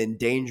put them in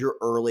danger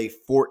early,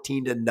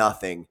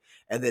 14-0,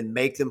 and then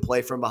make them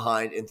play from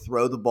behind and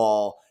throw the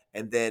ball.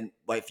 And then,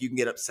 like, if you can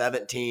get up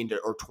 17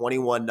 or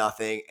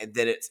 21-0, and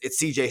then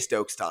it's CJ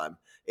Stokes time.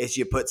 It's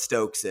you put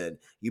Stokes in.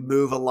 You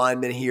move a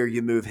lineman here,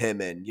 you move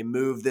him in. You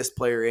move this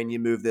player in, you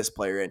move this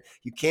player in.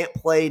 You can't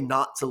play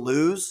not to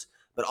lose,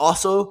 but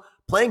also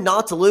playing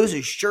not to lose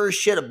is sure as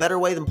shit a better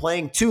way than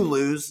playing to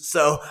lose.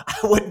 So I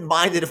wouldn't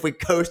mind it if we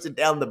coasted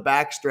down the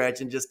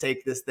backstretch and just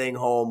take this thing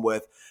home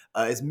with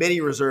as many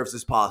reserves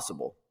as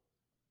possible.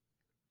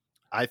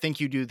 I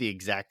think you do the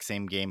exact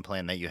same game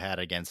plan that you had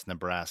against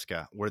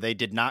Nebraska, where they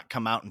did not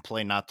come out and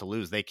play not to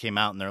lose. They came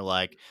out and they're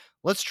like,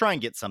 let's try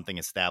and get something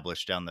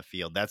established down the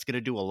field. That's going to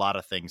do a lot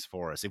of things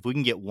for us. If we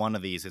can get one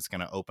of these, it's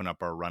going to open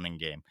up our running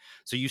game.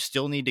 So you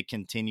still need to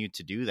continue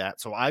to do that.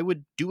 So I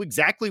would do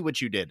exactly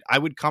what you did. I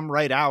would come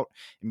right out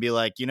and be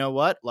like, you know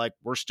what? Like,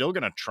 we're still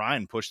going to try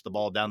and push the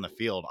ball down the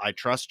field. I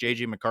trust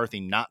JJ McCarthy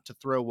not to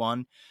throw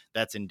one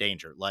that's in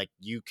danger. Like,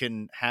 you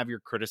can have your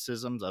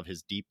criticisms of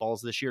his deep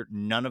balls this year.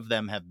 None of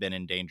them have been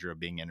in danger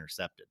of being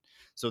intercepted.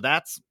 So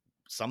that's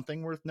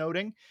something worth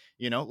noting.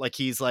 Like,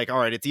 he's like, all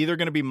right, it's either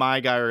going to be my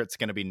guy or it's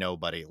going to be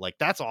nobody. Like,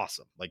 that's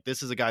awesome. Like,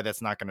 this is a guy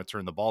that's not going to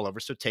turn the ball over.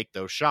 So take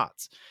those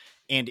shots.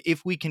 And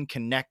if we can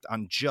connect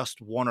on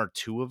just one or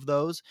two of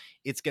those,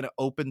 it's going to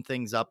open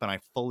things up. And I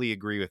fully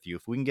agree with you.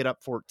 If we can get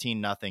up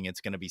 14-0,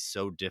 it's going to be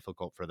so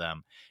difficult for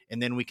them.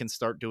 And then we can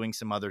start doing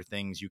some other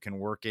things. You can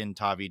work in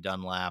Tavi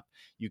Dunlap.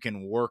 You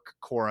can work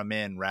Corum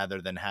in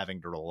rather than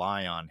having to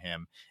rely on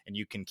him. And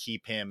you can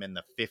keep him in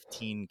the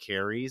 15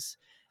 carries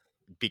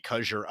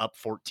because you're up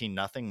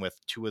 14-0 with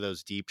two of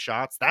those deep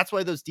shots. That's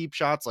why those deep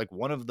shots, like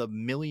one of the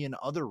million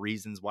other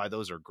reasons why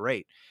those are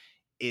great,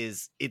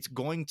 is it's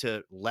going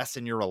to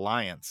lessen your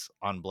reliance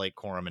on Blake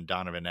Corum and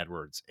Donovan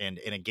Edwards. And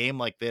in a game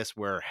like this,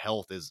 where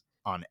health is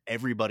on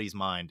everybody's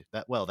mind,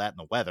 that and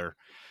the weather,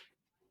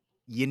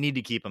 you need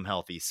to keep them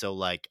healthy. So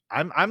like,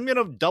 I'm going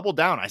to double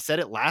down. I said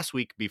it last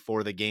week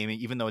before the game,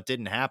 even though it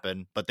didn't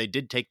happen, but they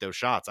did take those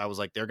shots. I was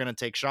like, they're going to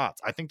take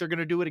shots. I think they're going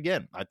to do it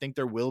again. I think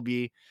there will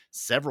be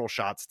several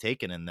shots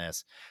taken in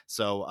this.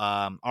 So,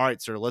 all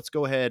right, sir, let's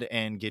go ahead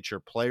and get your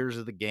players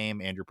of the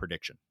game and your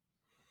prediction.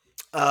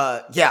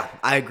 Yeah,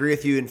 I agree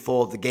with you in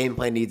full. The game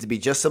plan needs to be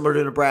just similar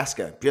to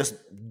Nebraska, just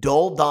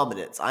dull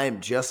dominance. I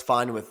am just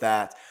fine with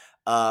that.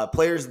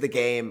 Players of the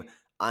game,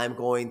 I'm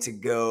going to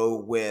go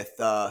with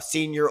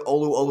senior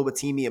Olu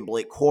Oluwatimi and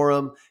Blake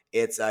Corum.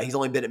 He's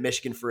only been at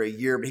Michigan for a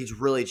year, but he's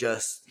really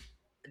just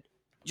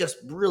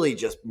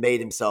made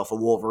himself a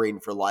Wolverine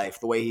for life.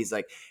 The way he's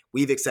like,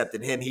 we've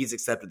accepted him. He's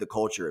accepted the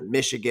culture in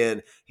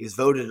Michigan. He was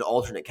voted an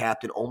alternate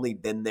captain, only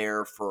been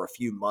there for a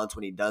few months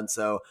when he'd done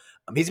so.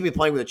 He's going to be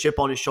playing with a chip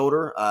on his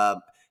shoulder.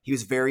 He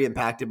was very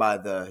impacted by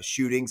the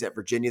shootings at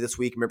Virginia this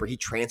week. Remember, he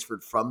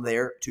transferred from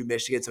there to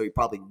Michigan, so he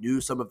probably knew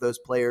some of those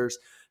players.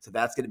 So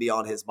that's going to be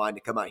on his mind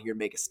to come out here and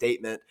make a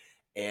statement.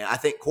 And I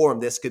think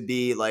Corum, this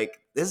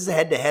is a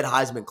head-to-head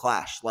Heisman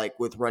clash, like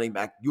with running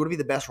back. You want to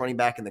be the best running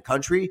back in the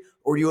country,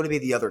 or do you want to be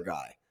the other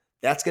guy?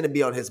 That's going to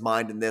be on his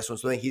mind in this one.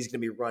 So I think he's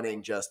going to be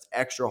running just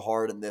extra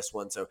hard in this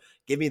one. So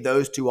give me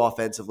those two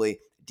offensively.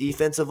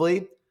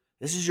 Defensively,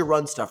 this is your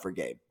run stuffer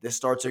game. This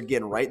starts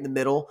again right in the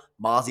middle.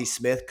 Mozzie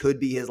Smith could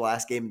be his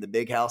last game in the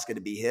big house. Going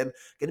to be him.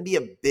 Going to be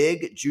a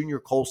big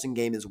Junior Colson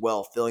game as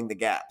well, filling the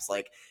gaps.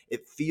 Like,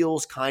 it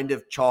feels kind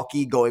of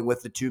chalky going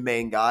with the two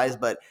main guys,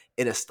 but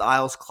in a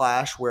styles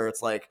clash where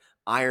it's like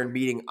iron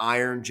beating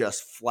iron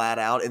just flat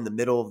out in the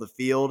middle of the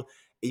field,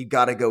 you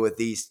got to go with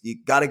these. You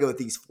got to go with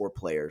these four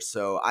players.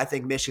 So I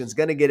think Michigan's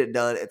going to get it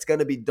done. It's going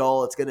to be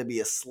dull. It's going to be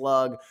a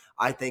slug.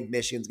 I think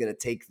Michigan's going to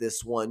take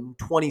this one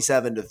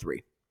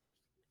 27-3.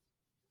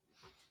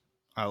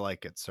 I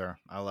like it, sir.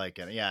 I like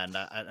it. Yeah, and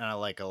I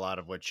like a lot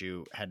of what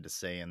you had to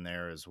say in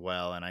there as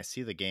well. And I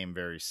see the game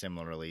very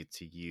similarly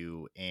to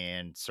you.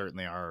 And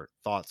certainly our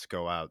thoughts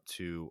go out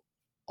to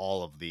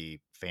all of the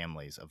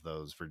families of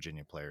those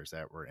Virginia players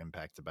that were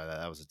impacted by that.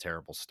 That was a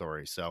terrible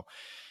story. So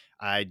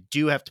I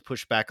do have to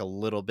push back a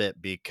little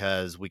bit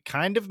because we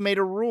kind of made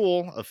a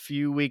rule a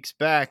few weeks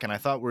back, and I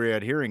thought we were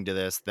adhering to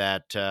this,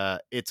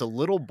 that it's a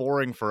little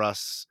boring for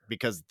us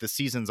because the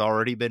season's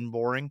already been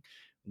boring.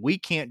 We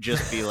can't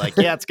just be like,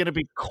 yeah, it's going to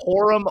be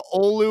Corum,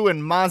 Olu,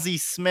 and Mozzie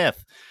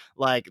Smith.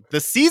 Like, the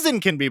season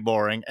can be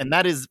boring, and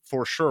that is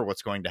for sure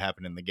what's going to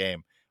happen in the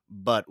game.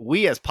 But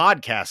we as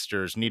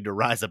podcasters need to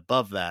rise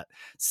above that.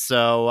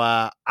 So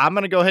I'm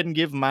going to go ahead and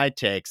give my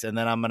takes, and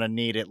then I'm going to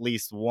need at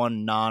least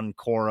one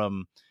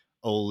non-Corum,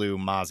 Olu,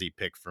 Mozzie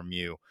pick from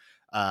you.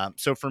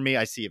 So for me,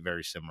 I see it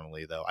very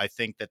similarly, though. I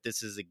think that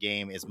this is a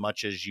game, as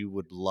much as you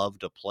would love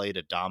to play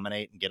to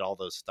dominate and get all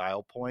those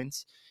style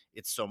points,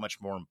 it's so much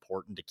more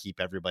important to keep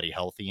everybody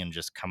healthy and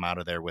just come out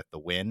of there with the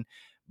win.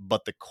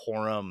 But the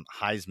Corum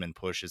Heisman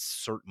push is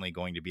certainly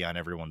going to be on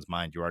everyone's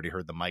mind. You already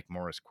heard the Mike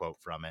Morris quote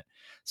from it.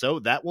 So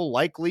that will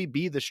likely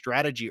be the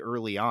strategy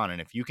early on.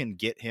 And if you can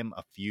get him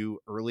a few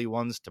early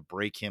ones to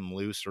break him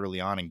loose early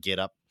on and get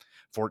up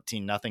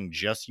 14-0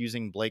 just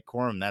using Blake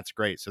Corum, that's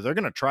great. So they're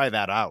going to try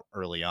that out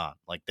early on.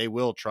 Like, they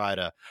will try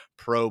to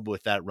probe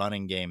with that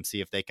running game, see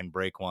if they can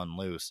break one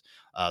loose.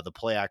 The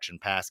play action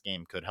pass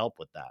game could help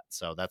with that.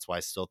 So that's why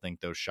I still think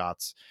those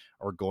shots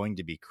are going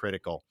to be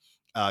critical.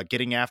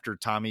 getting after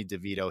Tommy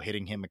DeVito,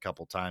 hitting him a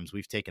couple times.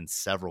 We've taken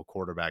several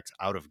quarterbacks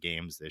out of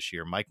games this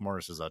year. Mike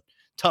Morris is a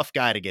tough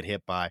guy to get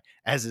hit by,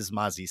 as is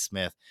Mozzie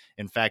Smith.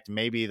 In fact,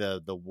 maybe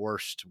the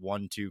worst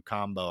 1-2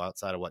 combo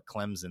outside of what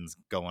Clemson's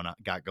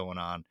got going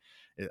on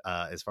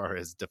as far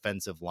as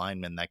defensive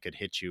linemen that could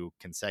hit you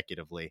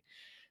consecutively.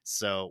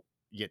 So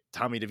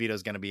Tommy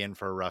DeVito's going to be in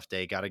for a rough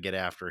day. Got to get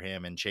after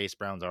him. And Chase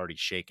Brown's already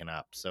shaken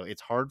up. So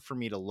it's hard for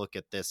me to look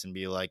at this and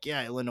be like,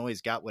 yeah, Illinois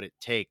got what it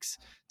takes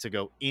to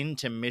go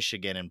into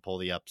Michigan and pull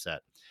the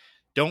upset.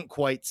 Don't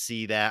quite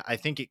see that. I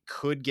think it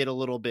could get a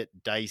little bit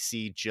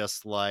dicey,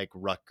 just like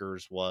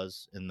Rutgers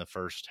was in the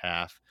first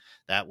half.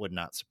 That would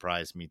not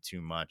surprise me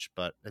too much.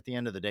 But at the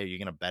end of the day, you're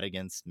going to bet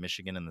against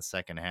Michigan in the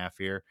second half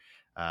here.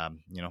 I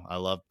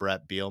love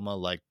Brett Bielema,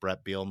 like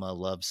Brett Bielema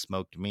loves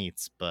smoked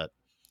meats, but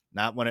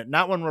not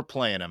when we're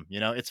playing him.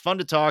 It's fun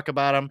to talk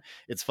about him.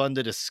 It's fun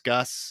to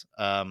discuss,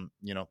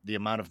 the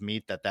amount of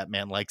meat that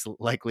man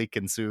likely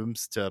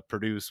consumes to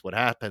produce what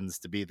happens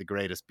to be the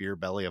greatest beer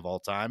belly of all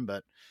time.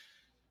 But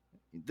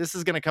this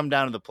is going to come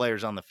down to the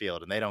players on the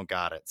field, and they don't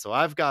got it. So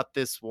I've got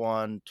this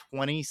one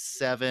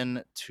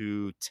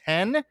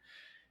 27-10.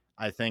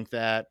 I think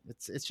that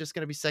it's just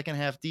going to be second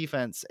half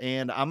defense,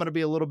 and I'm going to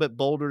be a little bit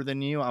bolder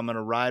than you. I'm going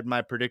to ride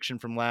my prediction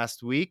from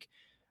last week.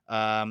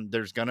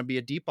 There's going to be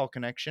a deep ball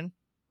connection,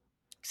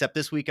 except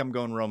this week I'm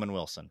going Roman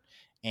Wilson.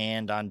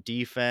 And on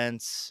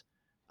defense,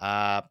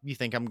 you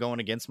think I'm going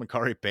against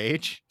Makari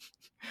Page?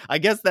 I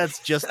guess that's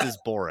just as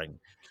boring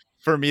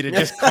for me to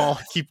just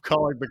keep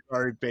calling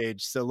Makari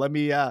Page. So let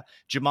me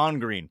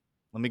Jamon Green.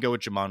 Let me go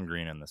with Jamon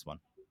Green in this one.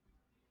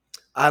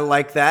 I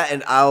like that,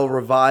 and I'll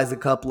revise a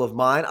couple of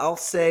mine. I'll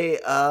say,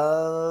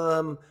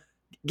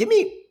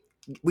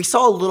 we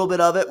saw a little bit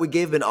of it. We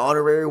gave an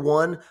honorary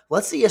one.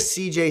 Let's see a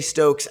CJ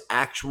Stokes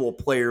actual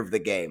player of the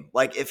game.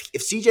 Like if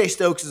CJ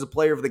Stokes is a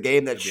player of the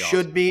game, that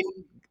should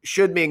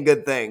mean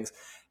good things.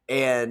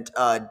 And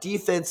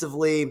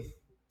defensively,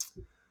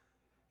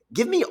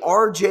 give me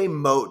RJ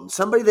Moten,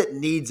 somebody that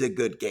needs a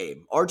good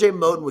game. RJ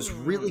Moten was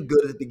really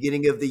good at the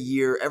beginning of the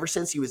year. Ever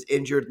since he was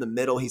injured in the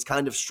middle, he's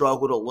kind of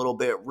struggled a little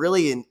bit,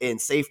 really in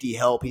safety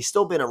help. He's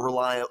still been a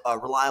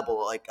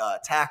reliable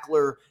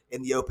tackler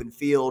in the open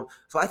field.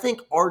 So I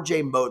think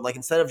RJ Moten,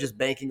 instead of just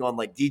banking on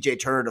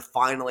DJ Turner to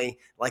finally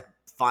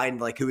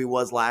find who he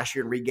was last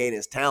year and regain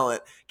his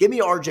talent, give me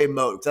RJ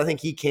Moten, because I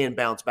think he can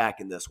bounce back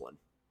in this one.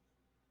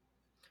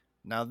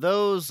 Now,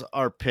 those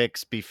are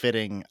picks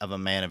befitting of a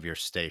man of your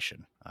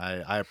station.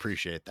 I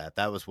appreciate that.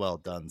 That was well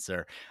done,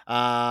 sir.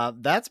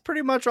 That's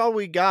pretty much all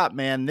we got,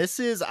 man. This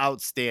is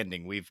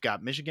outstanding. We've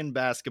got Michigan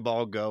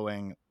basketball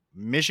going.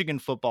 Michigan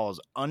football is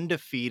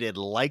undefeated,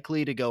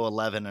 likely to go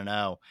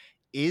 11-0.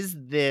 Is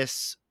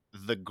this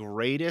the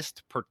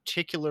greatest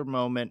particular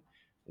moment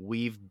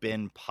we've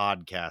been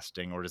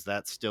podcasting, or does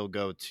that still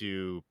go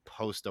to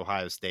post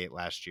Ohio State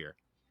last year?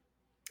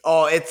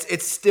 Oh,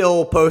 it's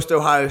still post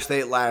Ohio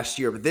State last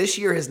year, but this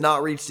year has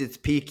not reached its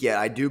peak yet.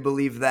 I do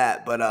believe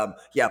that. But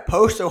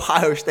post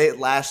Ohio State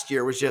last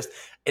year was just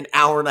an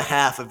hour and a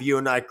half of you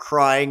and I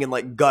crying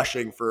and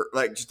gushing for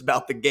just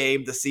about the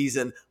game, the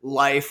season,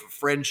 life,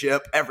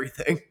 friendship,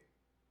 everything.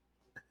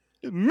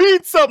 It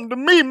means something to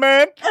me,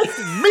 man.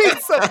 It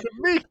means something to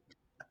me.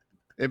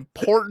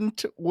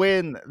 Important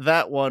win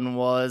that one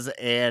was,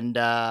 and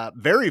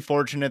very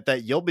fortunate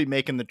that you'll be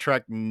making the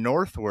trek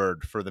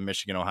northward for the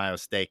Michigan-Ohio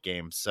State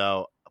game.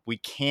 So we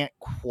can't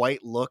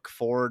quite look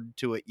forward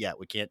to it yet.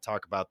 We can't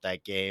talk about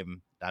that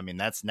game. I mean,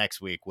 that's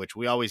next week, which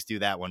we always do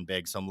that one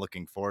big, so I'm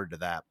looking forward to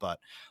that. But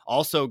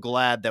also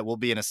glad that we'll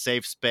be in a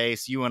safe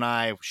space. You and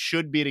I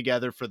should be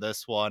together for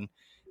this one.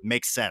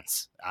 Makes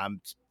sense.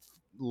 I'm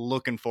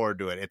looking forward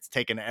to it. It's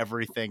taken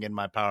everything in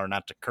my power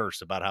not to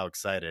curse about how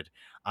excited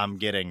I'm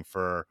getting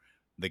for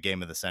the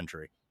game of the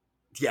century.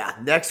 Yeah,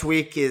 next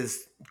week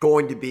is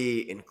going to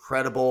be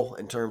incredible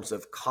in terms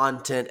of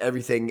content,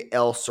 everything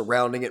else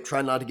surrounding it.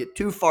 Trying not to get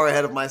too far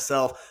ahead of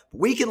myself.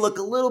 We can look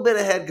a little bit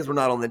ahead because we're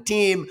not on the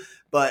team,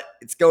 but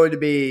it's going to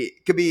be,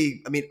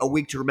 a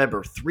week to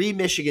remember. 3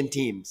 Michigan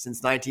teams since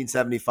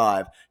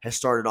 1975 has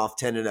started off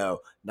 10-0.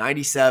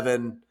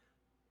 97,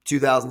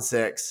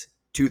 2006,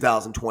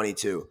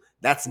 2022.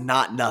 That's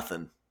not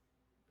nothing.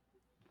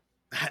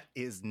 That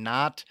is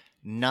not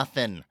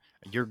nothing.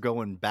 You're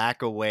going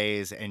back a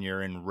ways and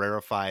you're in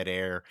rarefied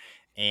air.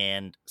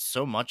 And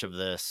so much of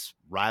this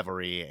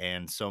rivalry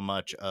and so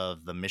much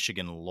of the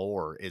Michigan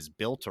lore is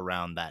built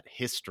around that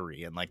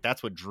history. And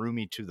that's what drew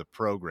me to the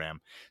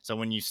program. So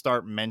when you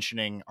start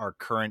mentioning our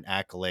current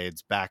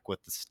accolades back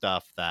with the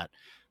stuff that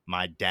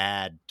my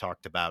dad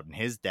talked about and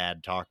his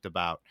dad talked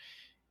about,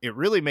 it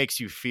really makes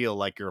you feel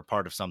like you're a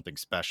part of something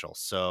special.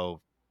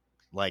 So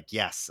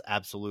yes,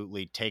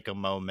 absolutely. Take a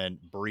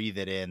moment, breathe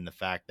it in, the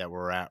fact that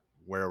we're at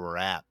where we're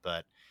at,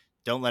 but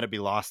don't let it be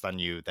lost on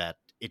you that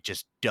it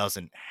just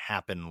doesn't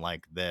happen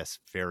like this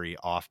very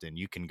often.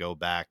 You can go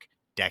back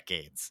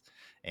decades,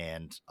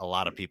 and a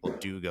lot of people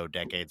do go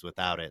decades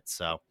without it.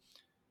 So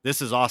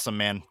this is awesome,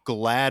 man.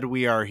 Glad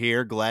we are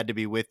here. Glad to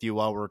be with you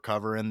while we're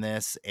covering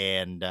this.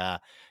 And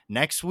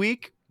next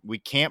week, We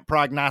can't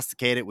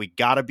prognosticate it. We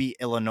got to beat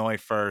Illinois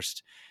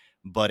first.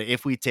 But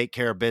if we take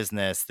care of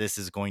business, this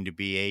is going to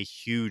be a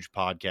huge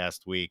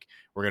podcast week.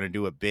 We're going to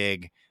do it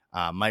big.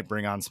 Might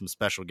bring on some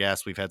special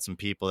guests. We've had some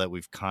people that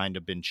we've kind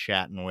of been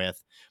chatting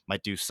with.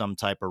 Might do some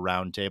type of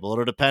roundtable.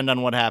 It'll depend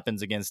on what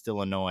happens against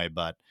Illinois,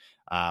 but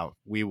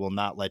we will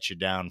not let you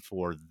down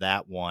for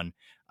that one.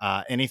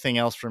 Anything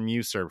else from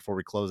you, sir, before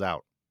we close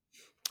out?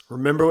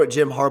 Remember what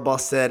Jim Harbaugh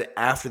said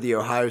after the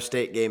Ohio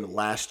State game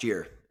last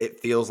year. It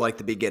feels like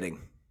the beginning.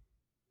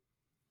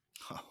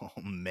 Oh,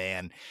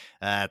 man,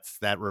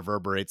 that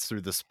reverberates through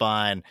the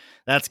spine.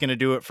 That's going to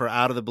do it for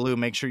Out of the Blue.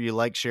 Make sure you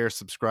like, share,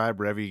 subscribe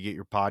wherever you get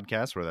your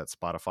podcasts, whether that's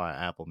Spotify,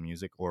 Apple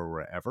Music, or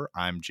wherever.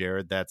 I'm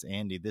Jared. That's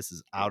Andy. This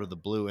is Out of the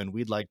Blue, and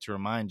we'd like to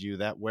remind you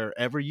that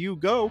wherever you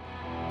go,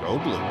 go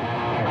blue.